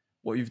over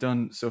what you've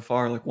done so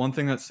far, like one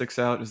thing that sticks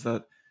out is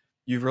that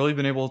you've really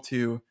been able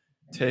to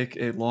take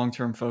a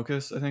long-term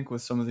focus, I think,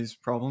 with some of these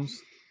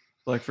problems.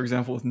 Like for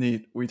example, with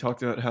Neat, we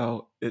talked about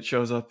how it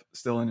shows up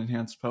still in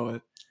Enhanced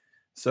Poet.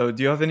 So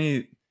do you have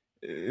any,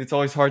 it's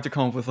always hard to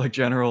come up with like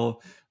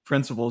general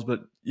principles,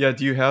 but yeah,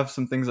 do you have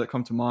some things that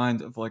come to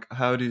mind of like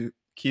how to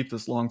keep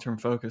this long-term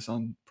focus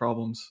on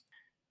problems?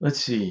 Let's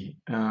see.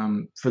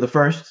 For the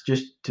first,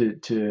 just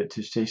to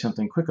say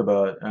something quick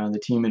about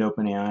the team at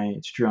OpenAI.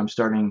 It's true. I'm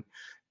starting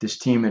this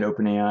team at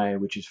OpenAI,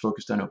 which is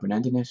focused on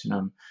open-endedness, and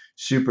I'm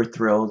super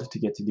thrilled to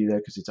get to do that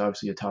because it's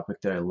obviously a topic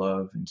that I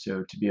love. And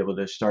so to be able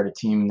to start a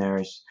team there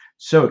is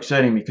so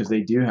exciting because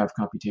they do have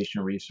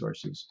computational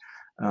resources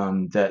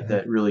that Mhm.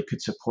 that really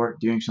could support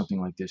doing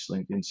something like this,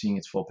 like, and seeing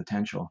its full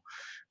potential.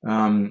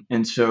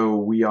 And so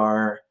we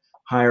are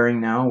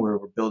hiring now. We're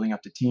building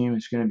up the team.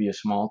 It's going to be a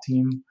small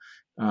team,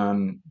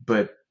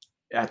 but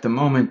at the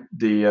moment,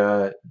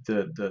 the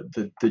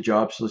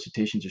job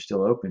solicitations are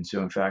still open.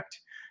 So in fact,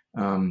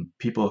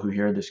 people who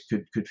hear this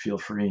could feel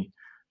free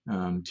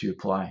to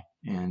apply,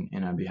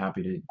 and I'd be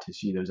happy to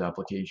see those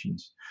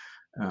applications.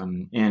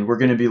 And we're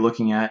going to be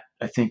looking at,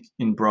 I think,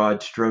 in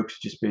broad strokes,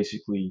 just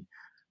basically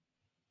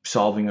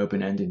solving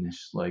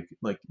open-endedness, like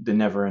the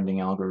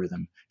never-ending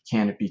algorithm.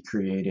 Can it be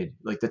created?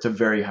 Like that's a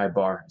very high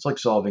bar. It's like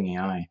solving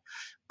AI.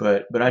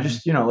 But I Mhm.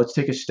 just, let's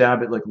take a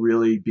stab at like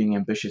really being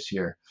ambitious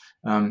here.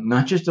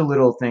 Not just a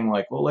little thing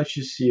like, well, let's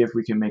just see if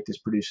we can make this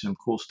produce some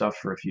cool stuff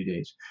for a few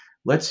days.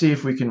 let's see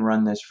if we can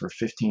run this for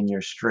 15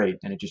 years straight,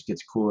 and it just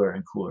gets cooler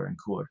and cooler and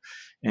cooler.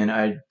 And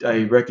I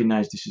Mm.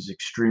 recognize this is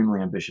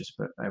extremely ambitious,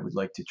 but I would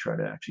like to try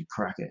to actually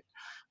crack it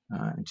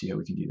and see how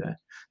we can do that.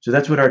 So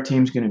that's what our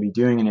team's going to be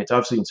doing, and it's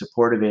obviously in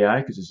support of AI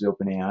because it's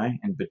open AI,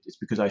 but it's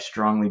because I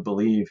strongly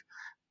believe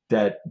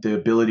that the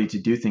ability to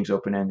do things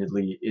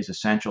open-endedly is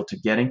essential to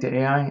getting to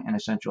AI and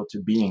essential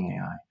to being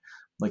AI.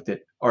 Like that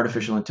Mm.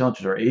 artificial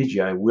intelligence or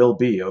AGI will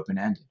be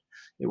open-ended.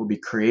 It will be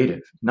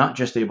creative, not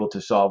just able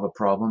to solve a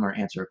problem or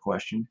answer a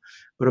question,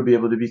 but it'll be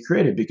able to be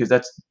creative because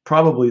that's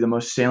probably the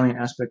most salient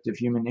aspect of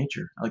human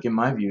nature. Like in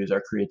my view, is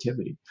our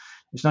creativity.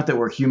 It's not that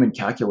we're human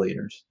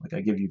calculators. Like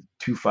I give you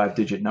two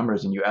 5-digit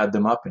numbers and you add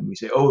them up and we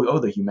say, oh,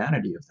 the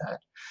humanity of that.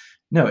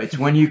 No, it's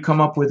when you come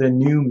up with a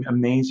new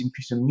amazing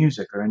piece of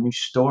music or a new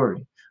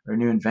story or a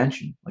new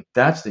invention. Like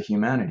that's the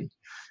humanity.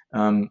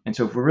 And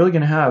so if we're really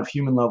going to have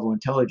human level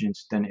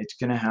intelligence, then it's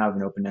going to have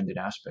an open-ended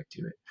aspect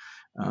to it.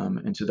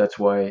 And so that's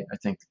why I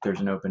think that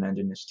there's an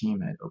open-endedness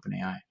team at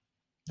OpenAI.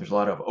 There's a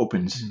lot of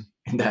opens Mm.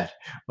 in that,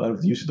 a lot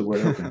of use of the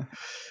word open.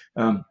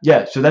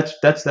 Yeah, so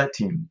that's that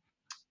team.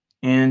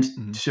 And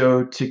Mm.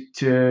 so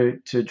to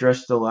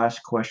address the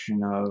last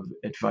question of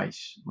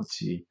advice, let's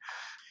see.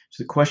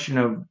 So the question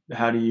of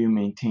how do you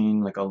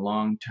maintain like a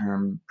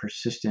long-term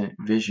persistent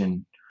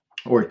vision,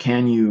 or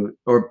can you,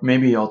 or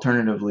maybe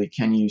alternatively,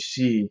 can you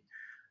see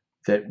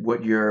that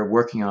what you're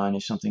working on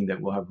is something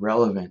that will have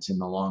relevance in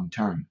the long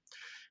term?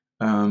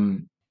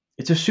 Um,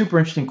 it's a super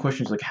interesting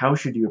question. It's like, how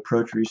should you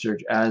approach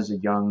research as a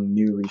young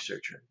new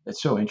researcher?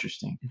 That's so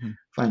interesting.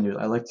 Mhm.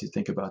 I like to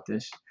think about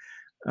this,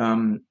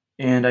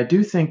 and I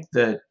do think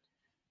that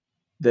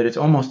it's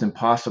almost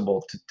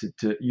impossible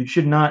to you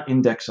should not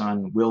index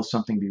on will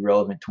something be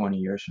relevant 20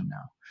 years from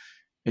now.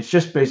 It's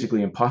just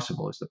basically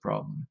impossible is the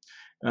problem.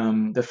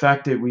 The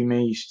fact that we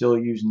may still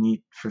use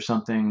NEAT for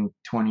something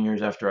 20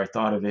 years after I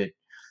thought of it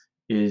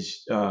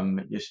is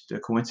just a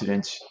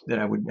coincidence that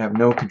I would have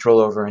no control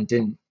over and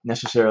didn't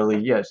necessarily,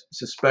 yes,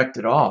 suspect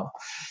at all.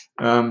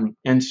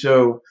 And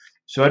so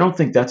I don't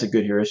think that's a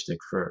good heuristic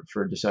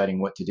for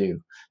deciding what to do.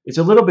 It's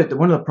a little bit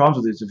one of the problems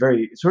with it is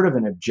it's sort of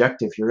an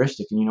objective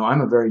heuristic, and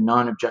I'm a very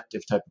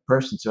non-objective type of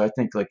person. So I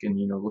think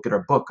and look at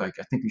our book. Like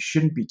I think we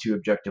shouldn't be too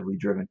objectively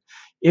driven.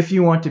 If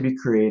you want to be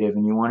creative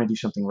and you want to do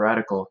something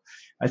radical,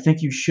 I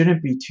think you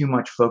shouldn't be too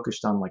much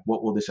focused on like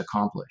what will this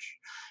accomplish.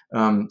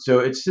 So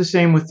it's the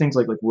same with things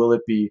like will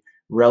it be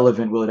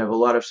relevant? Will it have a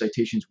lot of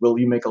citations? Will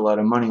you make a lot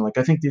of money? Like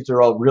I think these are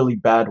all really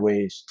bad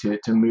ways to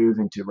move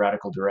into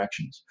radical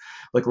directions.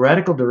 Like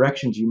radical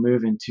directions you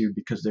move into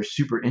because they're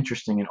super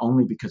interesting and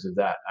only because of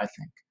that, I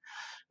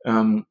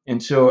think.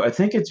 And so I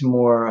think it's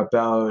more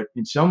about,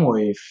 in some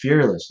way,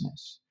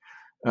 fearlessness,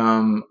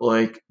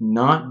 like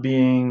not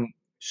being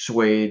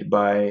swayed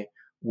by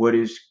what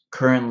is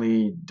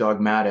currently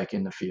dogmatic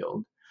in the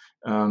field,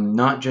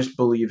 not just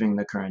believing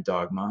the current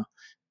dogma,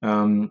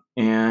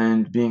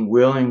 and being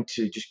willing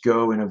to just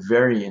go in a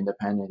very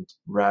independent,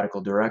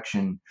 radical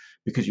direction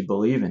because you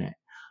believe in it.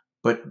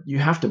 But you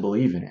have to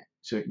believe in it.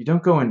 So you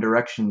don't go in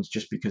directions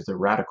just because they're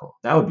radical.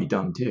 That would be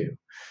dumb too.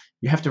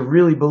 You have to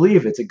really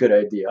believe it's a good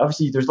idea.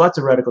 Obviously, there's lots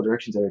of radical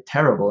directions that are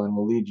terrible and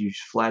will lead you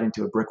flat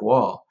into a brick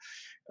wall.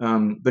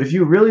 But if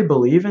you really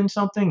believe in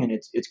something and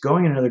it's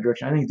going in another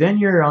direction, I think then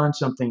you're on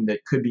something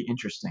that could be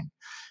interesting.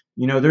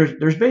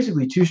 There's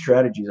basically two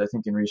strategies I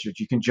think in research.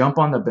 You can jump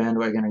on the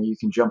bandwagon or you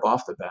can jump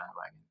off the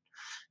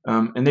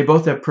bandwagon. And they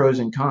both have pros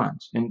and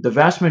cons. And the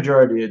vast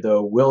majority,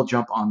 though, will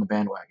jump on the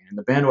bandwagon. And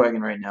the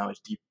bandwagon right now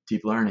is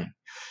deep learning.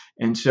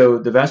 And so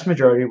the vast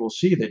majority will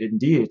see that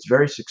indeed it's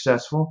very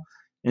successful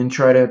and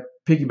try to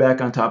piggyback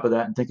on top of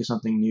that and think of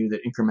something new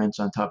that increments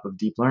on top of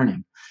deep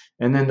learning.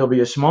 And then there'll be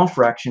a small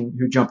fraction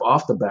who jump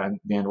off the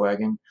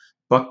bandwagon,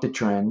 buck the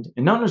trend,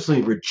 and not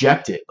necessarily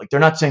reject it. Like they're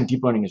not saying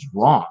deep learning is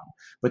wrong,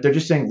 but they're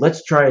just saying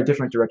let's try a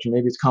different direction.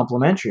 Maybe it's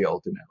complementary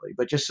ultimately,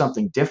 but just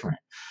something different.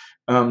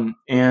 And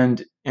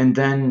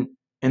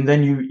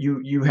then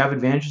you have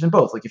advantages in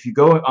both. Like if you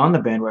go on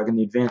the bandwagon,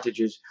 the advantage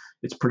is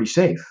it's pretty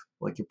safe.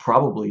 Like you're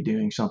probably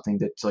doing something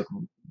that's like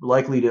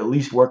likely to at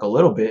least work a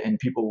little bit, and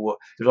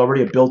there's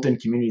already a built-in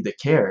community that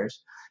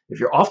cares. If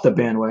you're off the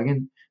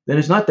bandwagon, then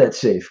it's not that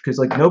safe because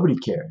like nobody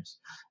cares.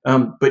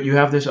 But you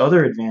have this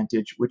other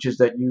advantage, which is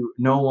that you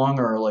no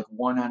longer are like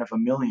one out of a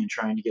million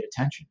trying to get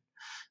attention.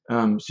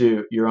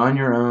 So you're on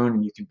your own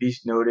and you can be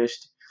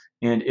noticed.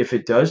 And if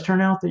it does turn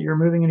out that you're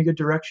moving in a good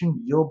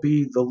direction, you'll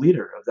be the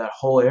leader of that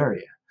whole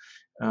area,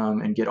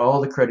 and get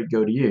all the credit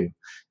go to you.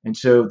 And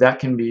so that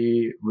can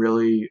be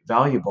really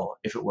valuable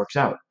if it works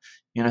out.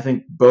 And I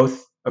think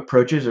both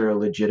approaches are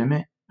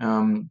legitimate,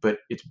 but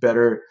it's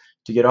better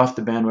to get off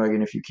the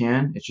bandwagon if you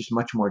can. It's just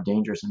much more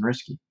dangerous and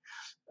risky,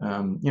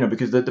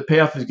 because the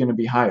payoff is going to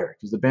be higher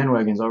because the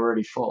bandwagon is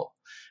already full.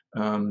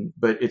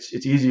 But it's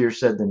easier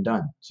said than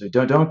done. So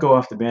don't go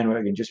off the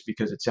bandwagon just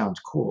because it sounds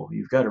cool.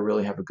 You've got to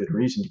really have a good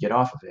reason to get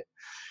off of it.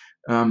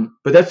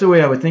 But that's the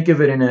way I would think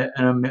of it.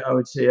 I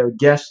would say I would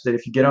guess that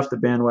if you get off the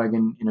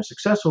bandwagon in a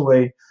successful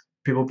way,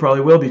 people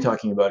probably will be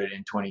talking about it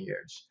in 20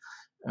 years,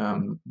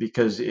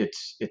 because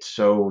it's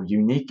so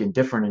unique and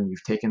different, and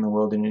you've taken the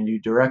world in a new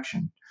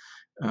direction.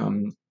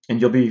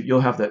 And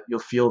you'll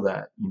feel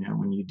that,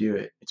 when you do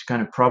it. It's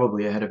kind of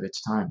probably ahead of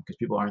its time because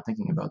people aren't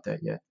thinking about that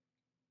yet.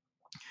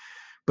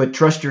 But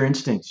trust your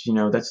instincts.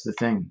 That's the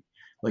thing.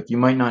 Like, you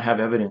might not have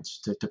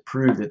evidence to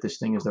prove that this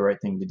thing is the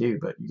right thing to do,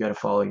 but you got to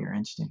follow your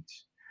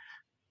instincts.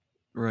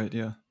 Right.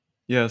 Yeah.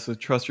 Yeah. So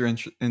trust your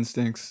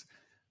instincts,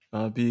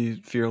 be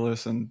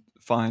fearless, and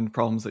find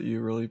problems that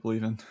you really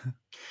believe in.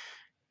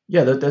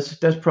 Yeah,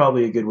 that's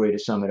probably a good way to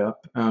sum it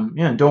up.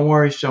 Yeah, don't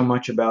worry so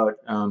much about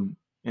an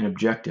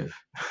objective.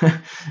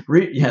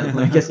 Yeah,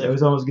 I guess I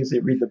was almost gonna say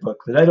read the book,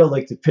 but I don't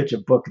like to pitch a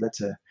book.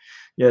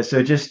 Yeah.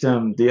 So just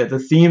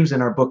the themes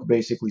in our book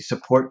basically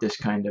support this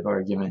kind of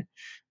argument.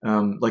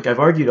 Like, I've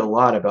argued a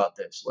lot about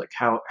this, like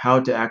how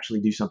to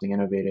actually do something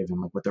innovative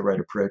and like what the right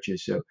approach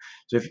is. So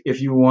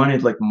if you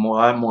wanted like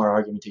more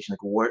argumentation,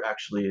 like what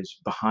actually is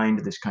behind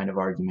this kind of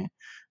argument,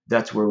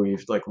 that's where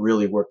we've like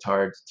really worked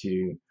hard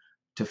to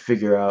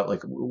figure out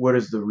like what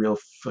is the real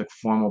like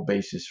formal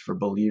basis for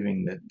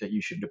believing that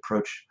you should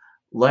approach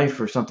life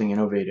or something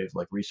innovative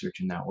like research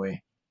in that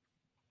way.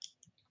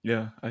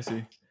 Yeah, I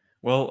see.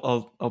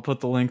 Well, I'll put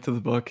the link to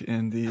the book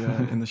in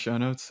the show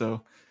notes,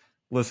 so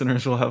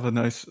listeners will have a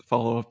nice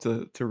follow up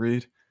to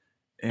read.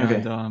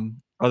 And Okay.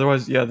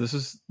 otherwise, yeah, this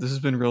has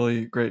been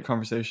really great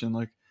conversation.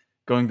 Like,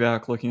 going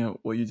back, looking at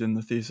what you did in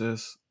the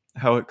thesis,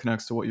 how it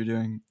connects to what you're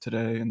doing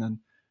today, and then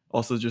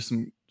also just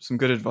some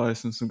good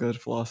advice and some good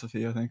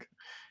philosophy, I think.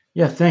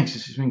 Yeah, thanks.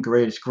 This has been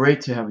great. It's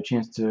great to have a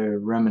chance to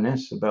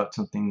reminisce about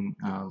something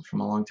from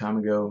a long time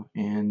ago,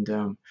 and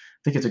I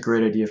think it's a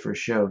great idea for a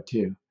show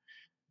too.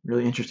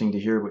 Really interesting to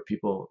hear what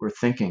people were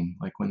thinking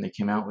like when they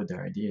came out with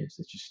their ideas.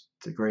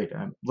 It's great.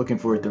 I'm looking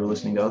forward to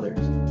listening to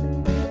others.